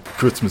matching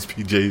Christmas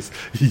PJs.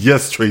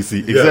 Yes, Tracy,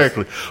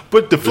 exactly. Yes.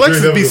 But the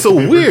flexes be so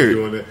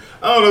weird.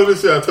 I don't know this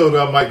shit. I told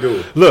her I might do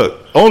it.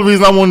 Look, only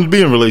reason I wanted to be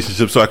in a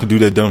relationship so I can do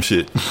that dumb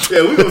shit.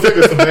 Yeah, we gonna take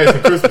us some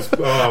matching Christmas.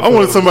 I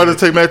wanted somebody to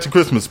take matching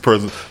Christmas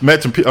presents,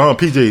 matching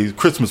PJs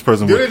Christmas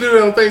present. Do they do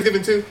that on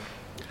Thanksgiving too?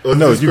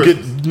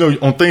 No,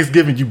 on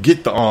Thanksgiving you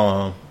get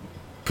the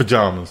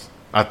pajamas.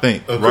 I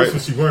think on right.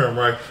 Christmas you wear them,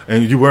 right?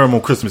 And you wear them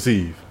on Christmas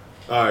Eve.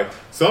 All right,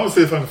 so I'm gonna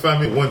see if I can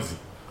find me a onesie.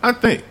 I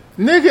think,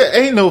 nigga,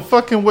 ain't no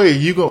fucking way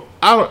you go.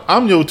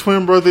 I'm your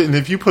twin brother, and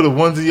if you put a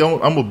onesie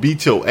on, I'm gonna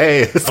beat your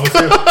ass. I'm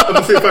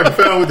gonna see if I can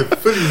find one with the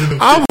footies in them.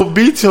 I'm gonna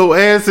beat your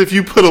ass if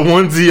you put a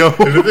onesie on.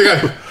 And if they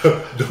got,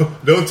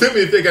 don't tell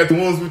me if they got the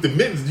ones with the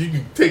mittens you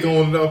can take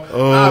on and off.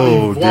 Oh, I'll be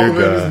dear walking around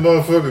God. this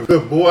motherfucker.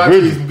 Good boy, I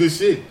tell you some good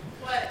shit.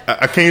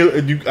 I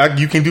can't.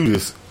 You can do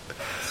this.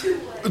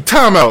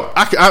 Time out.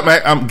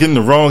 I'm getting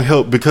the wrong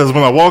help because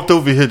when I walked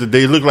over here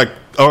today, it looked like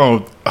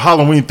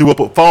Halloween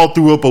fall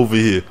threw up over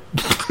here.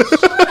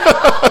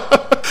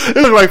 It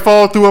looked like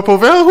fall threw up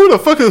over here.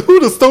 Who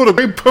the stole the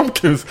great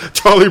pumpkins?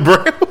 Charlie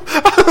Brown.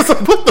 I was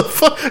like, what the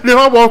fuck? Then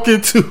I walk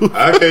into.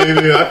 I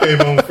came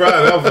on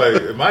Friday. I was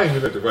like, am I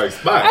even at the right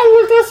spot?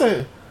 I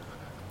said,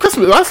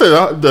 Christmas. I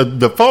said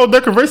the fall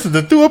decorations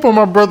that threw up on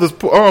my brother's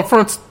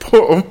front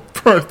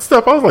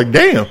step. I was like,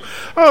 damn.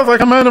 I was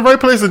like, I'm in the right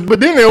place. But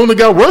then they only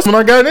got worse when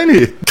I got in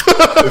here.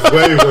 It's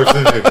way worse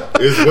than it.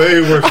 It's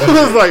way worse than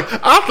I was like,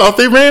 I thought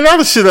they ran out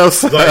of shit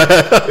outside. Like,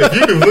 if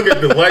you can look at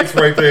the lights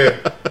right there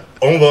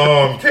on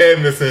the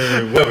cabinets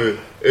and whatever,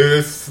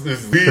 it's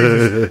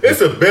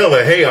a bale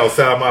of hay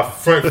outside my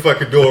front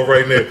fucking door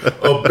right now.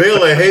 A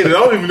bale of hay that I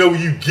don't even know where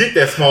you get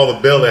that smaller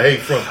bale of hay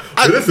from.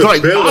 But it's a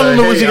bale I don't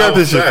know where you got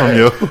this shit from,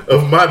 yo.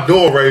 Of my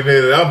door right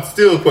now that I'm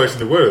still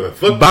questioning where the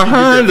fuck.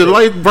 Behind the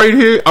light right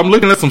here, I'm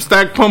looking at some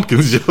stacked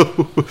pumpkins,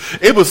 yo.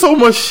 It was so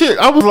much shit.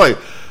 I was like,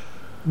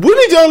 when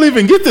did y'all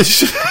even get this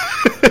shit?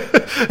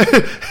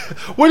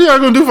 What are y'all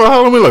gonna do for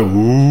Halloween? Like,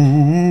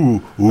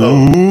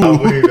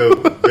 Halloween,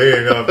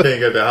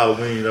 King got the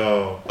Halloween.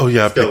 Oh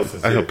yeah,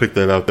 I helped pick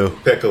that out though.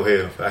 Petco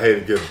had him. I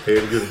had to get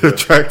him.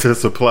 Tractor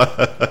Supply.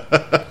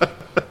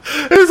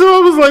 And so I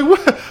was like,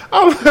 what?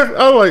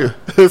 I like.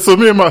 So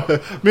me and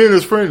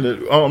his friend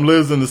that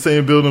lives in the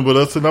same building with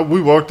us, and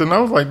we walked in. I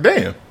was like,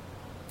 damn.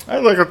 I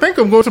was like, I think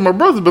I'm going to my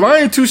brother's, but I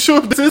ain't too sure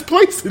if this is his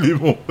place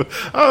anymore.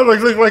 I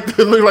was like,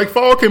 look like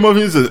fall came up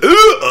here and said,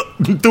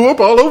 threw up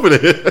all over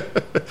there.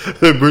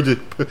 Bridget,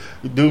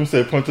 Doom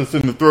said, punch us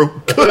in the throat.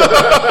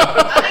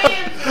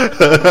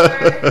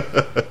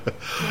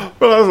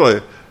 But I was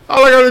like,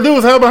 all I got to do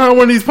is hide behind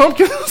one of these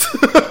pumpkins.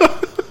 Wait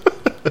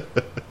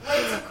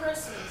till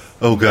Christmas.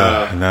 Oh,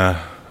 God, nah.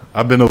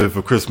 I've been over there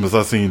for Christmas.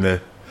 I seen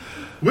that.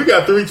 We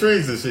got 3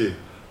 trees this year.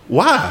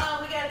 Why?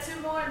 We got 2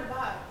 more in the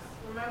box,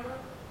 remember?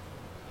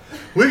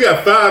 We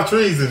got 5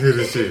 trees in here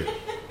this year.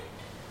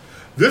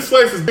 This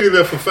place is big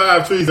enough for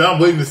 5 trees. I'm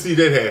waiting to see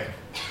that happen.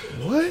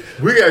 What?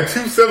 We got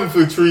 2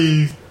 7-foot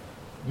trees.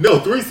 No,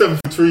 3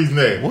 7-foot trees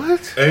now.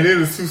 What? And then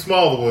there's 2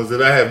 smaller ones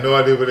that I have no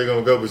idea where they're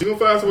going to go. But you're going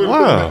to find somewhere to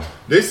put them.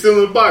 They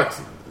still in the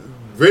box,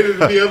 ready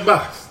to be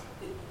unboxed.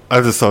 I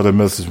just saw that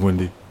message,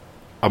 Wendy.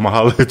 I'm going to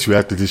holler at you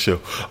after this show.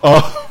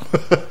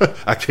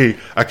 I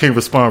can't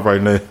respond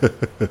right now.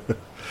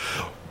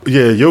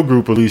 Yeah, your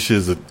group, Alicia,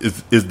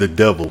 is the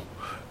devil.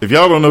 If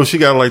y'all don't know, she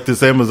got like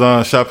this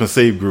Amazon Shop and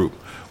Save group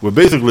where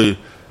basically,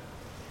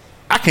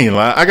 I can't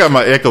lie, I got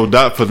my Echo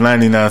Dot for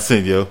 99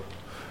 cents, yo.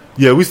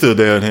 Yeah, we still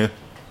down here.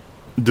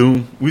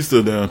 Doom, we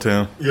still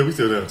downtown. Yeah, we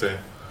still downtown.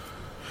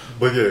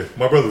 But yeah,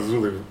 my brother's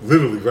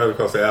literally right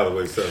across the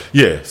alleyway, so.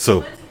 Yeah,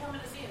 so.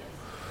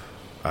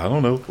 I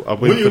don't know.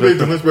 When you make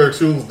the Lynchburg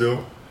shoes, dude?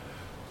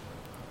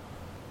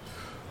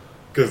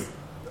 Because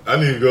I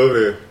need to go over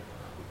there.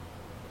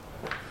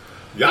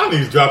 Y'all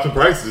need to drop some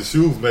prices of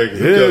shoes makers.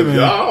 Yeah, man.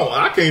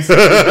 I can't see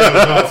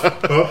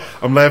 $2,000.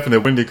 I'm laughing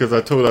at Wendy because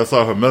I told her I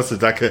saw her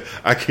message. I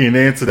can't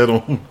answer that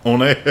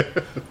on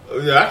air.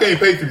 Yeah, I can't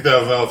pay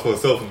 $3,000 for a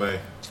sofa, man.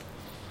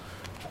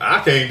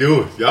 I can't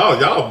do it.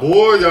 Y'all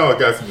bored. Y'all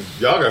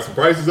got some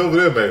prices over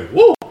there, man.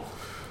 Woo!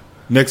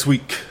 Next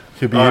week.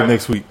 He'll be here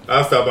next week.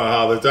 I'll stop by and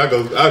holler at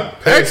you.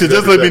 Actually,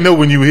 just let me know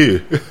when you're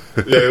here.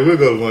 Yeah, we'll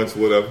go to lunch or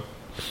whatever.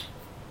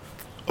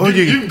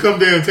 You can come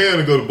downtown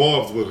and go to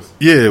Bob's with us.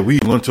 Yeah, we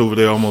eat lunch over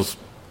there almost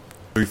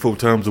 3-4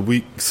 times a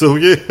week. So,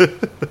 yeah.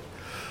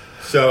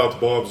 Shout out to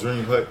Barb's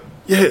Dream Hut.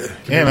 Yeah,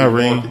 and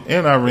Irene.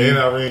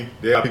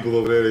 They got people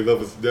over there. They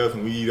love us to death,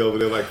 and we eat over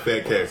there like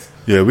fat cats.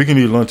 Yeah, we can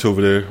eat lunch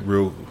over there.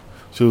 Real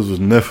shows was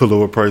never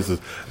lower prices,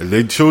 and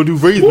they sure do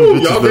raise them.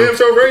 Y'all damn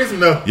sure raise them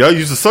now. Y'all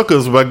used to suck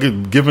us by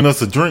giving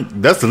us a drink.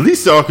 That's the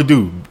least y'all could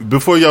do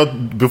before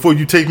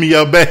you take me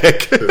out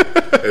back and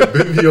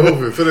bend me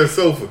over for that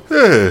sofa.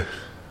 Yeah.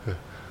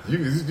 You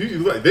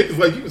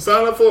can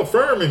sign up for a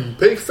firm and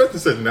pay such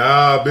and such.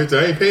 Nah, bitch,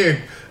 I ain't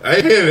paying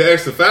the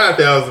extra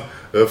 $5,000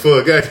 for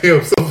a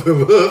goddamn sofa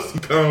with us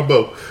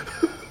combo.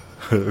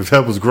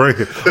 That was great.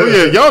 Oh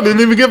yeah, y'all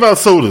didn't even give out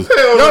sodas.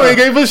 Y'all ain't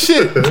gave us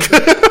shit.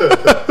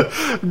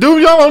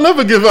 Dude, y'all don't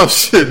never give out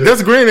shit.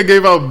 That's Granny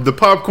gave out the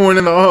popcorn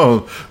and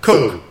the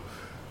Coke.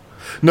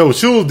 No,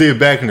 Shules did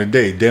back in the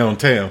day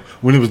downtown.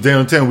 When it was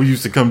downtown, we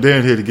used to come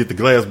down here to get the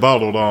glass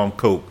bottled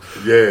Coke.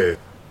 Yeah.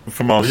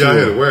 From our y'all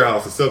had a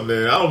warehouse or something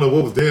there. I don't know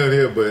what was down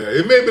here, but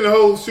it may have been the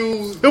whole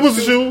Shoes. It was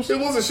the Shoes. It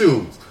was the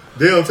Shoes.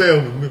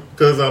 Downtown,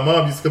 because our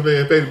mom used to come there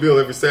and pay the bill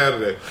every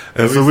Saturday.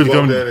 And so we'd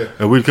come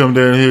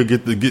down here,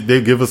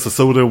 they give us a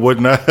soda and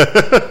whatnot.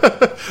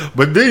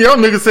 But then y'all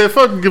niggas said,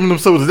 fuck giving them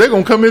sodas. They're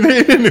going to come in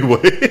here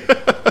anyway.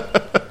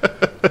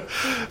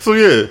 So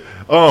yeah.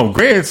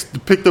 Grants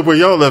picked up where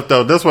y'all left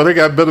out. That's why they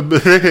had better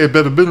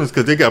business,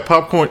 because they got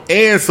popcorn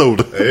and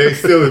soda.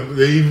 And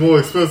they even more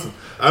expensive.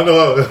 I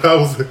know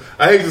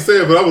I hate to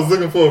say it, but I was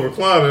looking for a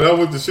recliner, and I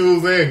went to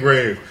Shoes and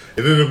Grants,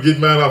 and ended up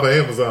getting mine off of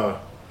Amazon.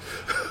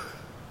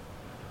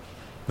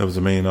 That was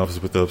the main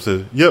office with the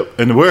upset. Yep,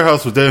 and the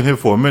warehouse was down here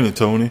for a minute,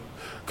 Tony,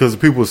 because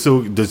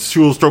the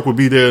Shoes truck would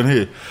be down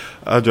here.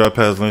 I drive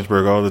past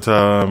Lynchburg all the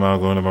time. I'm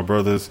going to my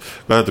brother's.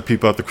 I have to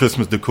peep out the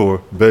Christmas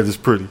decor. Bed is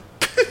pretty.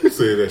 Who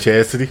said that?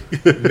 Chastity.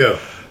 No.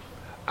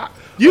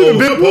 You done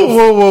been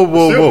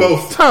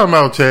whoa. Time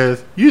out,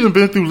 Chaz. You done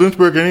been through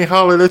Lynchburg and ain't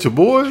hollered at your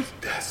boys?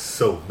 That's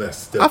so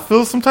messed up. I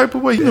feel some type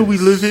of way. You know we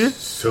live here.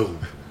 So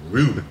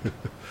rude.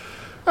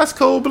 That's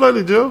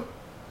cold-blooded, Joe.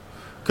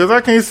 Because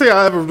I can't say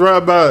I ever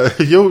drive by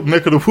your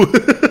neck of the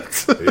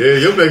woods. Yeah,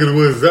 your neck of the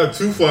woods is not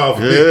too far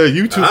from me. Yeah,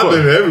 you too far. I've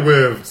been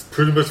everywhere,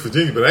 pretty much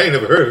Virginia, but I ain't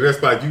never heard of that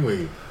spot you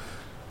in.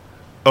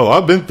 Oh,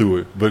 I've been through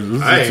it, but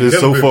it's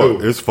so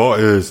far. It's far.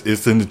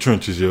 It's in the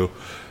trenches, yo.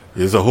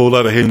 There's a whole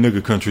lot of hate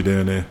nigga country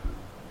down there.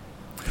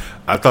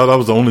 I thought I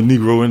was the only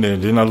Negro in there,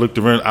 and then I looked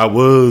around. I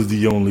was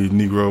the only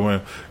Negro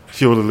in.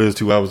 She only lives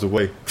 2 hours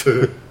away.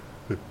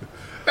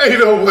 Ain't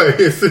no way.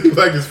 It seems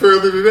like it's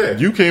further than that.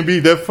 You can't be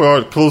that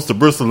far close to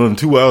Bristol and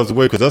 2 hours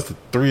away, because that's a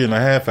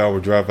 3.5 hour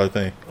drive, I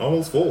think.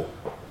 Almost 4.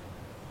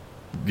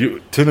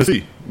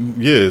 Tennessee.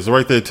 Yeah, it's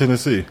right there,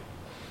 Tennessee.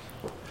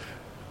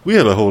 We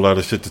had a whole lot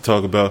of shit to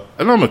talk about.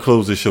 And I'm going to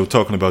close this show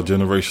talking about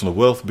generational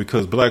wealth,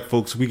 because black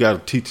folks, we got to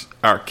teach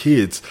our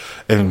kids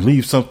and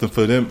leave something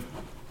for them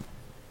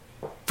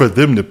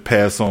to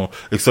pass on,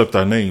 except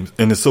our names.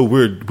 And it's so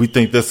weird. We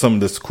think that's something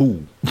that's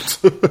cool.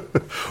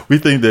 We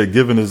think that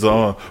giving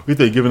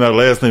our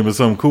last name is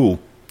something cool.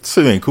 This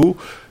shit ain't cool.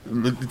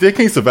 They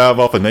can't survive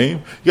off a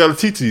name. You got to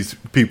teach these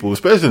people,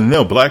 especially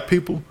now black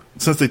people,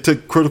 since they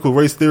took critical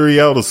race theory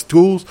out of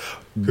schools.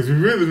 Because we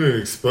really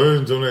didn't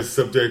expunge on that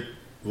subject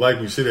like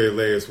we should have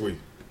last week.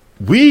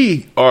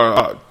 We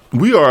are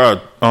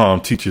our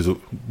teachers.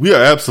 We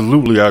are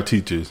absolutely our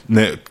teachers,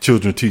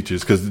 children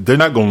teachers, because they're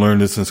not going to learn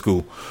this in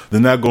school. They're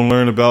not going to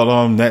learn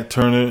about Nat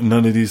Turner,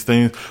 none of these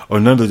things, or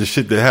none of the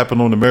shit that happened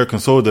on American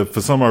soil that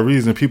for some odd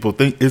reason people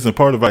think isn't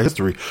part of our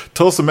history.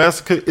 Tulsa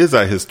Massacre is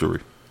our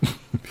history.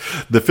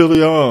 The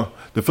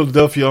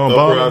Philadelphia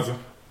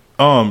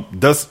bombing,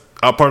 that's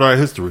our part of our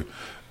history.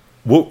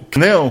 Well,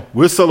 now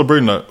we're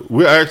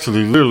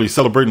actually literally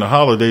celebrating a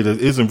holiday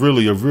that isn't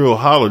really a real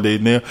holiday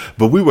now,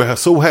 but we were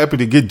so happy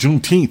to get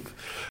Juneteenth.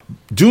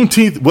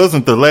 Juneteenth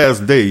wasn't the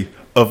last day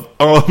of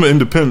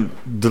independence.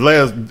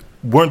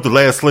 Weren't the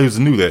last slaves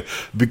that knew that,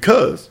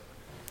 because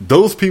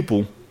those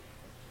people,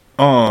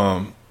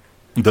 the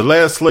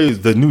last slaves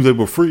that knew they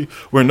were free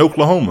were in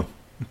Oklahoma.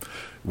 It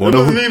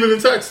wasn't even in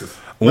Texas.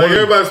 Like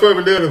everybody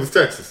swerving down, it was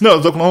Texas. No, it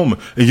was Oklahoma.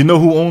 And you know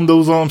who owned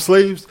those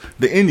slaves?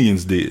 The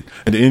Indians did.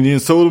 And the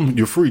Indians told them,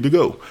 you're free to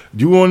go.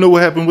 Do you want to know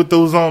what happened with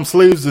those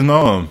slaves in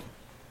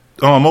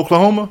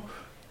Oklahoma?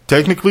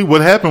 Technically,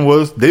 what happened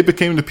was they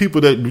became the people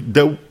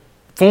that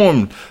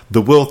formed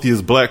the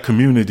wealthiest black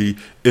community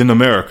in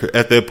America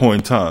at that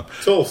point in time.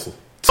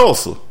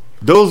 Tulsa.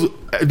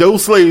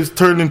 Those slaves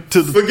turned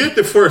into... Forget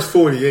the first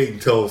 48 in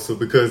Tulsa,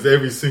 because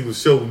every single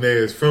show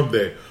there is from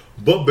there.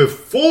 But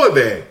before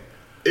that,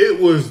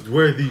 it was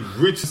where the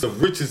richest of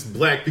richest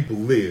black people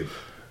lived.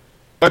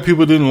 Black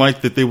people didn't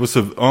like that they were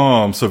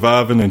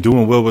surviving and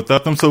doing well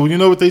without them. So you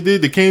know what they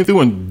did? They came through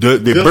and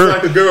they just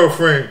like a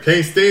girlfriend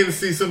can't stand to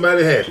see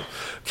somebody happy.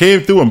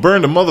 Came through and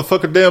burned the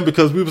motherfucker down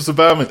because we were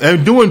surviving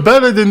and doing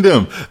better than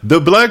them. The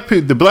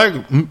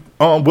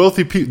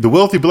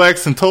wealthy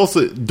blacks in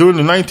Tulsa during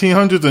the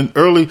 1900s and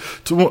early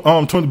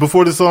 20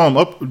 before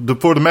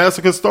the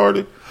massacre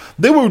started.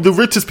 They were the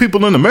richest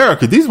people in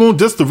America. These weren't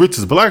just the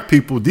richest black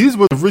people. These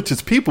were the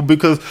richest people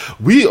because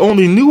we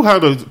only knew how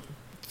to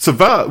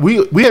survive.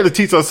 We had to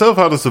teach ourselves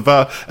how to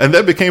survive, and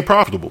that became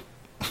profitable.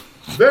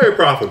 Very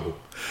profitable.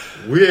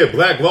 We had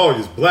black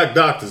lawyers, black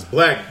doctors,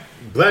 black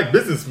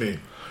businessmen.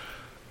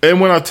 And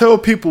when I tell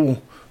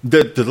people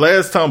that the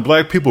last time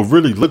black people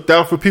really looked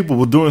out for people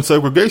was during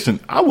segregation,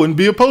 I wouldn't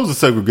be opposed to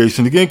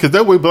segregation again, because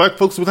that way black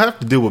folks would have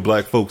to deal with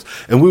black folks.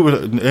 And we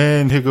would.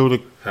 And here go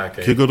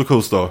the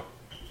co-star.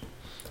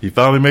 He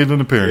finally made an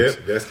appearance.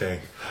 Yep, that's Kane.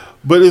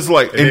 But it's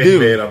like, and then,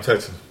 man, I'm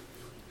touching.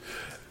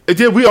 And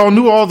yeah, we all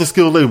knew all the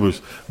skilled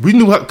laborers. We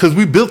knew how, because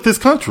we built this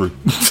country.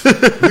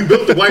 We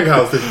built the White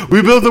House.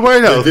 We built the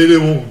White House. They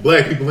didn't want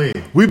black people in.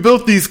 We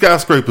built these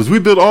skyscrapers. We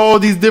built all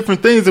these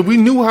different things, and we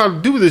knew how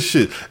to do this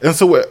shit. And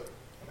so,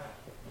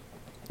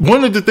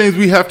 one of the things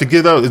we have to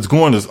get out is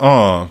going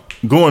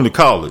to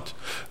college,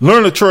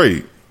 learn a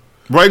trade.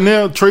 Right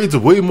now, trades are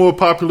way more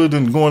popular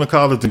than going to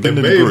college and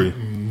getting a degree.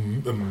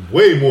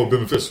 Way more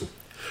beneficial.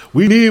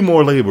 We need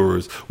more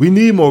laborers. We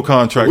need more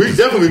contractors. We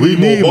definitely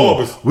need more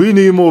barbers. We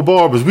need more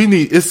barbers.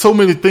 It's so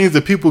many things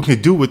that people can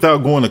do without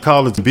going to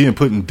college and being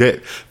put in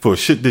debt for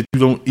shit that you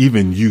don't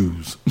even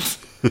use.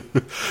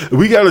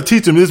 We got to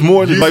teach them there's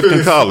more in life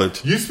than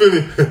college.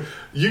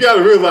 You got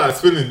to realize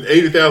spending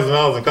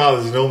 $80,000 in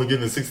college and only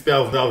getting a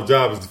 $60,000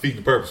 job is defeating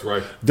the purpose,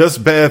 right? That's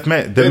bad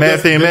math. The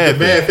math ain't math.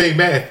 The math ain't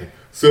math.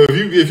 So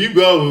if you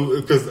go,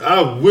 because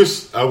I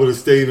wish I would have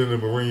stayed in the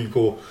Marine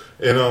Corps,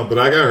 and but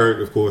I got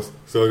hurt, of course,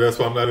 so that's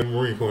why I'm not in the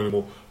Marine Corps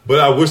anymore.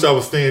 But I wish I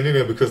was staying in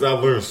there, because I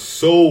learned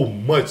so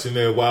much in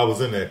there while I was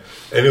in there,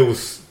 and it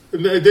was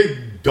they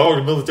dog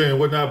the military and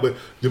whatnot, but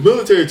the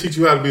military teach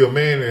you how to be a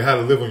man and how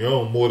to live on your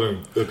own more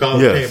than the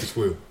college campus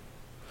will.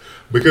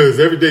 Because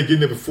every day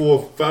getting up at 4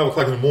 or 5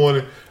 o'clock in the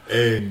morning,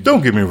 and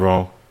don't get me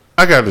wrong,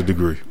 I got a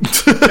degree. And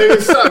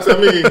it sucks. I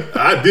mean,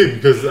 I didn't,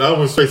 because I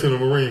went straight to the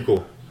Marine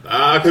Corps.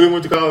 I could have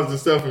went to college and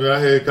stuff, and I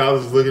had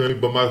colleges looking at me,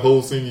 but my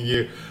whole senior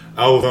year,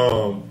 I was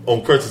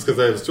on crutches because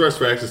I had a stress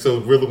fracture, so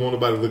really wasn't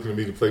nobody looking at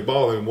me to play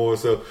ball anymore.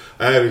 So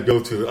I had to go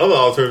to the other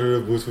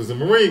alternative, which was the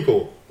Marine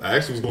Corps. I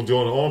actually was going to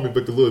join the Army,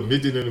 but the little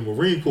midget in the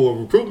Marine Corps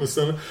recruitment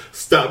center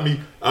stopped me.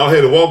 I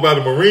had to walk by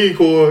the Marine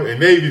Corps and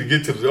Navy to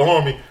get to the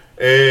Army,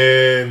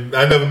 and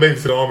I never made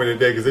it to the Army that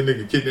day because that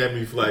nigga kidnapped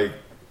me for like.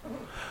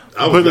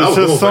 But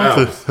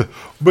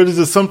it's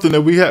just something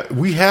that we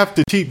have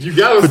to teach. You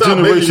gotta stop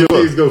making your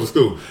kids go to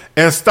school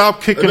and stop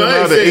kicking them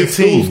out at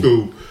 18.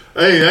 School.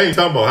 I ain't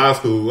talking about high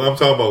school. I'm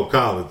talking about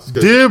college.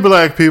 Dear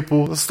black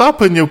people, stop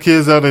putting your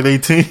kids out at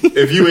 18.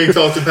 If you ain't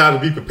taught them how to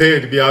be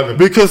prepared to be out,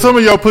 because some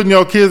of y'all putting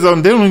y'all kids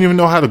out, they don't even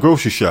know how to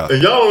grocery shop,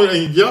 and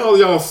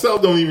y'all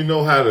self don't even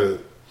know how to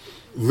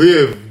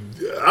live.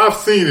 I've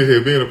seen it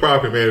here being a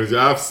property manager.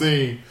 I've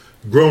seen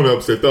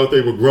grown-ups that thought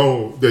they were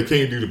grown that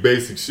can't do the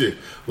basic shit.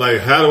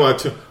 Like,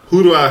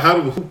 who do I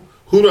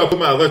put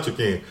my electric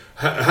in?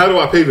 How do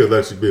I pay the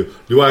electric bill?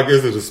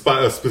 Is it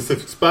a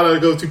specific spot I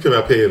go to? Can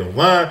I pay it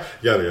online?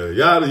 Yada yada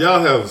yada. Y'all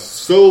have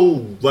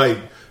so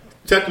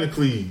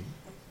technically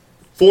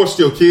forced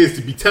your kids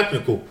to be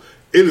technical.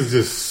 It is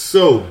just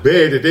so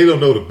bad that they don't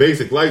know the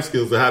basic life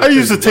skills of how to. I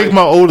used to take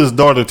my oldest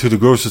daughter to the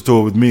grocery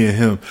store with me and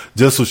him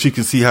just so she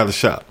can see how to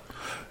shop.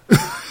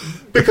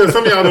 Because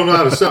some of y'all don't know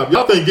how to shop.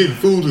 Y'all think getting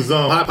food is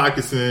Hot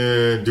Pockets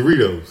and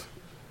Doritos.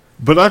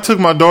 But I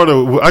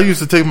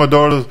used to take my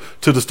daughter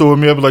to the store with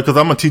me. I'd be like, because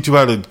I'm going to teach you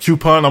how to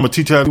coupon. I'm going to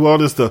teach you how to do all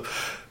this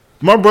stuff.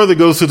 My brother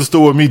goes to the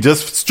store with me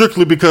just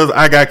strictly because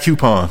I got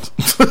coupons.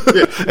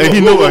 Yeah. And he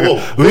knows I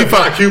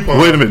got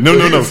coupons. Wait a minute.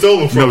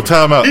 No,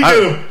 time out.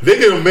 They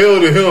get them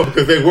mailed to him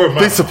because they work.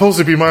 They're supposed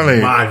to be my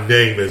name. My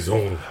name is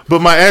on them. But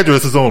my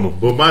address is on them.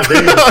 But my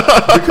name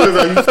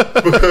is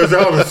because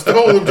y'all have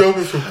stolen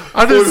jokers from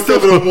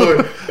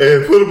 4701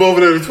 and put them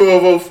over there to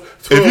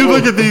 12. If you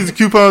look at these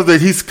coupons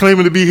that he's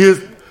claiming to be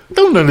his,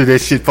 don't none of that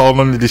shit fall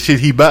under the shit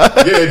he buys.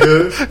 Yeah, it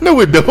does. No,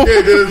 it don't. Yeah,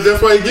 it does.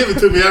 That's why he give it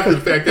to me after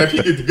the fact. After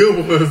he get the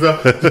good ones,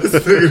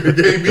 this nigga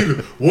gave me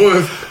the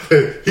ones.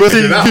 But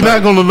see, you're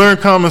not going to learn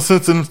common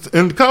sense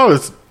in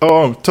college,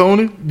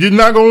 Tony. You're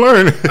not going to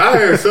learn it. I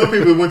heard some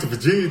people that went to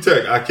Virginia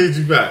Tech. I kid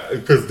you not.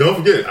 Because don't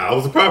forget, I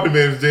was a property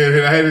manager in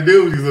here. I had to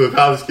deal with these little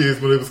college kids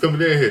when they was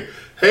coming in here.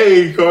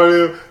 Hey,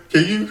 Cardell,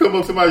 can you come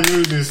up to my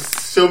unit and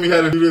show me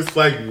how to do this?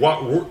 Like,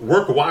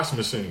 work a washing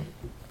machine.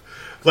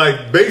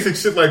 Like basic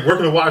shit like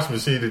working a washing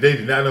machine that they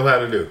did not know how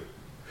to do.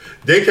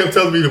 They kept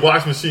telling me the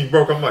washing machine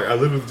broke. I'm like, I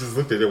literally just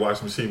looked at their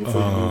washing machine before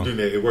you moved in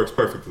there. It works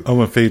perfectly. I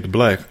went fade to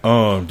black.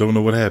 Don't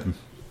know what happened.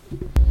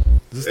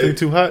 Is this thing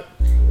too hot?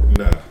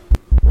 Nah,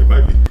 it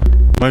might be.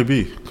 Might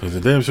be because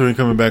the damn sure ain't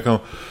coming back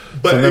on.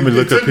 But so let me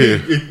look up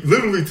here. It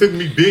literally took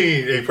me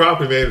being a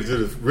property manager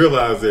to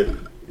realize that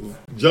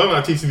y'all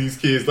not teaching these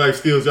kids life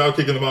skills. Y'all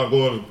kicking them out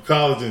going to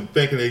college and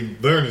thinking they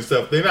learning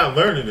stuff. They're not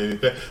learning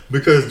anything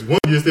because one,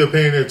 you're still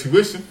paying their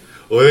tuition,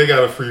 or they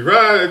got a free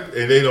ride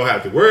and they don't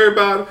have to worry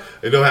about it.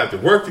 They don't have to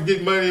work to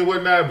get money and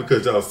whatnot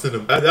because y'all send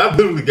them. I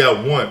literally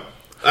got one.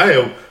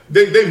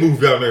 They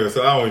moved down there,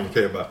 so I don't even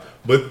care about it.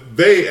 But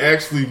they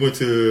actually went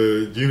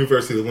to the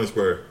University of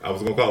Lynchburg. I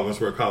was going to call it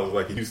Lynchburg College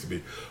like it used to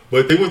be.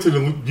 But they went to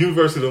the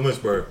University of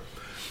Lynchburg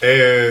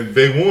and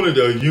they wanted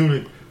a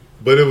unit,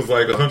 but it was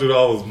like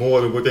 $100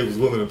 more than what they was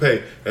willing to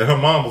pay. And her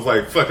mom was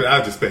like, fuck it,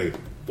 I just paid.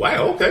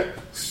 Wow, okay.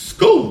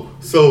 Cool.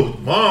 So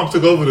mom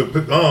took over the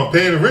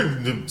paying the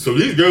rent. So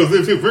these girls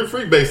live here rent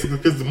free basically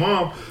because the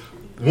mom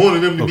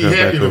wanted them to be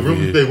happy in the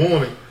room that they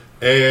wanted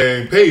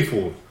and paid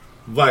for it.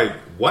 Like,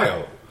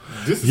 wow.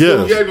 This is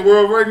what we got in the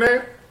world right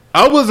now?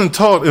 I wasn't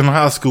taught in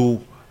high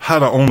school how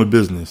to own a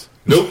business.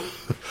 Nope.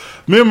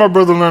 Me and my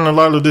brother learned a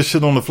lot of this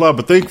shit on the fly,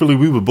 but thankfully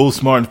we were both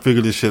smart and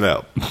figured this shit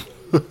out.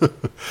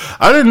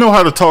 I didn't know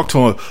how to talk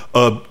to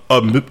a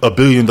 $1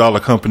 billion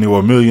company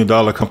or $1 million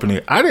company.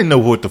 I didn't know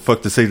what the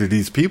fuck to say to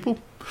these people.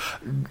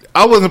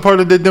 I wasn't part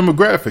of their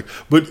demographic.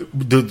 But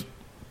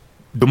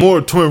the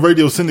more Twin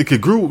Radio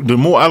Syndicate grew, the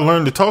more I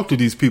learned to talk to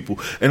these people.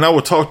 And I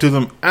would talk to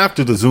them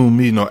after the Zoom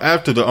meeting or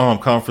after the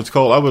conference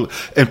call.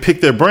 And pick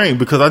their brain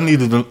because I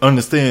needed to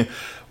understand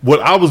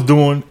what I was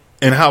doing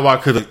and how I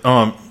could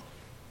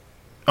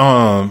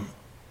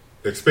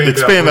expand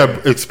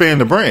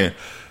the brand.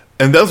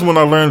 And that's when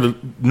I learned to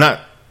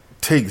not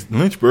take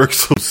Lynchburg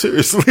so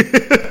seriously.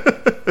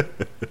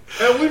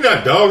 And we're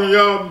not dogging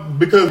y'all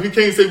because we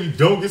can't say we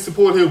don't get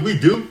support here. We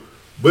do.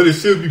 But it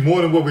should be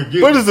more than what we're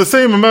getting. But it's the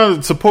same amount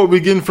of support we're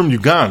getting from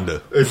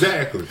Uganda.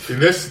 Exactly.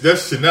 And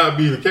that should not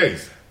be the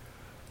case.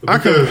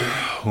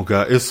 Oh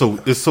God, it's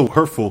so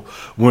hurtful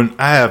when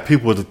I have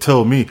people to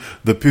tell me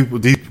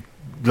these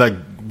like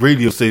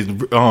radio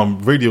stations,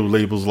 radio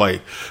labels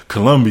like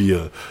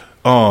Columbia,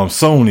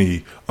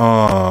 Sony,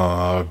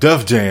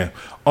 Def Jam,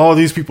 all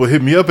these people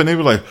hit me up and they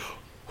were like,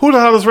 "Who the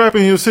hell is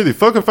rapping in your city?"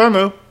 Fuck if I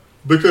know.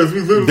 Because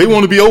they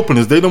want to be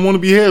openers, they don't want to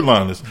be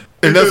headliners,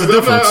 and that's the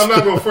difference. I'm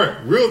not going to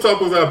front. Real Talk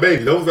was our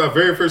baby. That was our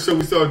very first show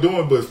we started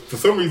doing. But for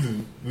some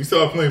reason, we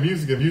started playing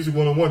music, and Music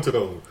 101 took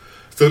over.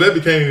 So that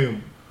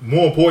became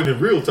more important than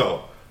Real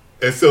Talk.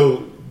 And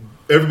so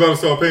everybody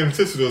started paying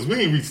attention to us. We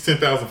didn't reach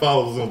 10,000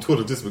 followers on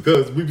Twitter just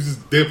because we was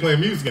just there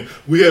playing music. And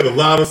we had a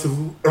lot of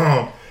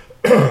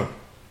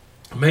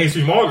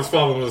mainstream artists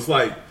following us,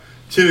 like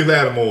Chinny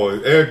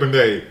Lattimore, Eric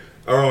Benet,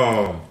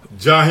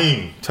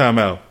 Jaheim. Time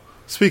out.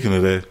 Speaking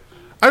of that,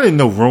 I didn't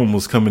know Rome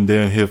was coming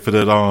down here for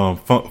that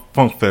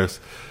Funk Fest.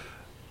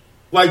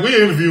 Like, we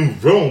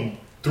interviewed Rome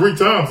 3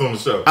 times on the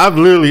show. I've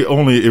literally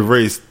only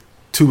erased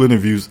 2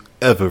 interviews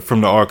ever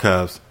from the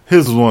archives.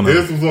 His was one of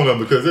them. His was one of them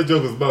because that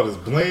joke is about as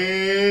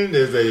bland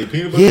as a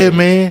peanut butter. Yeah,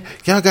 man.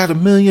 Y'all got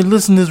 1 million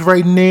listeners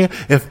right now.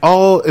 If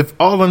all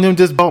of them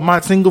just bought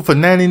my single for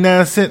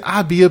 99 cents,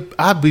 I'd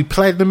be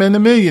platinum and a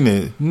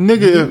millionaire.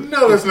 Nigga.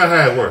 No, that's not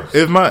how it works.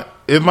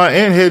 If my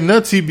aunt had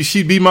nuts,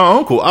 she'd be my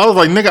uncle. I was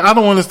like, nigga, I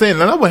don't understand.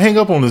 And I would hang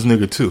up on this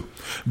nigga too.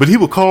 But he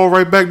would call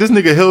right back. This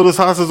nigga held us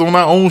hostage on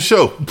our own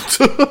show.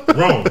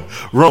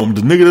 Rome,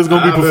 the nigga that's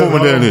going to be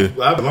performing down here.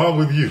 I belong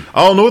with you.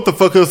 I don't know what the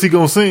fuck else he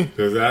going to sing.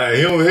 Because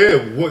he only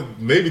had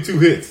maybe 2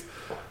 hits.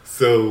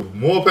 So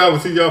more power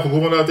to y'all for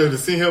going out there to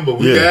see him. But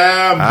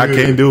I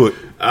can't do it.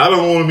 I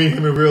don't want to meet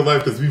him in real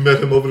life because we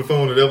met him over the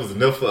phone and that was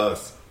enough for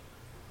us.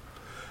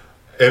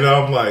 And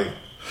I'm like,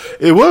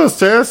 it was,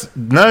 Chaz.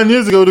 9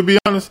 years ago, to be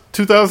honest.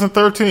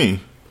 2013.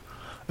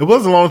 It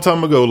was a long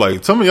time ago.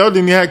 Like, some of y'all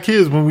didn't even have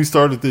kids when we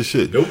started this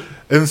shit. Nope.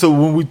 And so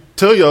when we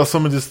tell y'all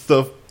some of this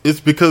stuff,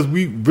 it's because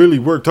we really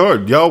worked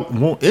hard. Y'all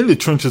weren't in the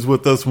trenches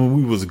with us when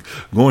we was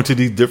going to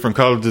these different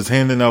colleges,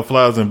 handing out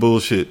flyers and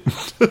bullshit.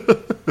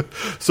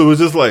 So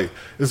it's just like,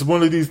 it's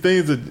one of these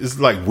things that is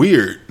like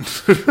weird.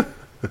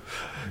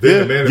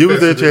 Yeah, you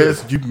was there,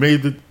 Chaz. You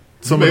made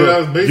some of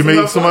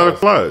the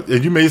flyers,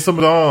 and you made some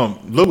of the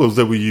logos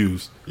that we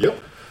use. Yep.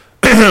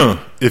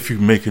 If you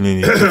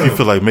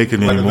feel like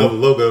making any more another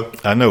logo,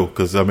 I know,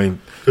 because I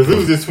mean, because it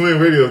was just Twin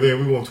Radio.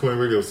 Then we want Twin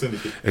Radio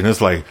Syndicate, and that's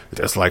like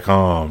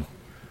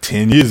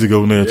 10 years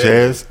ago now,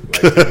 Chaz.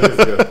 Like 10 years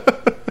ago.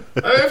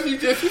 If you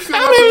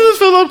just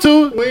feel up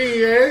to it. We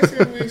ain't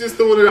asking. We just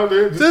throwing it out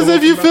there. Just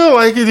if you feel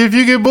like it. If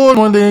you get bored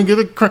one day and get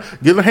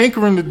a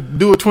hankering to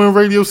do a Twin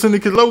Radio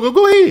Syndicate logo,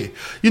 go ahead.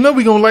 You know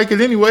we gonna like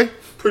it anyway.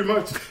 Pretty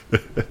much.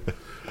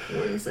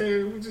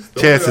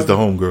 Chaz is the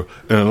homegirl,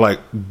 and like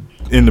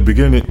in the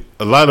beginning,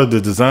 a lot of the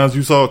designs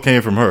you saw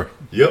came from her.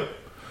 Yep.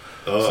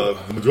 The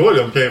majority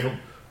of them came from.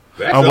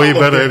 Actually, I'm way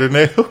better at it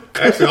now.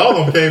 Actually, all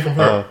of them came from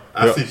her.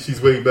 I see she's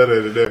way better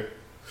at it there.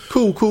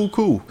 Cool.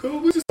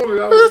 We just throwing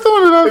it out.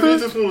 If you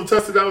just want to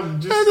test it out,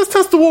 just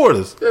test the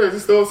waters. Yeah,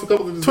 just throw us a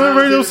couple of designs. Twin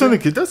Radio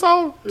Syndicate. That's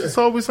all. Yeah. That's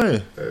all we're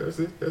saying. That's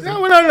it.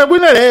 We're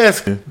not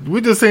asking.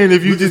 We're just saying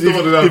if you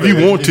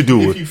want to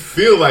do it. If you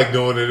feel like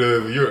doing it,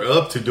 or if you're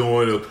up to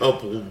doing a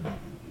couple.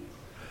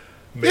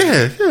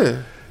 Maybe.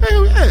 Yeah.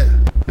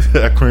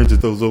 I cringe at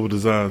those over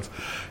designs.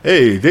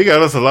 Hey, they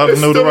got us a lot of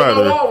notoriety.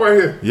 Still on the wall right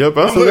here. Yep,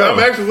 I'm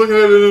actually looking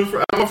at it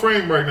in my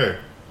frame right now.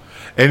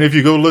 And if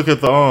you go look at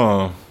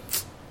the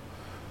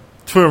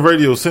Twin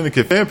Radio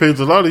Syndicate fan page,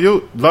 a lot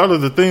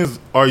of the things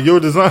are your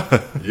design.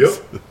 Yep.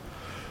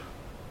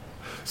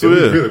 So we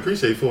really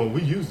appreciate for them.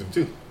 We use them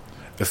too.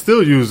 And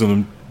still using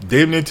them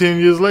damn near 10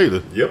 years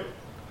later. Yep.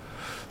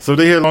 So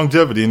they had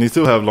longevity, and they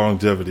still have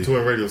longevity.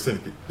 Twin Radio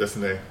Syndicate. That's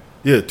the name.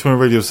 Yeah, Twin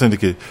Radio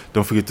Syndicate.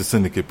 Don't forget the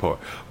syndicate part.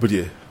 But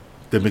yeah,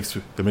 that makes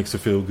it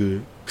feel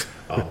good.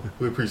 Oh,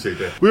 we appreciate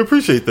that. We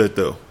appreciate that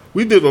though.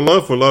 We did a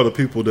lot for a lot of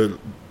people that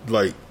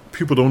like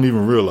people don't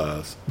even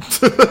realize.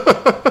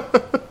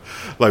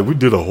 Like, we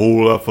did a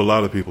whole lot for a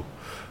lot of people.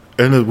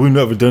 And we've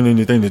never done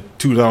anything to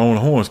toot our own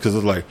horns because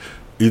it's like,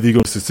 either you're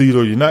going to succeed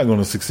or you're not going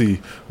to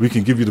succeed. We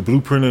can give you the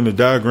blueprint and the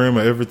diagram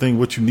of everything,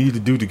 what you need to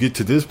do to get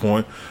to this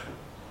point.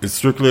 It's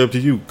strictly up to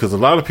you. Because a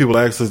lot of people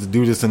ask us to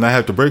do this, and I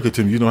have to break it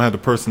to them. You don't have the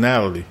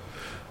personality.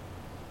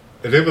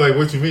 And they be like,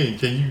 "What you mean?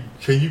 Can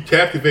you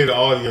captivate an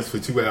audience for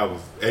 2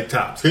 hours at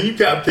tops? Can you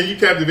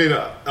captivate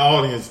an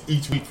audience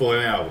each week for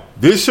an hour?"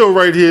 This show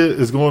right here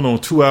is going on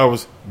 2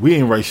 hours. We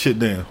ain't write shit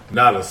down.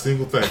 Not a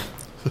single thing.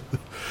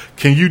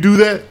 Can you do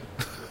that?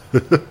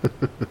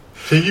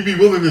 Can you be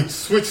willing to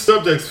switch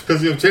subjects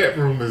because your chat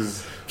room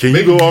is? Can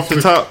you go off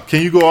the top?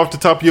 Can you go off the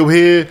top of your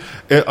head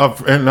and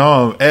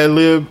ad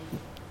lib,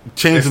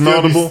 change an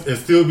audible, and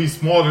still be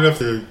smart enough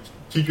to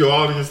keep your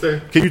audience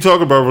there? Can you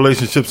talk about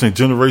relationships and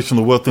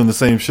generational wealth in the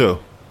same show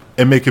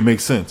and make it make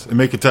sense and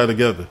make it tie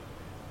together?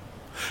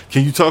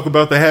 Can you talk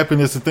about the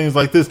happiness and things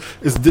like this?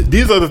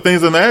 These are the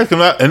things that I ask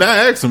him, and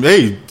I ask him,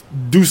 "Hey,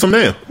 do some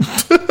now."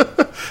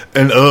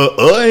 And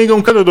I ain't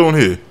gonna cut it on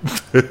here.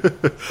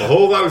 A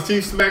whole lot of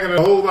teeth smacking,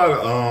 a whole lot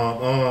of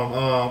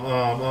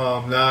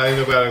nah, ain't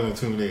nobody gonna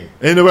tune in.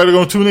 Ain't nobody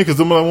gonna tune in because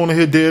somebody want to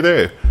hear dead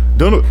air.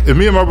 If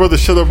me and my brother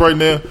shut up right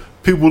now,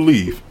 people will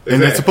leave, exactly.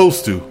 And they're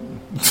supposed to.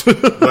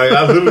 Like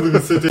I literally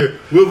can sit there.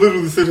 We'll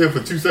literally sit here for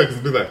 2 seconds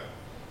and be like,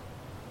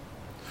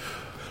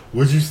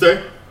 "Would you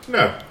stay?"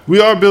 No. We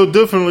are built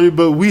differently,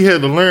 but we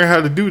had to learn how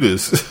to do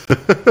this.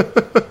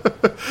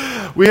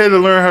 We had to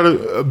learn how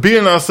to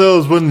being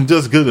ourselves wasn't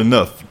just good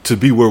enough to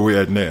be where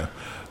we're at now.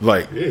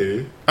 Like,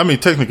 yeah. I mean,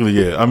 technically,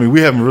 yeah. I mean, we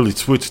haven't really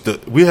switched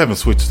up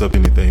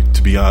anything,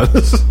 to be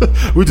honest.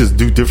 We just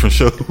do different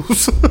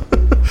shows.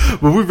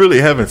 But we really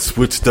haven't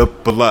switched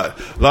up a lot.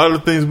 A lot of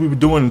the things we were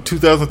doing in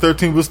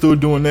 2013, we're still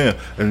doing now.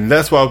 And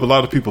that's why a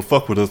lot of people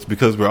fuck with us,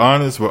 because we're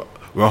honest, we're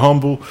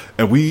humble,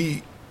 and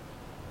we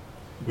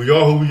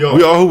are who we are.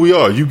 We are who we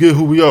are. You get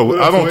who we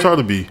are. I don't try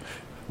to be.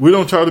 We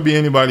don't try to be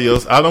anybody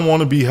else. I don't want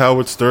to be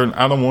Howard Stern.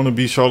 I don't want to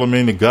be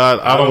Charlamagne the God.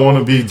 I don't want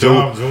to be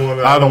Joe.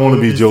 I don't want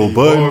to be Joe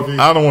Budden.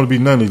 I don't want to be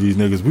none of these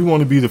niggas. We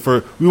want to be the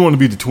first. We want to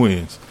be the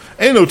twins.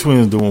 Ain't no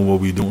twins doing what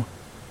we doing.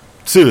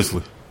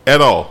 Seriously, at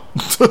all.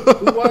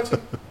 Who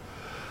watching?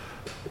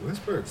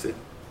 Lynchburg, see?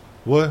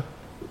 What?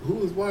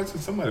 Who is watching?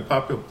 Somebody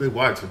popped up. They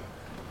watching.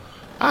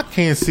 I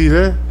can't see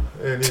that.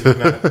 And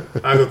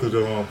I go through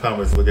the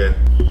comments. Look at it.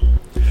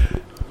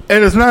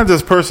 And it's not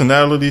just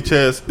personality,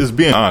 Chaz. It's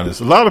being honest.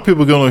 A lot of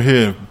people get on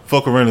here and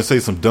fuck around and say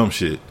some dumb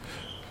shit.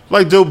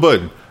 Like Joe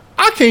Budden.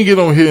 I can't get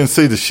on here and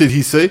say the shit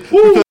he say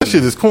because that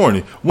shit is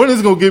corny. One,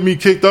 it's going to get me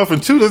kicked off,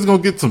 and two, that's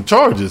going to get some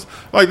charges.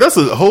 Like, that's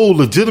a whole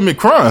legitimate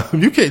crime.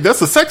 You can't.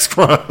 That's a sex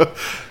crime.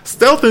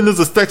 Stealthing is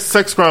a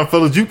sex crime,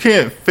 fellas. You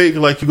can't fake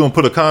like you're going to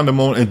put a condom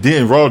on and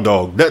then raw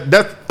dog.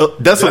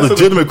 That's a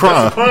legitimate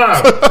crime. That's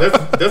a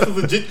crime. That's a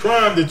legit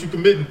crime that you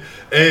committing.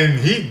 And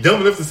he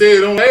dumb enough to say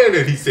it on air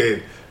that he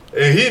said.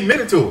 And he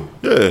admitted to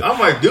it. Yeah, I'm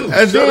like, dude.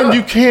 And then up.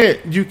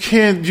 you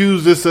can't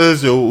use this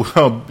as your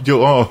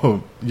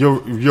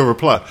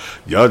reply.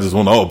 Y'all just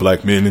want all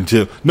black men in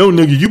jail. No,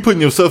 nigga, you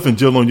putting yourself in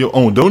jail on your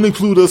own. Don't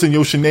include us in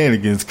your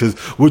shenanigans, because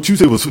what you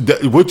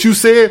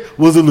said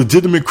was a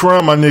legitimate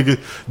crime, my nigga.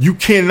 You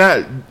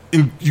cannot.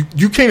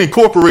 You can't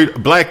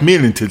incorporate black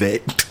men into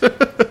that.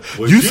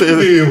 What you said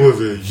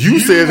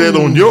that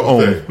on your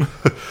own.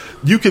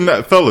 You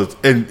cannot, fellas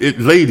and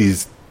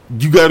ladies.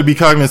 You got to be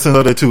cognizant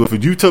of that too.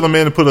 If you tell a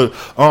man to put a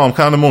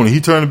condom on and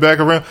he turn it back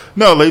around,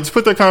 no, ladies,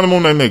 put that condom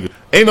on that nigga.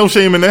 Ain't no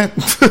shame in that.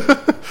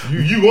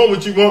 you want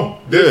what you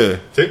want. Yeah,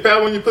 take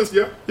power on your pussy,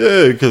 yo.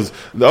 Yeah, because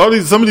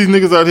some of these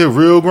niggas out here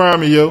real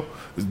grimy, yo.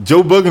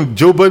 Joe Budden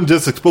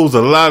just exposed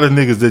a lot of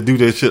niggas that do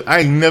that shit. I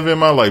ain't never in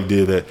my life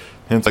did that.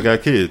 Hence, I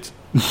got kids.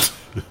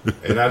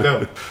 And I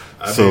don't.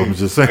 I'm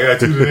just saying. I got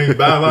two that ain't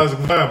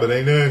biological fine, but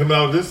ain't nothing come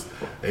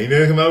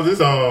out of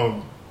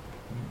this.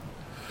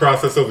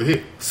 Process over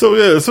here. So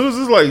yeah, so it's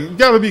just like you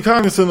gotta be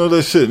cognizant of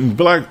that shit,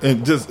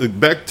 and just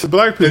back to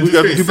black people, we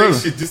gotta do better.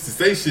 Just to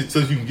say shit so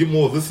you can get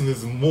more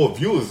listeners and more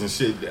viewers and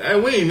shit.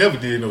 And we ain't never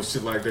did no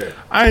shit like that.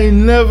 I ain't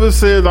never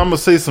said I'm gonna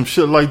say some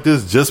shit like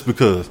this just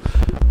because.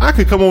 I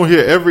could come on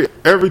here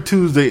every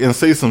Tuesday and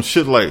say some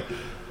shit like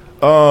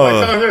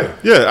Kanye.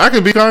 Yeah, I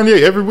can be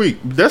Kanye every week.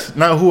 That's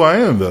not who I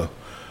am though.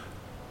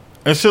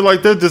 And shit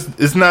like that just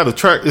it's not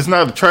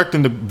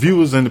attracting the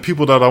viewers and the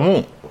people that I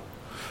want.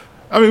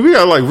 I mean, we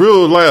got like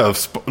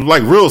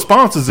real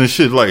sponsors and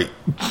shit. Like,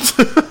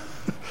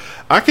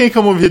 I can't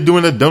come over here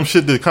doing that dumb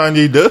shit that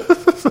Kanye does.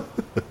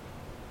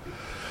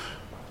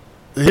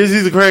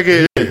 He's a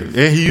crackhead, and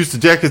he used to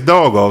jack his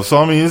dog off. So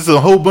I mean, it's a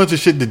whole bunch of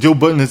shit that Joe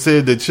Budden has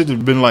said that should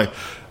have been like,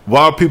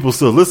 why are people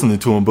still listening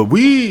to him? But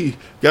we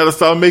gotta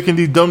stop making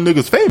these dumb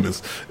niggas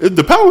famous.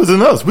 The power's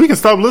in us. We can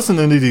stop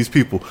listening to these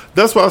people.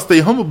 That's why I stay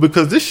humble,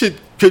 because this shit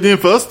could end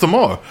for us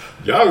tomorrow.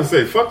 Y'all can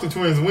say fuck the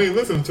twins and we ain't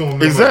listening to them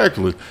no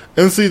exactly more.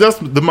 And see, that's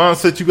the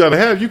mindset you gotta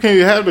have. You can't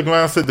even have the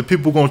mindset that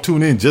people gonna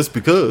tune in just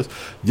because.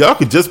 Y'all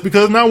could just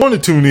because not want to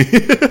tune in.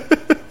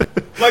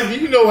 Like, do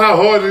you know how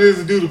hard it is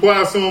to do the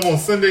Quiet Storm on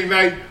Sunday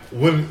night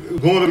when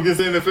going up against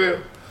the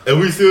NFL, and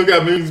we still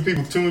got millions of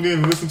people tuned in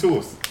and listen to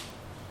us?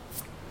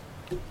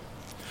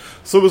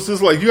 So it's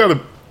just like you got to.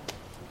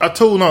 I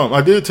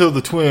did tell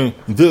the twin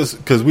this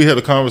because we had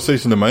a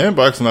conversation in my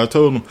inbox, and I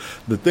told him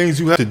the things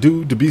you have to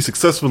do to be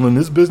successful in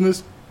this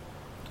business.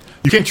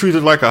 You can't treat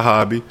it like a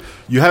hobby.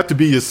 You have to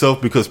be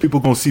yourself because people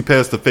gonna see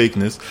past the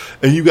fakeness,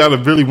 and you gotta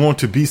really want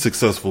to be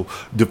successful.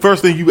 The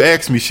first thing you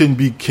ask me shouldn't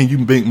be, "Can you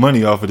make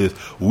money off of this?"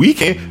 We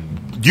can't.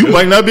 You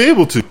might not be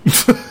able to.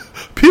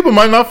 People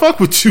might not fuck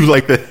with you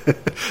like that.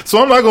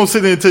 So I'm not gonna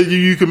sit there and tell you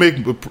you can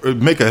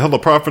make a hell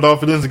of profit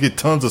off of this and get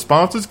tons of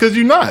sponsors because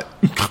you're not.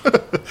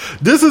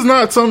 This is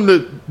not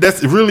something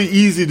that's really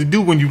easy to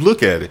do when you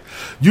look at it.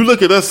 You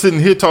look at us sitting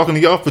here talking to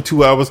y'all for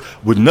 2 hours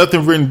with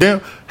nothing written down.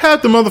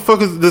 Half the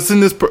motherfuckers that's in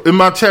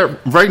my chat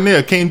right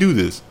now can't do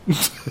this.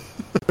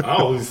 I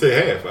always say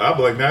half. I'd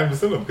be like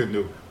 90% of them couldn't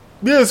do it.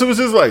 Yeah, so it's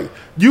just like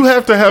you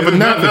have to have a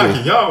knack for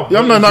this. Yeah,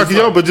 I'm not knocking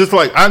y'all, but just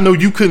like I know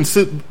you couldn't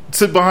sit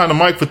behind a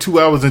mic for 2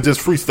 hours and just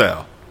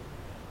freestyle.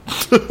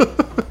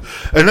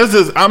 And that's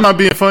just, I'm not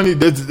being funny.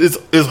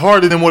 It's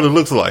harder than what it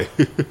looks like.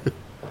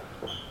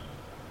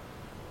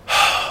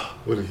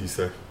 What did he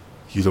say?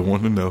 You don't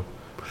want to know.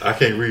 I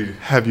can't read it.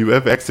 Have you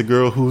ever asked a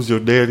girl who's your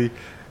daddy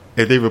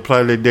and they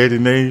reply their daddy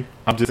name?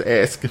 I'm just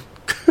asking.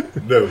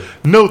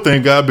 No,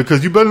 thank God,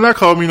 because you better not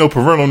call me no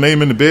parental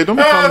name in the bed. Don't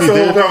call me that's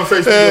the whole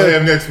conversation we'll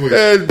have next week.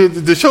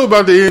 The show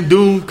about to end,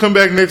 dude. Come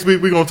back next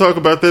week. We're going to talk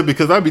about that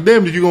because I'd be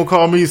damned if you're going to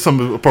call me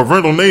some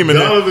parental name in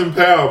there. Jonathan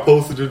Powell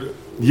posted it.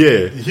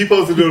 Yeah. He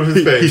posted it on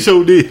his page. He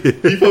sure did.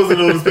 He posted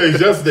it on his page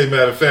yesterday,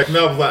 matter of fact. And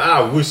I was like,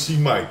 I wish she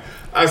might.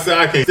 I said,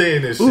 I can't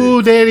stand this shit.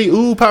 Ooh, daddy.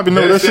 Ooh, poppy.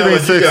 No, that shit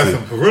ain't sexy. You got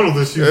some parental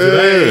issues that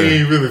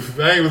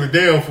I ain't really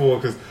down for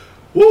because...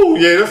 Woo,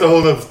 yeah, that's a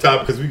whole other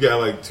topic because we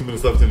got like 2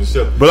 minutes left in the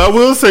show. But I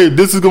will say,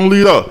 this is going to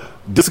lead off.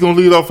 This is going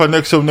to lead off our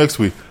next show next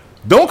week.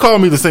 Don't call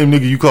me the same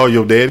nigga you call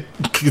your daddy.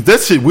 Cause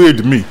that shit weird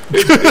to me.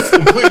 It's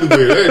completely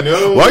weird. Hey,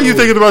 no. Why are you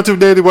thinking about your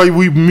daddy? Why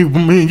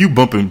me and you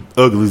bumping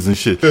uglies and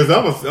shit? Because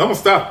I'm gonna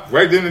stop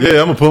right then and there.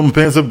 Yeah, I'm going to pull my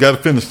pants up. Got to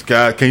finish.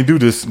 God, can't do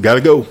this. Got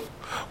to go.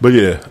 But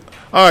yeah.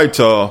 All right,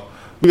 y'all.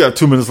 We got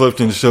 2 minutes left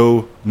in the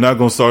show. Not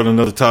going to start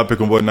another topic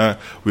and whatnot.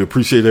 We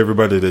appreciate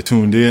everybody that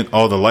tuned in.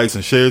 All the likes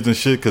and shares and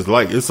shit. Because,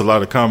 it's a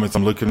lot of comments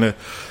I'm looking at.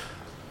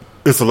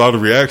 It's a lot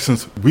of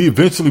reactions. We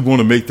eventually want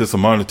to make this a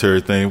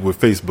monetary thing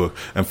with Facebook.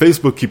 And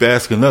Facebook keep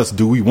asking us,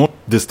 do we want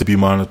this to be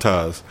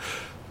monetized?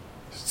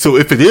 So,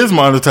 if it is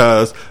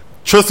monetized,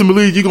 trust and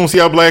believe you're going to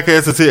see our black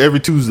asses here every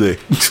Tuesday.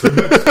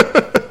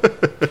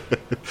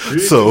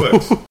 So,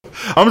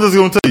 I'm just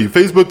going to tell you,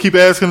 Facebook keep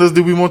asking us,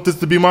 do we want this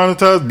to be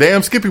monetized?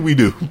 Damn Skippy, we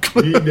do.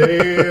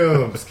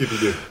 Damn Skippy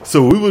do.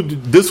 So, we love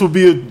Did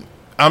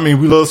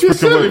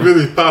Chevy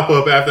really pop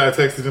up after I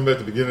texted him at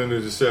the beginning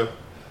of the show?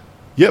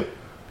 Yep.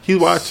 He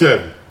watching.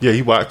 Chevy. Yeah,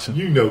 he watching.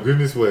 You know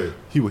goodness way.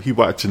 He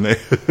watching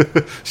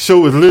that.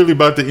 Show is literally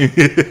about to end. And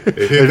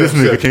this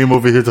nigga came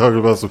over here talking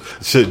about some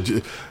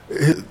shit.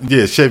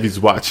 Yeah, Chevy's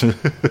watching.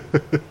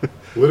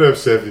 What up,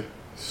 Chevy?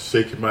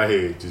 Shaking my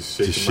head. Just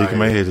shaking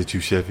my head at you,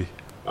 Chevy.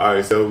 All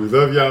right, so we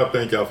love y'all.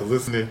 Thank y'all for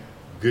listening.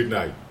 Good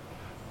night.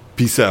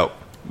 Peace out.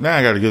 Now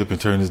I got to get up and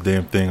turn this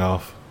damn thing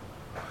off.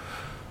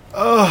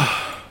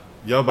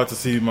 Y'all about to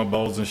see my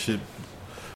balls and shit